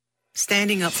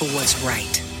 Standing up for what's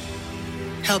right.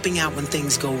 Helping out when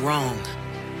things go wrong.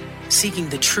 Seeking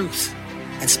the truth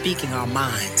and speaking our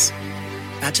minds.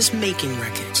 Not just making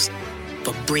records,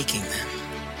 but breaking them.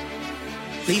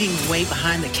 Leading the way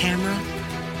behind the camera,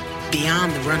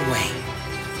 beyond the runway,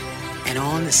 and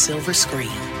on the silver screen.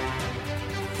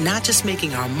 Not just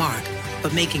making our mark,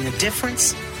 but making a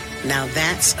difference. Now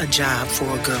that's a job for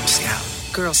a Girl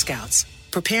Scout. Girl Scouts,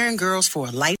 preparing girls for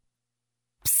a life.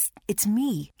 It's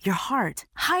me, your heart.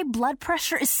 High blood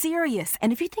pressure is serious,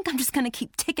 and if you think I'm just gonna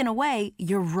keep ticking away,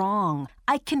 you're wrong.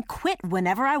 I can quit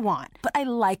whenever I want, but I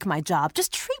like my job.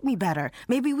 Just treat me better.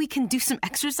 Maybe we can do some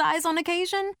exercise on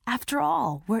occasion? After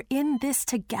all, we're in this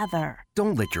together.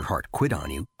 Don't let your heart quit on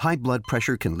you. High blood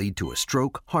pressure can lead to a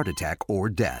stroke, heart attack, or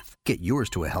death. Get yours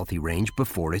to a healthy range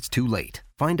before it's too late.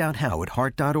 Find out how at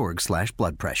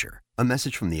heart.org/blood pressure. A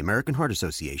message from the American Heart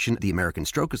Association, the American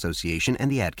Stroke Association,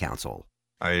 and the Ad Council.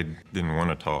 I didn't want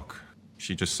to talk.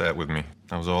 She just sat with me.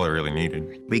 That was all I really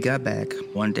needed. We got back.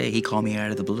 One day he called me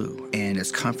out of the blue, and it's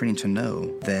comforting to know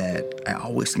that I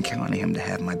always can count on him to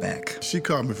have my back. She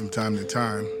called me from time to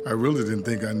time. I really didn't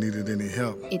think I needed any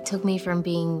help. It took me from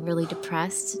being really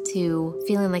depressed to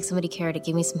feeling like somebody cared. It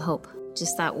gave me some hope.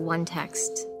 Just that one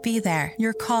text. Be there.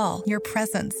 Your call, your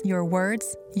presence, your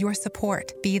words, your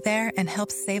support. Be there and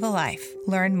help save a life.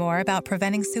 Learn more about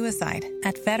preventing suicide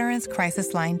at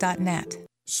veteranscrisisline.net.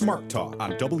 Smart Talk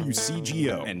on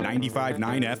WCGO and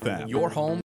 95.9 FM. Your home